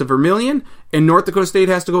 SDSU goes to Vermilion, and North Dakota State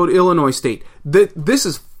has to go to Illinois State. This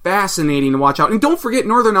is fascinating to watch out. And don't forget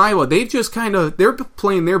Northern Iowa. They're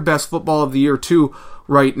playing their best football of the year too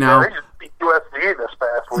right now. Yeah, beat USD this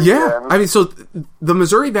past weekend. Yeah, I mean, so the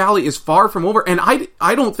Missouri Valley is far from over, and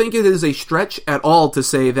I don't think it is a stretch at all to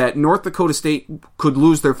say that North Dakota State could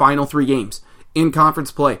lose their final 3 games in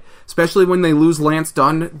conference play, especially when they lose Lance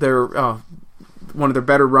Dunn, their one of their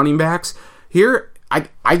better running backs. Here,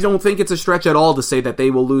 I don't think it's a stretch at all to say that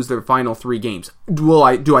they will lose their final 3 games. Do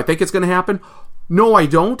I think it's going to happen? No, I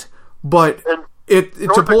don't, but...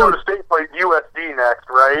 North Dakota State plays USD next,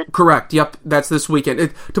 right? Correct. Yep, that's this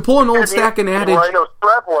weekend. To pull an old stack and adage. I know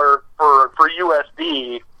Strevler for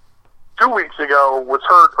USD 2 weeks ago was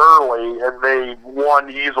hurt early, and they won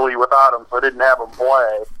easily without him, so they didn't have him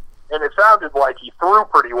play. And it sounded like he threw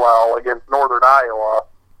pretty well against Northern Iowa,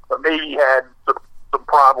 but maybe he had some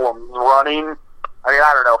problems running. I mean,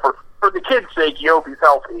 I don't know. For the kid's sake, you hope he's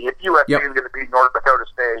healthy. If USD is going to beat North Dakota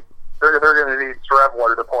State, they're going to need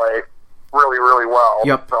Strevler to play really, really well.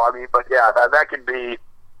 Yep. So I mean, but yeah, that could be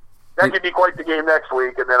quite the game next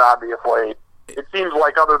week, and then obviously it seems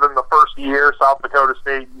like other than the first year South Dakota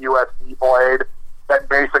State and USC played, that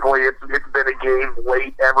basically it's been a game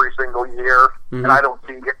late every single year, and I don't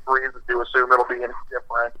see any reason to assume it'll be any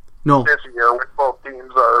different this year when both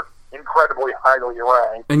teams are incredibly highly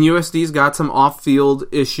ranked. And USD's got some off-field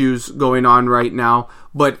issues going on right now,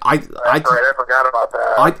 but I forgot about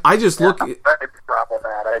that. I just look. That is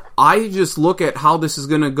problematic. I just look at how this is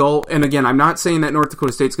going to go, and again, I'm not saying that North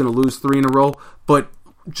Dakota State's going to lose 3 in a row, but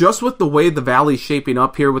just with the way the Valley's shaping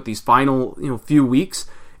up here with these final few weeks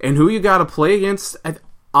and who you got to play against,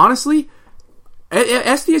 honestly,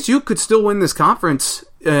 SDSU could still win this conference,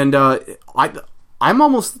 and I'm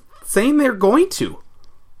almost saying they're going to.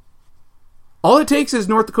 All it takes is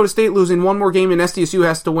North Dakota State losing one more game and SDSU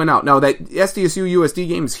has to win out. Now, that SDSU-USD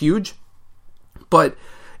game is huge, but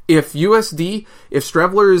if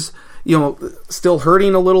Strevler is still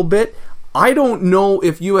hurting a little bit, I don't know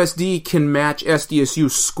if USD can match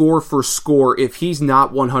SDSU score for score if he's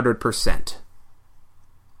not 100%.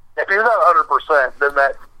 If he's not 100%, then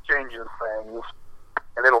that changes things,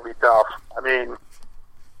 and it'll be tough. I mean,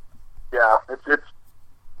 yeah, it's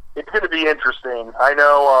going to be interesting. I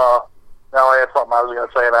know. Now I had something I was going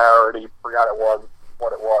to say, and I already forgot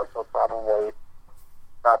what it was. So it's probably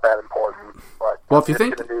not that important. But well, if you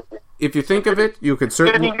think of it, you could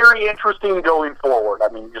certainly. It's going to be very interesting going forward. I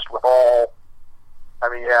mean, just with all. I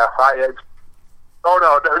mean, yeah. Now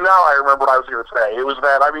I remember what I was going to say. It was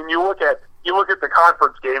that. I mean, you look at the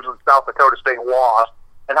conference games when South Dakota State lost,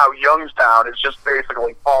 and how Youngstown is just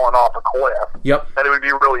basically falling off a cliff. Yep. And it would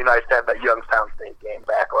be really nice to have that Youngstown State game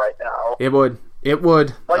back right now. It would.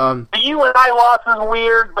 Like, the UNI loss is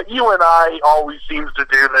weird, but UNI always seems to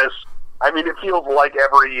do this. I mean, it feels like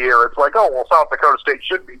every year it's like, oh, well, South Dakota State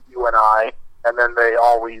should beat UNI, and then they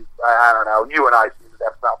always, I don't know, UNI seems to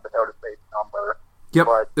have South Dakota State's number. Yep,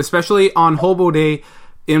 but, especially on Hobo Day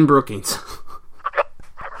in Brookings.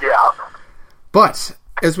 Yeah. But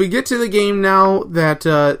as we get to the game now that,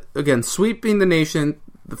 again, sweeping the nation,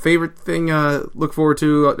 the favorite thing look forward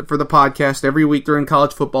to for the podcast every week during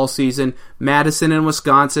college football season. Madison and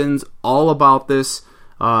Wisconsin's all about this.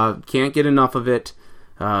 Can't get enough of it.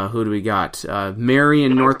 Who do we got?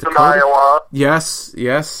 Marion, North Dakota. Iowa.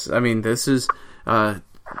 Yes. I mean, this is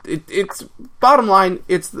it's bottom line.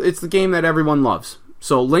 It's the game that everyone loves.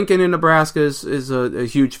 So Lincoln in Nebraska is a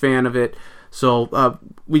huge fan of it. So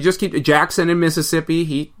we just keep Jackson in Mississippi.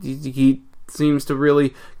 He seems to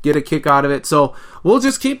really get a kick out of it. So we'll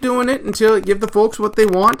just keep doing it until it give the folks what they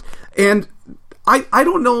want. And I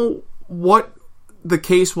don't know what the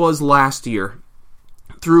case was last year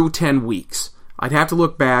through 10 weeks. I'd have to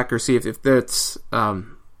look back or see if that's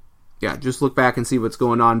just look back and see what's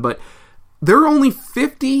going on. But there are only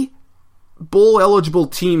 50 bowl eligible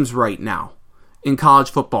teams right now in college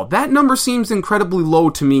football. That number seems incredibly low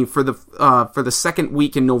to me for the second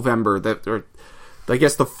week in November. I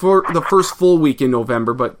guess the first full week in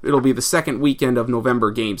November, but it'll be the second weekend of November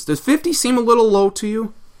games. Does 50 seem a little low to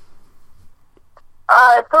you?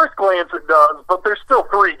 At first glance it does, but there's still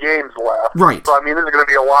 3 games left. Right. So, I mean, there's going to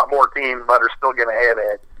be a lot more teams that are still going to hit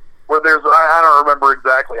it. Where I don't remember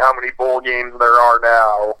exactly how many bowl games there are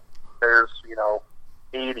now. There's,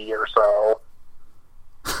 80 or so.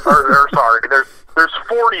 or sorry, there's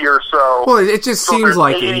 40 or so. Well, it just seems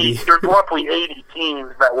like 80. There's roughly 80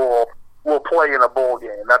 teams that will play in a bowl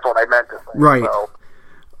game. That's what I meant to say. Right.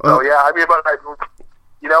 So yeah, I mean, but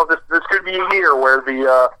this could be a year where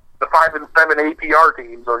the 5 and 7 APR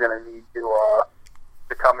teams are going to need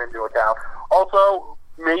to come into account. Also,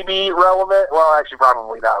 maybe relevant. Well, actually,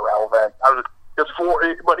 probably not relevant. But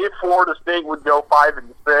if Florida State would go 5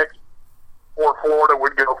 and 6, or Florida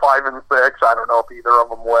would go 5 and 6, I don't know if either of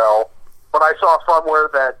them will. But I saw somewhere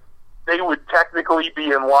that they would technically be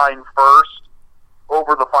in line first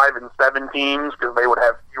over the 5 and 7 teams because they would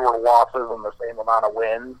have fewer losses and the same amount of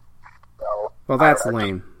wins. So, well, that's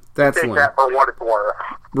lame. That's take lame. that for what it's worth.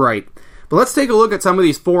 Right. But let's take a look at some of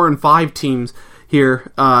these 4 and 5 teams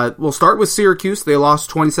here. We'll start with Syracuse. They lost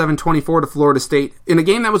 27-24 to Florida State in a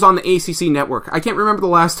game that was on the ACC network. I can't remember the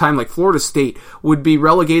last time Florida State would be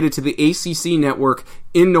relegated to the ACC network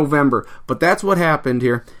in November, but that's what happened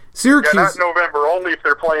here. Syracuse, not November, only if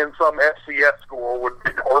they're playing some FCS school would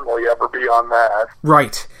normally ever be on that.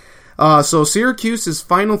 Right. So Syracuse's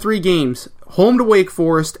final 3 games, home to Wake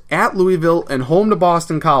Forest, at Louisville, and home to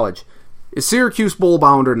Boston College. Is Syracuse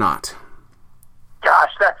bowl-bound or not?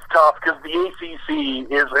 Gosh, that's tough because the ACC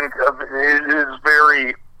is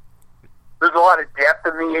very... There's a lot of depth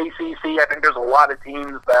in the ACC. I think there's a lot of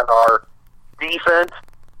teams that are decent,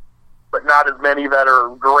 but not as many that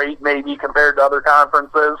are great, maybe, compared to other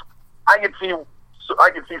conferences. I could see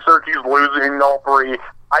Syracuse losing all 3.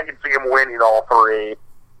 I could see them winning all 3.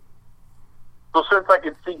 So since I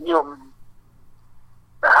could see, it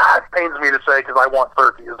pains me to say because I want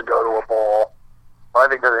Syracuse to go to a bowl. But I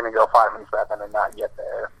think they're going to go 5 and 7 and not get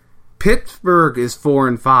there. Pittsburgh is 4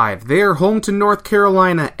 and 5. They are home to North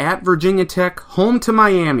Carolina, at Virginia Tech, home to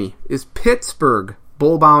Miami. Is Pittsburgh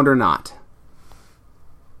bowl-bound or not?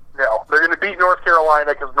 No, they're going to beat North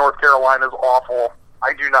Carolina because North Carolina's awful.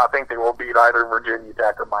 I do not think they will beat either Virginia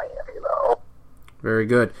Tech or Miami, though. Very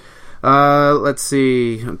good. Let's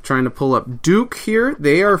see. I'm trying to pull up Duke here.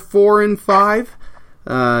 They are 4 and 5.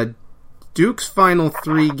 Duke's final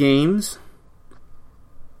 3 games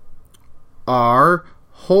are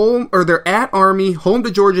they're at Army, home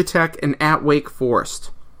to Georgia Tech, and at Wake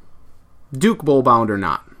Forest. Duke bowl-bound or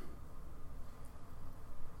not?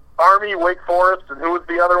 Army, Wake Forest, and who was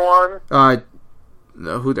the other one?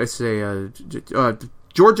 Who did I say?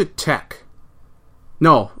 Georgia Tech.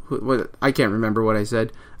 No, I can't remember what I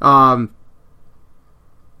said. I'll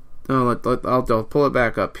pull it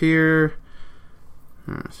back up here.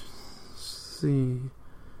 Let's see.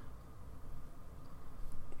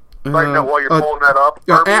 Right now, while you're pulling that up,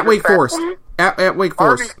 at Wake Forest. At Wake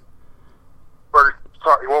Forest.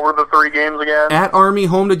 Sorry, what were the 3 games again? At Army,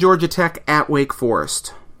 home to Georgia Tech, at Wake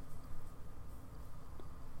Forest.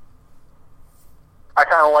 I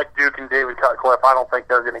kind of like Duke and David Cutcliffe. I don't think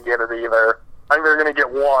they're going to get it either. I think they're going to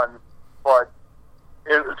get 1. But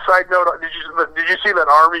side note, did you see that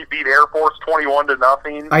Army beat Air Force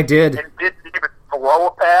 21-0? I did. And didn't even throw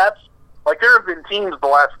a pass. There have been teams the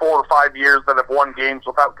last 4 or 5 years that have won games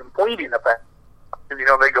without completing a pass.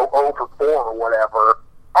 Because, they go 0 for 4 or whatever.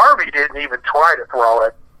 Army didn't even try to throw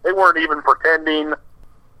it. They weren't even pretending.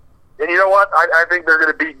 And you know what? I think they're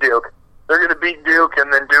going to beat Duke. They're going to beat Duke,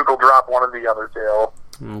 and then Duke will drop one of the other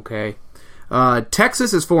 2. Okay.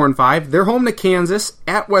 Texas is 4 and 5. They're home to Kansas,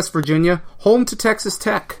 at West Virginia, home to Texas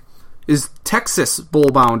Tech. Is Texas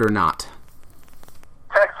bowl-bound or not?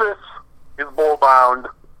 Texas is bowl-bound.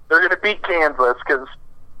 They're going to beat Kansas because,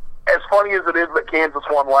 as funny as it is that Kansas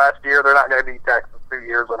won last year, they're not going to beat Texas 2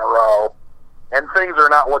 years in a row. And things are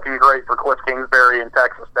not looking great for Cliff Kingsbury and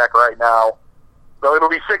Texas Tech right now. So it'll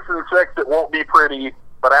be 6 and 6. It won't be pretty,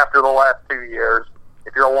 but after the last 2 years,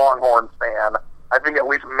 if you're a Longhorns fan, I think at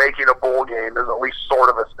least making a bowl game is at least sort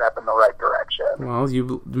of a step in the right direction. Well,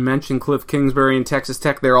 you mentioned Cliff Kingsbury and Texas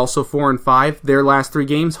Tech. They're also 4 and 5. Their last 3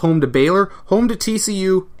 games, home to Baylor, home to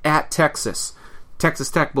TCU, at Texas.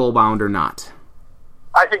 Texas Tech bowl-bound or not?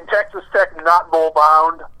 I think Texas Tech not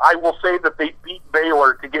bowl-bound. I will say that they beat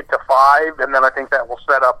Baylor to get to 5, and then I think that will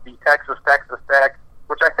set up the Texas Tech,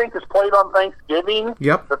 which I think is played on Thanksgiving.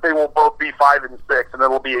 Yep. That they will both be 5 and 6, and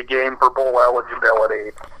it'll be a game for bowl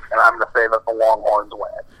eligibility. And I'm going to say that the Longhorns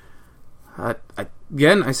win.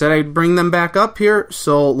 Again, I said I'd bring them back up here,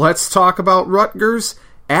 so let's talk about Rutgers,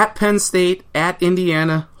 at Penn State, at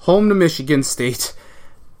Indiana, home to Michigan State.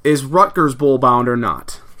 Is Rutgers bowl-bound or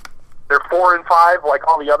not? They're 4 and 5, like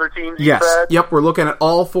all the other teams you said? Yep, we're looking at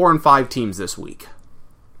all 4 and 5 teams this week.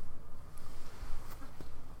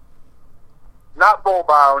 Not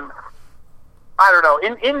bowl-bound. I don't know.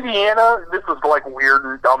 In Indiana, this is weird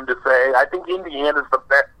and dumb to say. I think Indiana's the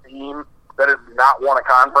best team that has not won a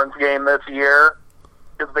conference game this year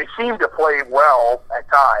because they seem to play well at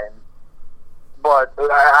times. But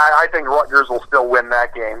I think Rutgers will still win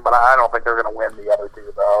that game, but I don't think they're going to win the other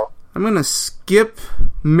 2, though. I'm going to skip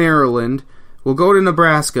Maryland. We'll go to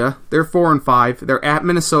Nebraska. They're 4 and 5. They're at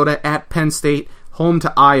Minnesota, at Penn State, home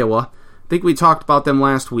to Iowa. I think we talked about them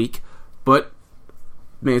last week, but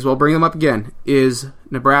may as well bring them up again. Is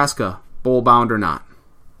Nebraska bowl-bound or not?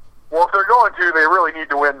 Well, if they're going to, they really need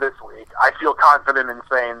to win this week. I feel confident in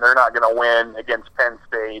saying they're not going to win against Penn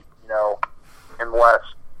State, unless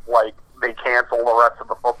like they cancel the rest of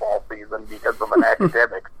the football season because of an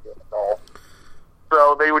academic scandal.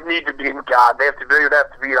 So they would need to beat God. They would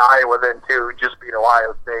have to beat Iowa then too. Just beat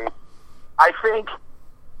Ohio State. I think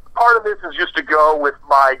part of this is just to go with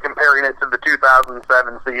my comparing it to the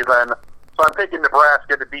 2007 season. So I'm picking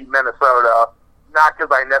Nebraska to beat Minnesota, not because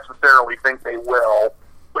I necessarily think they will,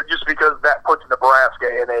 but just because that puts Nebraska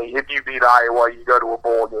in if you beat Iowa, you go to a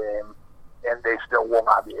bowl game, and they still will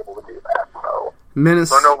not be able to do that.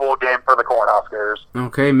 So no bowl game for the Cornhuskers.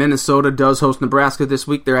 Okay, Minnesota does host Nebraska this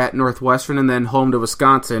week. They're at Northwestern and then home to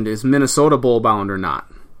Wisconsin. Is Minnesota bowl-bound or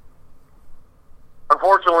not?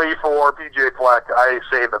 Unfortunately for PJ Fleck, I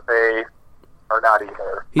say that they are not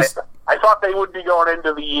either. I thought they would be going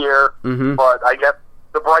into the year, but I guess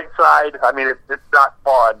the bright side, I mean, it's not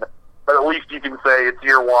fun, but at least you can say it's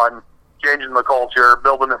year one, changing the culture,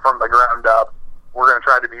 building it from the ground up. We're going to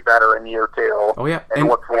try to be better in year two. Oh, yeah. And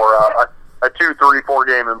look for a 2, 3, 4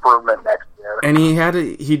 game improvement next year. And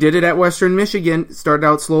he did it at Western Michigan. Started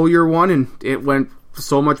out slow year one, and it went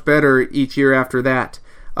so much better each year after that.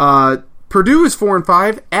 Purdue is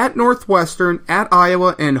 4-5 at Northwestern, at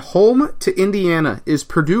Iowa, and home to Indiana. Is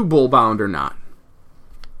Purdue bowl-bound or not?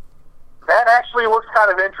 That actually looks kind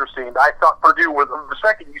of interesting. I thought Purdue was, the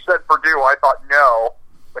second you said Purdue, I thought no.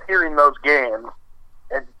 But hearing those games,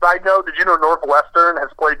 and side note, did you know Northwestern has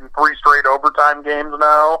played in 3 straight overtime games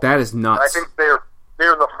now? That is nuts. And I think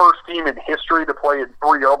they're the first team in history to play in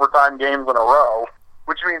 3 overtime games in a row,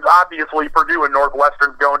 which means obviously Purdue and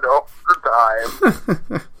Northwestern's going to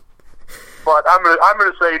overtime. But I'm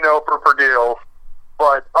gonna say no for Purdue.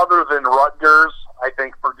 But other than Rutgers, I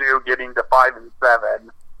think Purdue getting to 5-7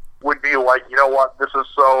 would be like, you know what, this is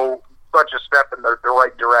such a step in the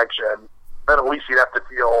right direction that at least you'd have to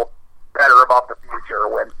feel better about the future.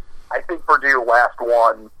 When I think Purdue last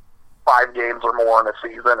won 5 games or more in a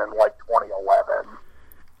season in like 2011.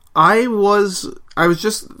 I was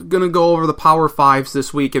just gonna go over the Power Fives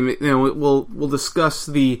this week, and we'll discuss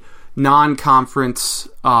the non-conference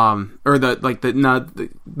or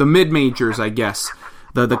the mid majors, I guess,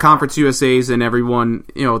 the Conference USAs and everyone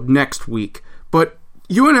next week. But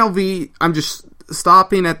UNLV, I'm just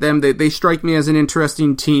stopping at them. They strike me as an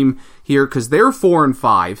interesting team here because they're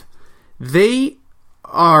 4-5. They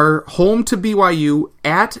are home to BYU,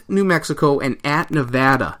 at New Mexico, and at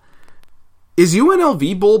Nevada. Is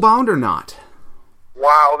UNLV bowl-bound or not?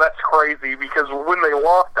 Wow, that's crazy, because when they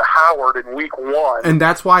lost to Howard in week 1... And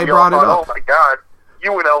that's why I brought it up. Oh, my God,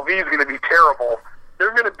 UNLV is going to be terrible.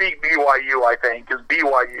 They're going to beat BYU, I think, because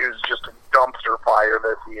BYU is just a dumpster fire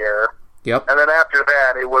this year. Yep. And then after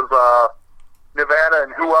that, it was Nevada,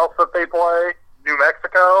 and who else that they play? New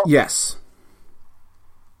Mexico? Yes.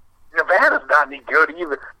 Nevada's not any good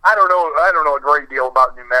either. I don't know a great deal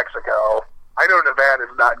about New Mexico. I know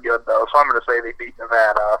Nevada's not good, though, so I'm going to say they beat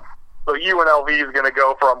Nevada. So UNLV is going to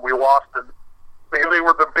go from we lost and they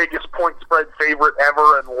were the biggest point spread favorite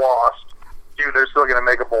ever and lost to they're still going to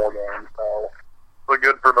make a bowl game. So they're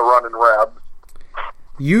good for the running Rebs.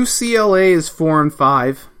 UCLA is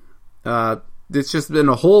 4-5. It's just been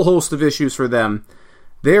a whole host of issues for them.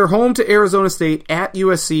 They're home to Arizona State, at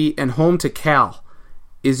USC, and home to Cal.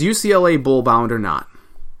 Is UCLA bowl-bound or not?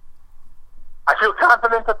 I feel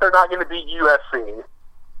confident that they're not going to beat USC.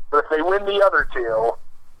 But if they win the other 2...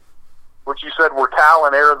 which you said were Cal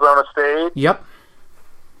and Arizona State? Yep.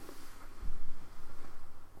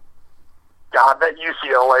 God, that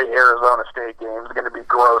UCLA-Arizona State game is going to be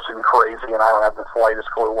gross and crazy, and I don't have the slightest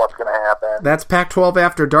clue what's going to happen. That's Pac-12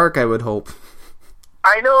 after dark, I would hope.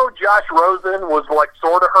 I know Josh Rosen was,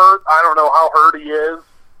 sort of hurt. I don't know how hurt he is.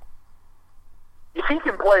 If he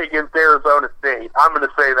can play against Arizona State, I'm going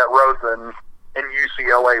to say that Rosen and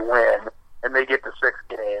UCLA win, and they get to 6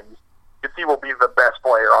 games. Because he will be the best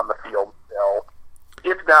player on the field still.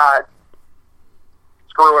 If not,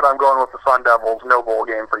 screw it, I'm going with the Sun Devils. No bowl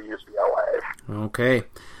game for UCLA. Okay.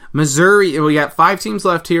 Missouri, we got 5 teams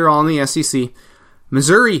left here, all in the SEC.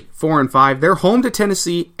 Missouri, 4-5. They're home to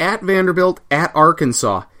Tennessee, at Vanderbilt, at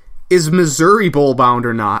Arkansas. Is Missouri bowl-bound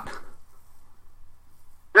or not?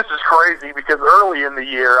 This is crazy because early in the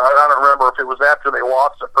year, I don't remember if it was after they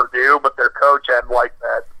lost to Purdue, but their coach had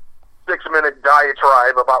that 6-minute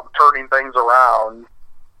diatribe about turning things around,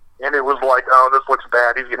 and it was like, oh, this looks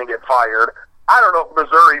bad, he's going to get fired. I don't know if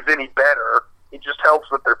Missouri's any better. It just helps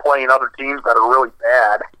that they're playing other teams that are really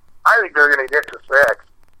bad. I think they're going to get to 6.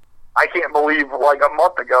 I can't believe, a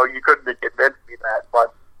month ago, you couldn't have convinced me that,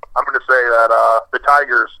 but I'm going to say that the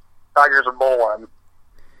Tigers are bowling.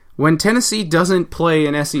 When Tennessee doesn't play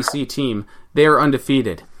an SEC team, they are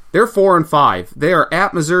undefeated. They're 4-5. They are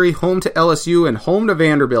at Missouri, home to LSU, and home to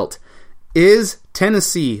Vanderbilt. Is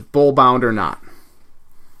Tennessee bowl-bound or not?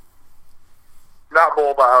 Not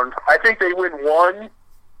bowl-bound. I think they win one,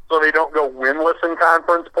 so they don't go winless in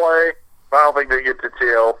conference play. But I don't think they get to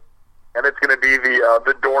two. And it's going to be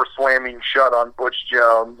the door slamming shut on Butch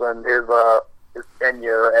Jones and his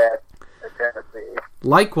tenure at Tennessee.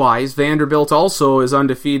 Likewise, Vanderbilt also is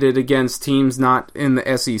undefeated against teams not in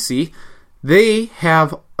the SEC.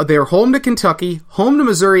 They're home to Kentucky, home to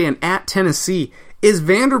Missouri, and at Tennessee. Is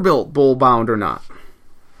Vanderbilt bowl-bound or not?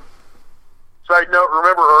 Side note,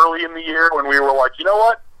 remember early in the year when we were like, you know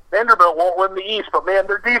what? Vanderbilt won't win the East, but man,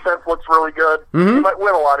 their defense looks really good. Mm-hmm. They might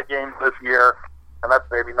win a lot of games this year, and that's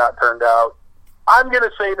maybe not turned out. I'm going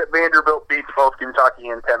to say that Vanderbilt beats both Kentucky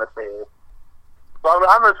and Tennessee. So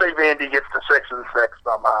I'm going to say Vandy gets to 6-6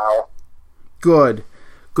 somehow. Good.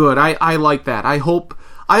 I like that. I hope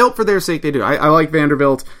for their sake they do. I like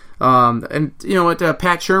Vanderbilt. And you know what?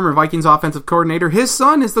 Pat Shermer, Vikings offensive coordinator, his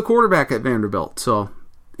son is the quarterback at Vanderbilt. So,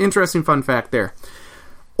 interesting fun fact there.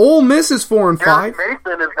 Ole Miss is 4-5. Eric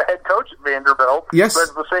Mason is the head coach at Vanderbilt. Yes.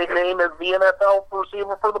 That's the same name as the NFL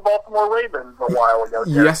receiver for the Baltimore Ravens a while ago.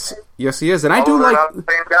 Yes, he is. And I not the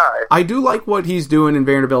same guy. I do like what he's doing in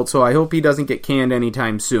Vanderbilt, so I hope he doesn't get canned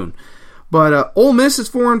anytime soon. But Ole Miss is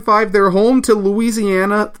 4-5. They're home to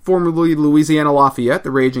Louisiana, formerly Louisiana Lafayette,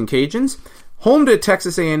 the Raging Cajuns. Home to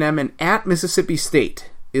Texas A&M and at Mississippi State.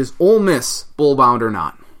 Is Ole Miss bowl-bound or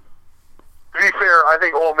not? To be fair, I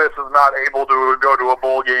think Ole Miss is not able to go to a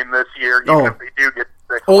bowl game this year, even if they do get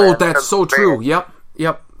 6 wins. That's so true. Yep.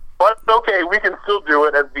 But it's okay, we can still do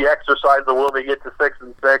it as the exercise of will they get to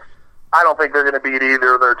 6-6. I don't think they're going to beat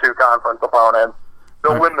either of their two conference opponents.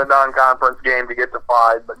 They'll win the non-conference game to get to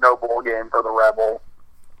 5, but no bowl game for the Rebels.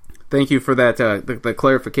 Thank you for that the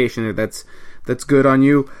clarification. That's good on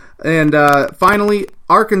you. And finally,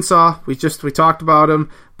 Arkansas. We talked about them,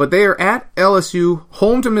 but they are at LSU,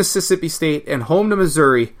 home to Mississippi State, and home to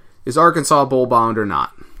Missouri. Is Arkansas bowl-bound or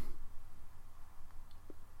not?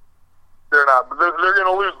 They're not. They're going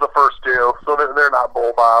to lose the first two, so they're not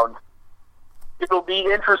bowl-bound. It'll be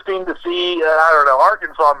interesting to see. I don't know.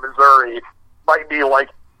 Arkansas and Missouri might be like.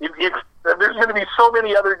 If there's going to be so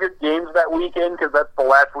many other good games that weekend because that's the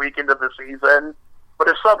last weekend of the season. But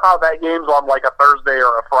if somehow that game's on like a Thursday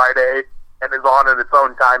or a Friday and is on in its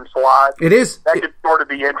own time slot, it is. That could sort of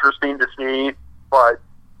be interesting to see. But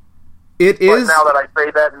now that I say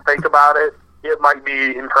that and think about it, it might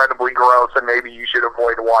be incredibly gross, and maybe you should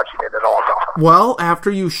avoid watching it at all costs. Well, after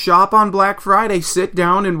you shop on Black Friday, sit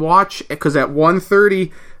down and watch, because at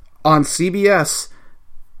 1:30 on CBS,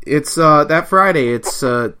 it's that Friday. It's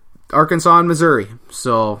Arkansas and Missouri.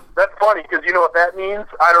 So that's funny, because you know what that means?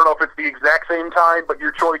 I don't know if it's the exact same time, but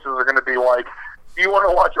your choices are going to be like, do you want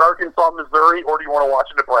to watch Arkansas, Missouri, or do you want to watch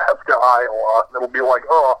Nebraska, Iowa? And it'll be like,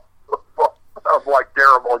 sounds like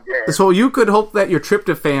terrible game. So you could hope that your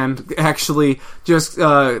tryptophan actually just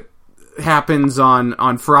happens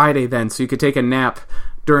on Friday then, so you could take a nap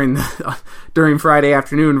during Friday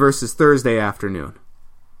afternoon versus Thursday afternoon.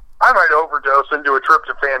 I might overdose into a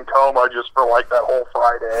tryptophan coma just for like that whole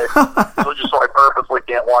Friday. so I purposely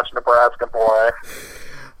can't watch Nebraska play.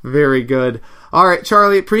 Very good. All right,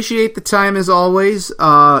 Charlie, appreciate the time as always,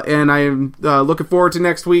 and I'm looking forward to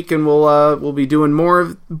next week, and we'll be doing more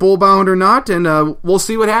of Bowl Bound or not, and we'll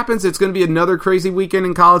see what happens. It's going to be another crazy weekend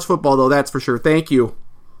in college football, though, that's for sure. Thank you.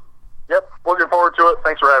 Yep, looking forward to it.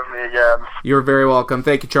 Thanks for having me again. You're very welcome.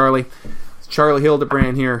 Thank you, Charlie. It's Charlie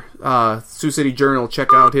Hildebrand here, Sioux City Journal.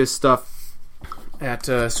 Check out his stuff at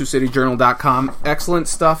SiouxCityJournal.com. Excellent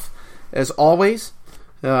stuff, as always.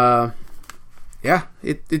 Yeah,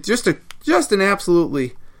 it's just an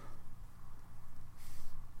absolutely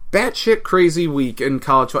batshit crazy week in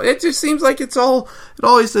college football. It just seems like it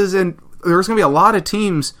always is, and there's going to be a lot of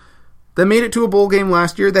teams that made it to a bowl game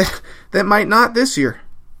last year that might not this year.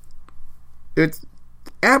 It's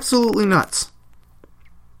absolutely nuts.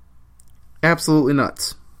 Absolutely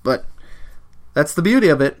nuts. But that's the beauty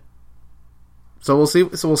of it. So we'll see.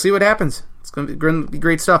 So we'll see what happens. It's going to be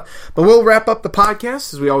great stuff. But we'll wrap up the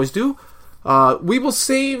podcast as we always do. We will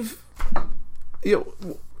save.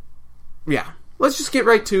 Let's just get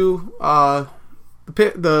right to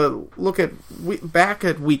the look at back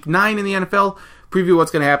at week 9 in the NFL. Preview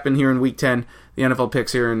what's going to happen here in week 10. The NFL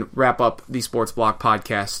picks here, and wrap up the Sports Block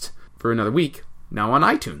podcast for another week. Now on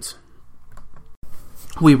iTunes.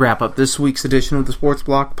 We wrap up this week's edition of the Sports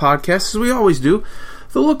Block podcast, as we always do.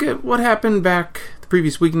 So look at what happened back the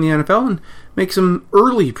previous week in the NFL and make some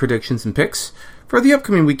early predictions and picks for the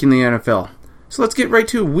upcoming week in the NFL. So let's get right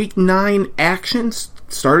to week 9 action.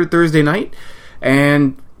 Started Thursday night.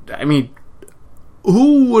 And, I mean,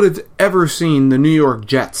 who would have ever seen the New York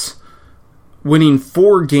Jets winning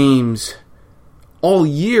 4 games all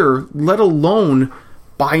year, let alone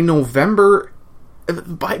by November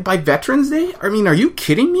by Veterans Day? I mean, are you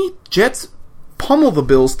kidding me? Jets pummel the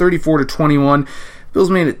Bills 34-21. Bills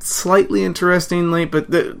made it slightly interesting late, but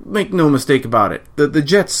make no mistake about it. The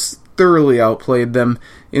Jets thoroughly outplayed them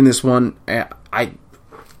in this one.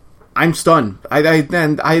 I'm stunned. I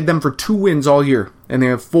had them for 2 wins all year, and they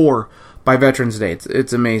have 4 by Veterans Day.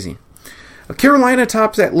 It's amazing. Carolina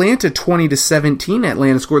tops Atlanta 20-17.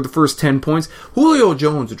 Atlanta scored the first 10 points. Julio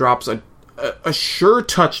Jones drops a sure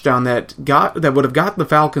touchdown that would have gotten the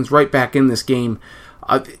Falcons right back in this game.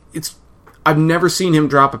 I've never seen him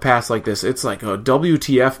drop a pass like this. It's like a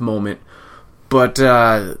WTF moment. But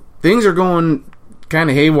things are going kind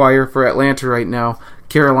of haywire for Atlanta right now.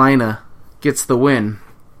 Carolina gets the win.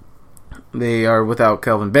 They are without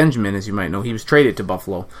Kelvin Benjamin, as you might know. He was traded to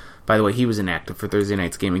Buffalo. By the way, he was inactive for Thursday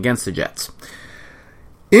night's game against the Jets.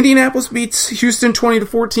 Indianapolis beats Houston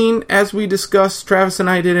 20-14, as we discussed. Travis and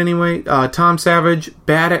I did anyway. Tom Savage,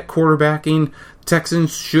 bad at quarterbacking.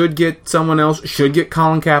 Texans should get someone else. Should get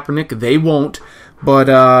Colin Kaepernick. They won't. But,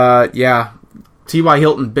 yeah. T.Y.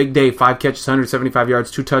 Hilton, big day. 5 catches, 175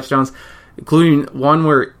 yards, 2 touchdowns, including one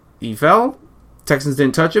where he fell. Texans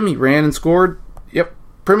didn't touch him. He ran and scored. Yep.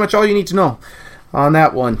 Pretty much all you need to know on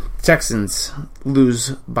that one. Texans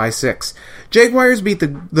lose by 6. Jaguars beat the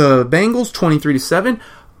Bengals 23-7.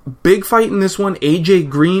 Big fight in this one. A.J.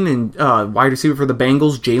 Green and wide receiver for the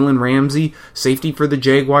Bengals, Jalen Ramsey, safety for the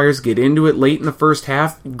Jaguars, get into it late in the first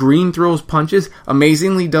half. Green throws punches.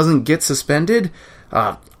 Amazingly doesn't get suspended.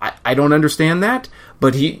 I don't understand that,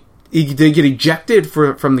 but he did get ejected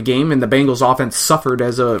from the game, and the Bengals offense suffered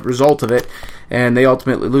as a result of it, and they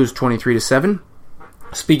ultimately lose 23-7.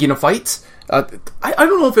 Speaking of fights, I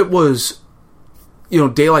don't know if it was,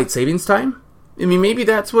 daylight savings time. I mean, maybe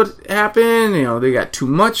that's what happened. They got too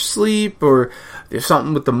much sleep, or there's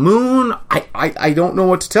something with the moon. I don't know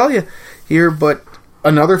what to tell you here, but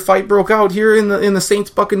another fight broke out here in the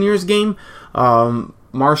Saints-Buccaneers game.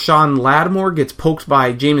 Marshawn Lattimore gets poked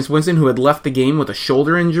by Jameis Winston, who had left the game with a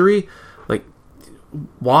shoulder injury. Like,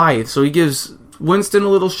 why? So he gives Winston a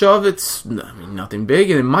little shove. It's nothing big.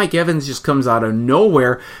 And then Mike Evans just comes out of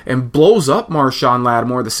nowhere and blows up Marshawn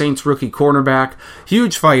Lattimore, the Saints rookie cornerback.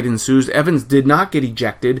 Huge fight ensues. Evans did not get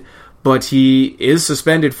ejected, but he is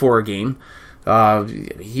suspended for a game.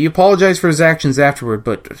 He apologized for his actions afterward,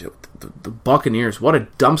 but the Buccaneers, what a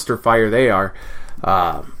dumpster fire they are.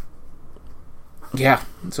 Yeah,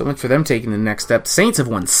 so much for them taking the next step. Saints have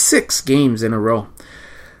won 6 games in a row.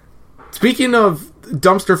 Speaking of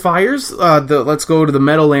dumpster fires, let's go to the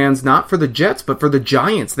Meadowlands, not for the Jets, but for the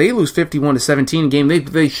Giants. They lose 51-17 game.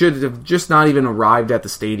 They should have just not even arrived at the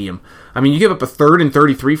stadium. I mean, you give up a 3rd and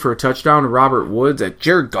 33 for a touchdown to Robert Woods.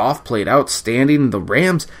 Jared Goff played outstanding. The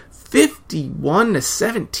Rams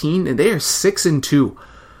 51-17, and they are 6-2.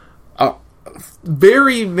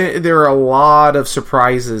 There are a lot of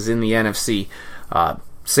surprises in the NFC.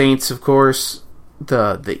 Saints, of course,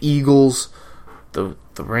 the Eagles, the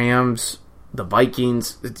Rams, the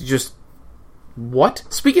Vikings. Just what?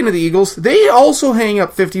 Speaking of the Eagles, they also hang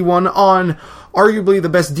up 51 on arguably the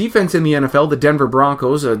best defense in the NFL, the Denver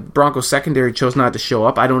Broncos. Broncos secondary chose not to show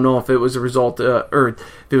up. I don't know if it was a result, or if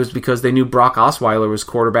it was because they knew Brock Osweiler was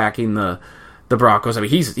quarterbacking the Broncos. I mean,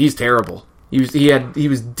 he's terrible. He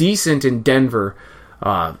was decent in Denver.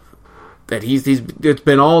 It's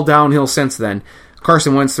been all downhill since then.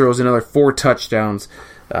 Carson Wentz throws another 4 touchdowns.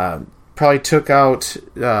 Probably took it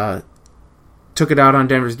out on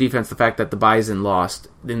Denver's defense, the fact that the Bison lost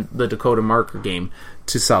in the Dakota Marker game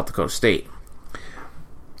to South Dakota State.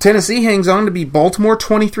 Tennessee hangs on to beat Baltimore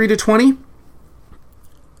 23-20.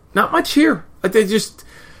 Not much here.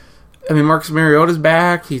 Marcus Mariota's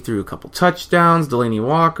back. He threw a couple touchdowns. Delaney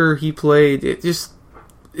Walker, he played. Just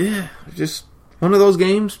one of those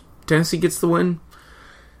games. Tennessee gets the win.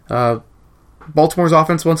 Baltimore's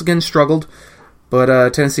offense once again struggled,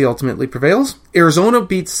 but Tennessee ultimately prevails. Arizona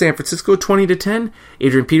beats San Francisco 20-10.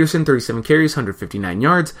 Adrian Peterson, 37 carries, 159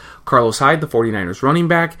 yards. Carlos Hyde, the 49ers running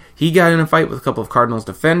back, he got in a fight with a couple of Cardinals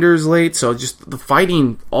defenders late, so just the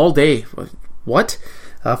fighting all day. What?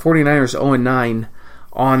 49ers 0-9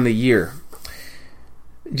 on the year.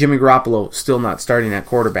 Jimmy Garoppolo still not starting at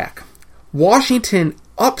quarterback. Washington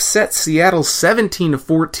upset Seattle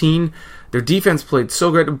 17-14. Their defense played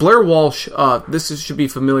so good. Blair Walsh, should be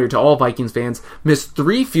familiar to all Vikings fans, missed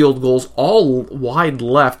 3 field goals, all wide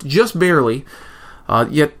left, just barely.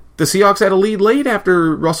 Yet the Seahawks had a lead late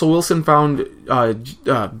after Russell Wilson found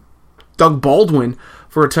Doug Baldwin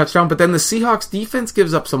for a touchdown. But then the Seahawks defense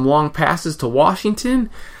gives up some long passes to Washington.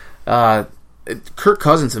 Kirk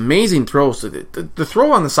Cousins, amazing throws. The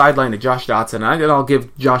throw on the sideline to Josh Dotson, I'll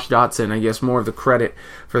give Josh Dotson, I guess, more of the credit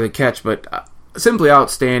for the catch, but simply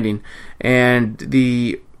outstanding. And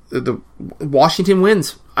the Washington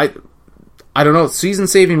wins. I don't know,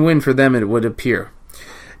 season-saving win for them, it would appear.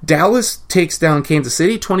 Dallas takes down Kansas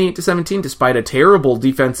City 28-17 despite a terrible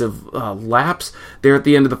defensive lapse there at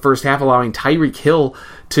the end of the first half, allowing Tyreek Hill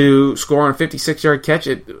to score on a 56-yard catch.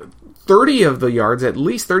 At 30 of the yards, at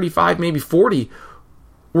least 35, maybe 40,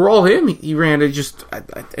 were all him. He ran it just,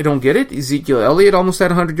 I don't get it. Ezekiel Elliott almost had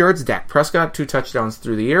 100 yards. Dak Prescott, 2 touchdowns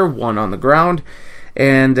through the air, 1 on the ground.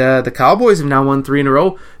 And the Cowboys have now won 3 in a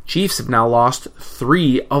row. Chiefs have now lost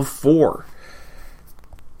 3 of 4.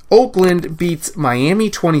 Oakland beats Miami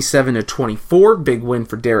 27-24. Big win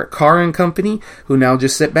for Derek Carr and company, who now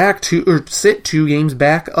just sit 2 games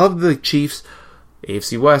back of the Chiefs.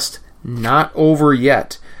 AFC West not over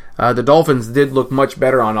yet. The Dolphins did look much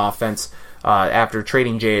better on offense after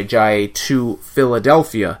trading Jay Ajayi to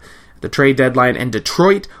Philadelphia. The trade deadline, and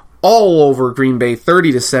Detroit all over Green Bay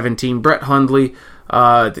 30-17. Brett Hundley,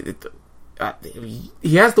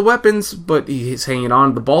 he has the weapons, but he's hanging on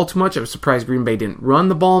to the ball too much. I was surprised Green Bay didn't run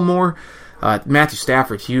the ball more. Matthew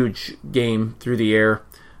Stafford, huge game through the air.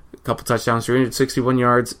 A couple touchdowns, 361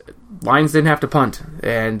 yards. Lions didn't have to punt,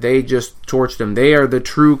 and they just torched them. They are the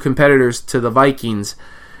true competitors to the Vikings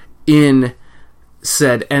in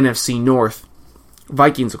said NFC North.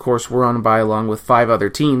 Vikings, of course, were on a bye along with 5 other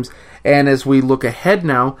teams. And as we look ahead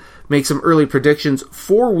now, make some early predictions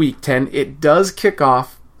for Week 10, it does kick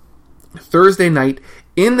off Thursday night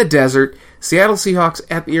in the desert. Seattle Seahawks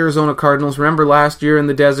at the Arizona Cardinals. Remember last year in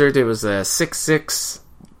the desert, it was a 6-6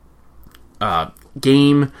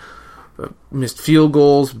 game. Missed field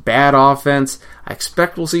goals, bad offense. I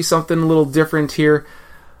expect we'll see something a little different here.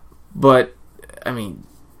 But, I mean,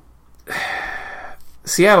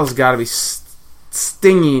 Seattle's got to be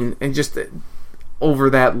stinging and just over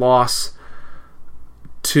that loss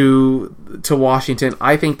to Washington.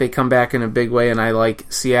 I think they come back in a big way, and I like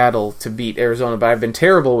Seattle to beat Arizona, but I've been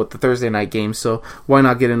terrible with the Thursday night games, so why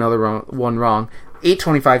not get another one wrong?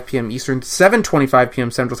 8:25 p.m. Eastern, 7:25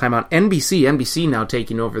 p.m. Central Time on NBC. NBC now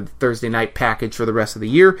taking over the Thursday night package for the rest of the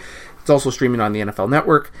year. It's also streaming on the NFL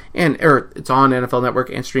Network, it's on NFL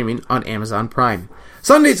Network and streaming on Amazon Prime.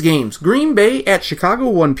 Sunday's games: Green Bay at Chicago,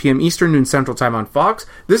 1 p.m. Eastern, noon Central Time on Fox.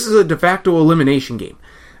 This is a de facto elimination game.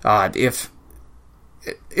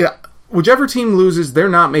 Whichever team loses, they're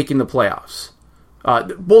not making the playoffs.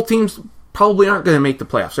 Both teams probably aren't going to make the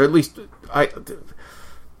playoffs, or at least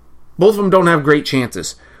both of them don't have great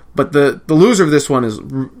chances. But the loser of this one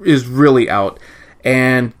is really out.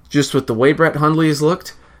 And just with the way Brett Hundley has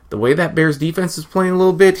looked, the way that Bears defense is playing a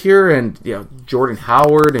little bit here, and Jordan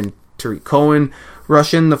Howard and Tariq Cohen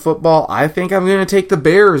rushing the football, I think I'm going to take the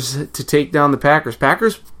Bears to take down the Packers.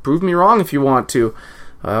 Packers, prove me wrong if you want to.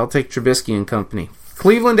 I'll take Trubisky and company.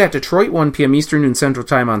 Cleveland at Detroit, 1 p.m. Eastern, noon Central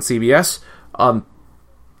Time on CBS.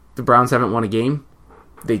 The Browns haven't won a game.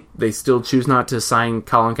 They still choose not to sign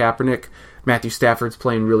Colin Kaepernick. Matthew Stafford's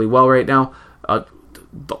playing really well right now.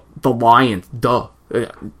 The Lions,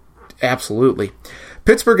 absolutely.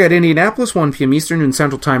 Pittsburgh at Indianapolis, 1 p.m. Eastern, noon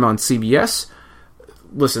Central Time on CBS.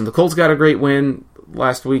 Listen, the Colts got a great win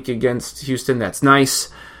last week against Houston. That's nice.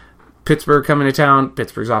 Pittsburgh coming to town.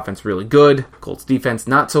 Pittsburgh's offense really good. Colts defense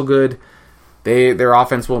not so good. Their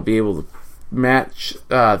offense won't be able to match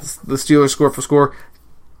the Steelers score for score.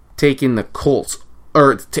 Taking the Colts.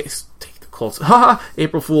 Take the Colts.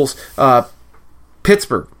 April Fools.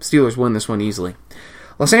 Pittsburgh. Steelers win this one easily.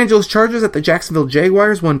 Los Angeles Chargers at the Jacksonville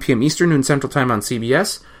Jaguars, 1 p.m. Eastern, noon Central Time on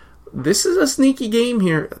CBS. This is a sneaky game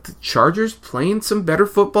here. The Chargers playing some better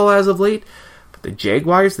football as of late. But the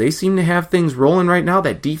Jaguars, they seem to have things rolling right now.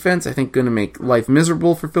 That defense, I think, going to make life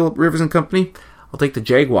miserable for Phillip Rivers and company. I'll take the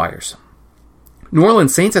Jaguars. New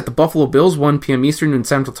Orleans Saints at the Buffalo Bills, 1 p.m. Eastern and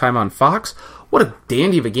Central Time on Fox. What a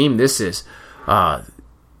dandy of a game this is.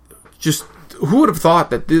 Just who would have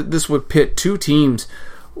thought that this would pit two teams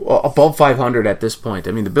above 500 at this point?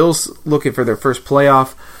 I mean, the Bills looking for their first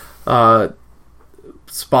playoff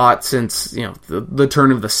spot since the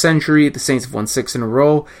turn of the century. The Saints have won 6 in a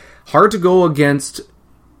row. Hard to go against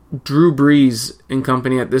Drew Brees and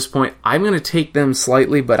company at this point. I'm going to take them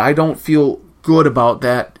slightly, but I don't feel good about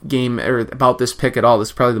that game or about this pick at all. This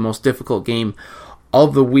is probably the most difficult game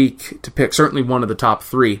of the week to pick. Certainly one of the top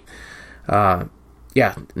 3.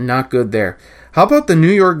 Not good there. How about the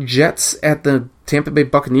New York Jets at the Tampa Bay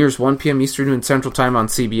Buccaneers, 1 p.m. Eastern and Central Time on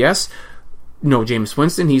CBS? No Jameis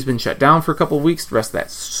Winston. He's been shut down for a couple of weeks. The rest of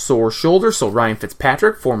that sore shoulder. So Ryan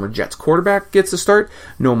Fitzpatrick, former Jets quarterback, gets a start.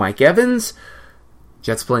 No Mike Evans.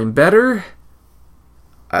 Jets playing better.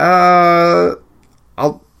 I'll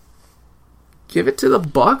give it to the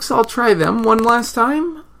Bucs. I'll try them one last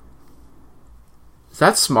time. Is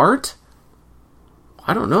that smart?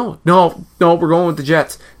 I don't know. No, we're going with the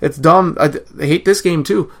Jets. It's dumb. I hate this game,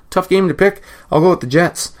 too. Tough game to pick. I'll go with the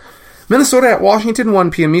Jets. Minnesota at Washington,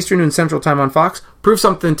 1 p.m. Eastern and Central Time on Fox. Prove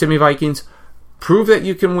something to me, Vikings. Prove that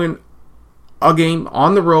you can win a game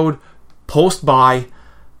on the road, post-bye.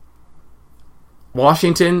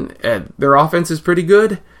 Washington, their offense is pretty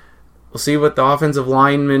good. We'll see what the offensive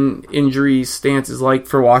lineman injury stance is like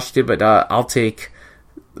for Washington, but I'll take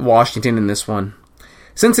Washington in this one.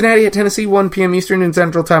 Cincinnati at Tennessee, 1 p.m. Eastern and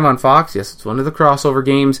Central Time on Fox. Yes, it's one of the crossover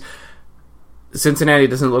games. Cincinnati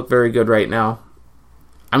doesn't look very good right now.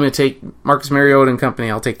 I'm going to take Marcus Mariota and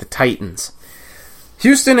company. I'll take the Titans.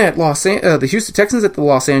 Houston at the Houston Texans at the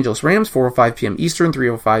Los Angeles Rams, 4:05 p.m. Eastern,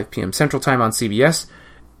 3:05 p.m. Central Time on CBS.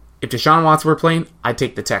 If Deshaun Watson were playing, I'd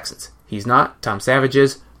take the Texans. He's not. Tom Savage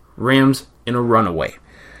is. Rams in a runaway.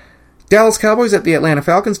 Dallas Cowboys at the Atlanta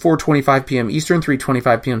Falcons, 4:25 p.m. Eastern,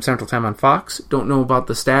 3:25 p.m. Central Time on Fox. Don't know about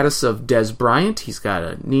the status of Dez Bryant. He's got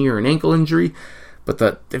a knee or an ankle injury.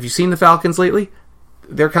 But have you seen the Falcons lately?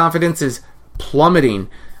 Their confidence is plummeting.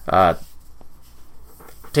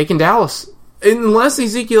 Taking Dallas. Unless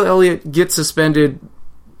Ezekiel Elliott gets suspended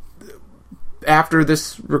after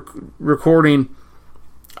this recording,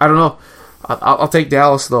 I don't know. I'll take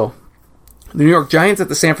Dallas, though. The New York Giants at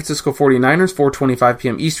the San Francisco 49ers, 4:25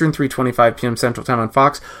 p.m. Eastern, 3:25 p.m. Central Time on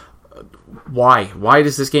Fox. Why? Why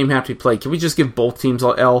does this game have to be played? Can we just give both teams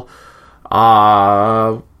an L?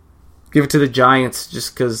 Give it to the Giants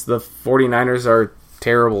just because the 49ers are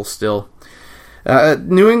terrible still.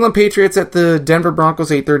 New England Patriots at the Denver Broncos,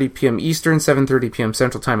 8:30 p.m. Eastern, 7:30 p.m.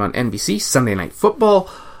 Central Time on NBC. Sunday Night Football.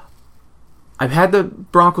 I've had the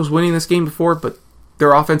Broncos winning this game before, but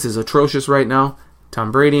their offense is atrocious right now.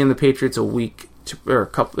 Tom Brady and the Patriots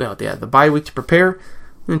the bye week to prepare. I'm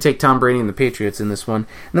going to take Tom Brady and the Patriots in this one.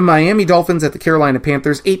 And the Miami Dolphins at the Carolina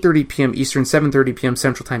Panthers, 8:30 p.m. Eastern, 7:30 p.m.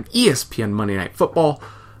 Central Time, ESPN Monday Night Football.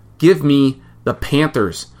 Give me the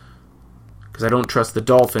Panthers, because I don't trust the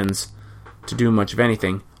Dolphins to do much of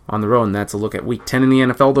anything on the road. And that's a look at Week 10 in the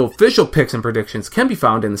NFL. The official picks and predictions can be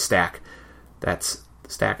found in the Stack. That's the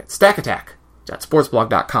Stack at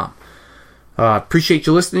stackattack.sportsblog.com. Appreciate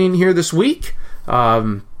you listening here this week.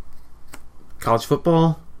 College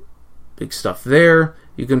football, big stuff there.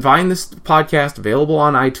 You can find this podcast available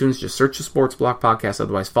on iTunes. Just search the Sports Block Podcast.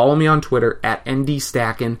 Otherwise, follow me on Twitter at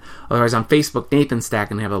NDStacken. Otherwise, on Facebook, Nathan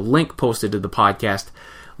Stacken. I have a link posted to the podcast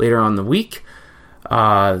later on in the week.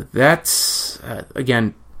 That's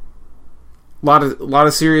again a lot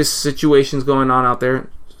of serious situations going on out there,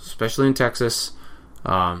 especially in Texas.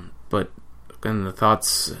 But again, the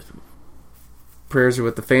thoughts. Prayers are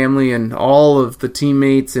with the family and all of the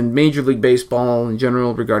teammates in Major League Baseball in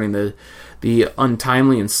general regarding the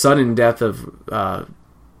untimely and sudden death of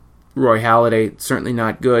Roy Halladay. Certainly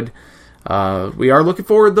not good. We are looking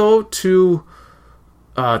forward, though, to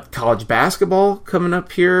college basketball coming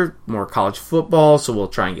up here, more college football, so we'll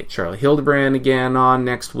try and get Charlie Hildebrand again on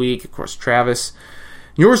next week. Of course, Travis.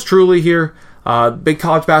 Yours truly here. Big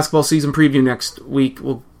college basketball season preview next week.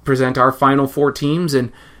 We'll present our final 4 teams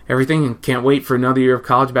and everything, and can't wait for another year of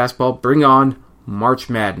college basketball. Bring on March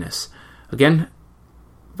Madness. Again,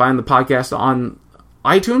 find the podcast on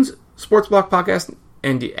iTunes, Sports Block Podcast,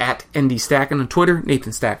 and at ND Stacken on Twitter,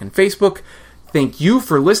 Nathan Stacken Facebook. Thank you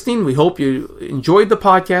for listening. We hope you enjoyed the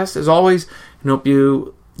podcast, as always, and hope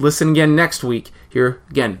you listen again next week. Here,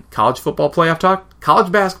 again, college football playoff talk,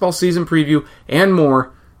 college basketball season preview, and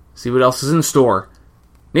more. See what else is in store.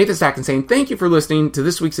 Nathan Stacken saying thank you for listening to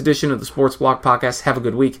this week's edition of the Sports Block Podcast. Have a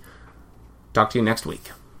good week. Talk to you next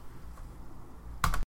week.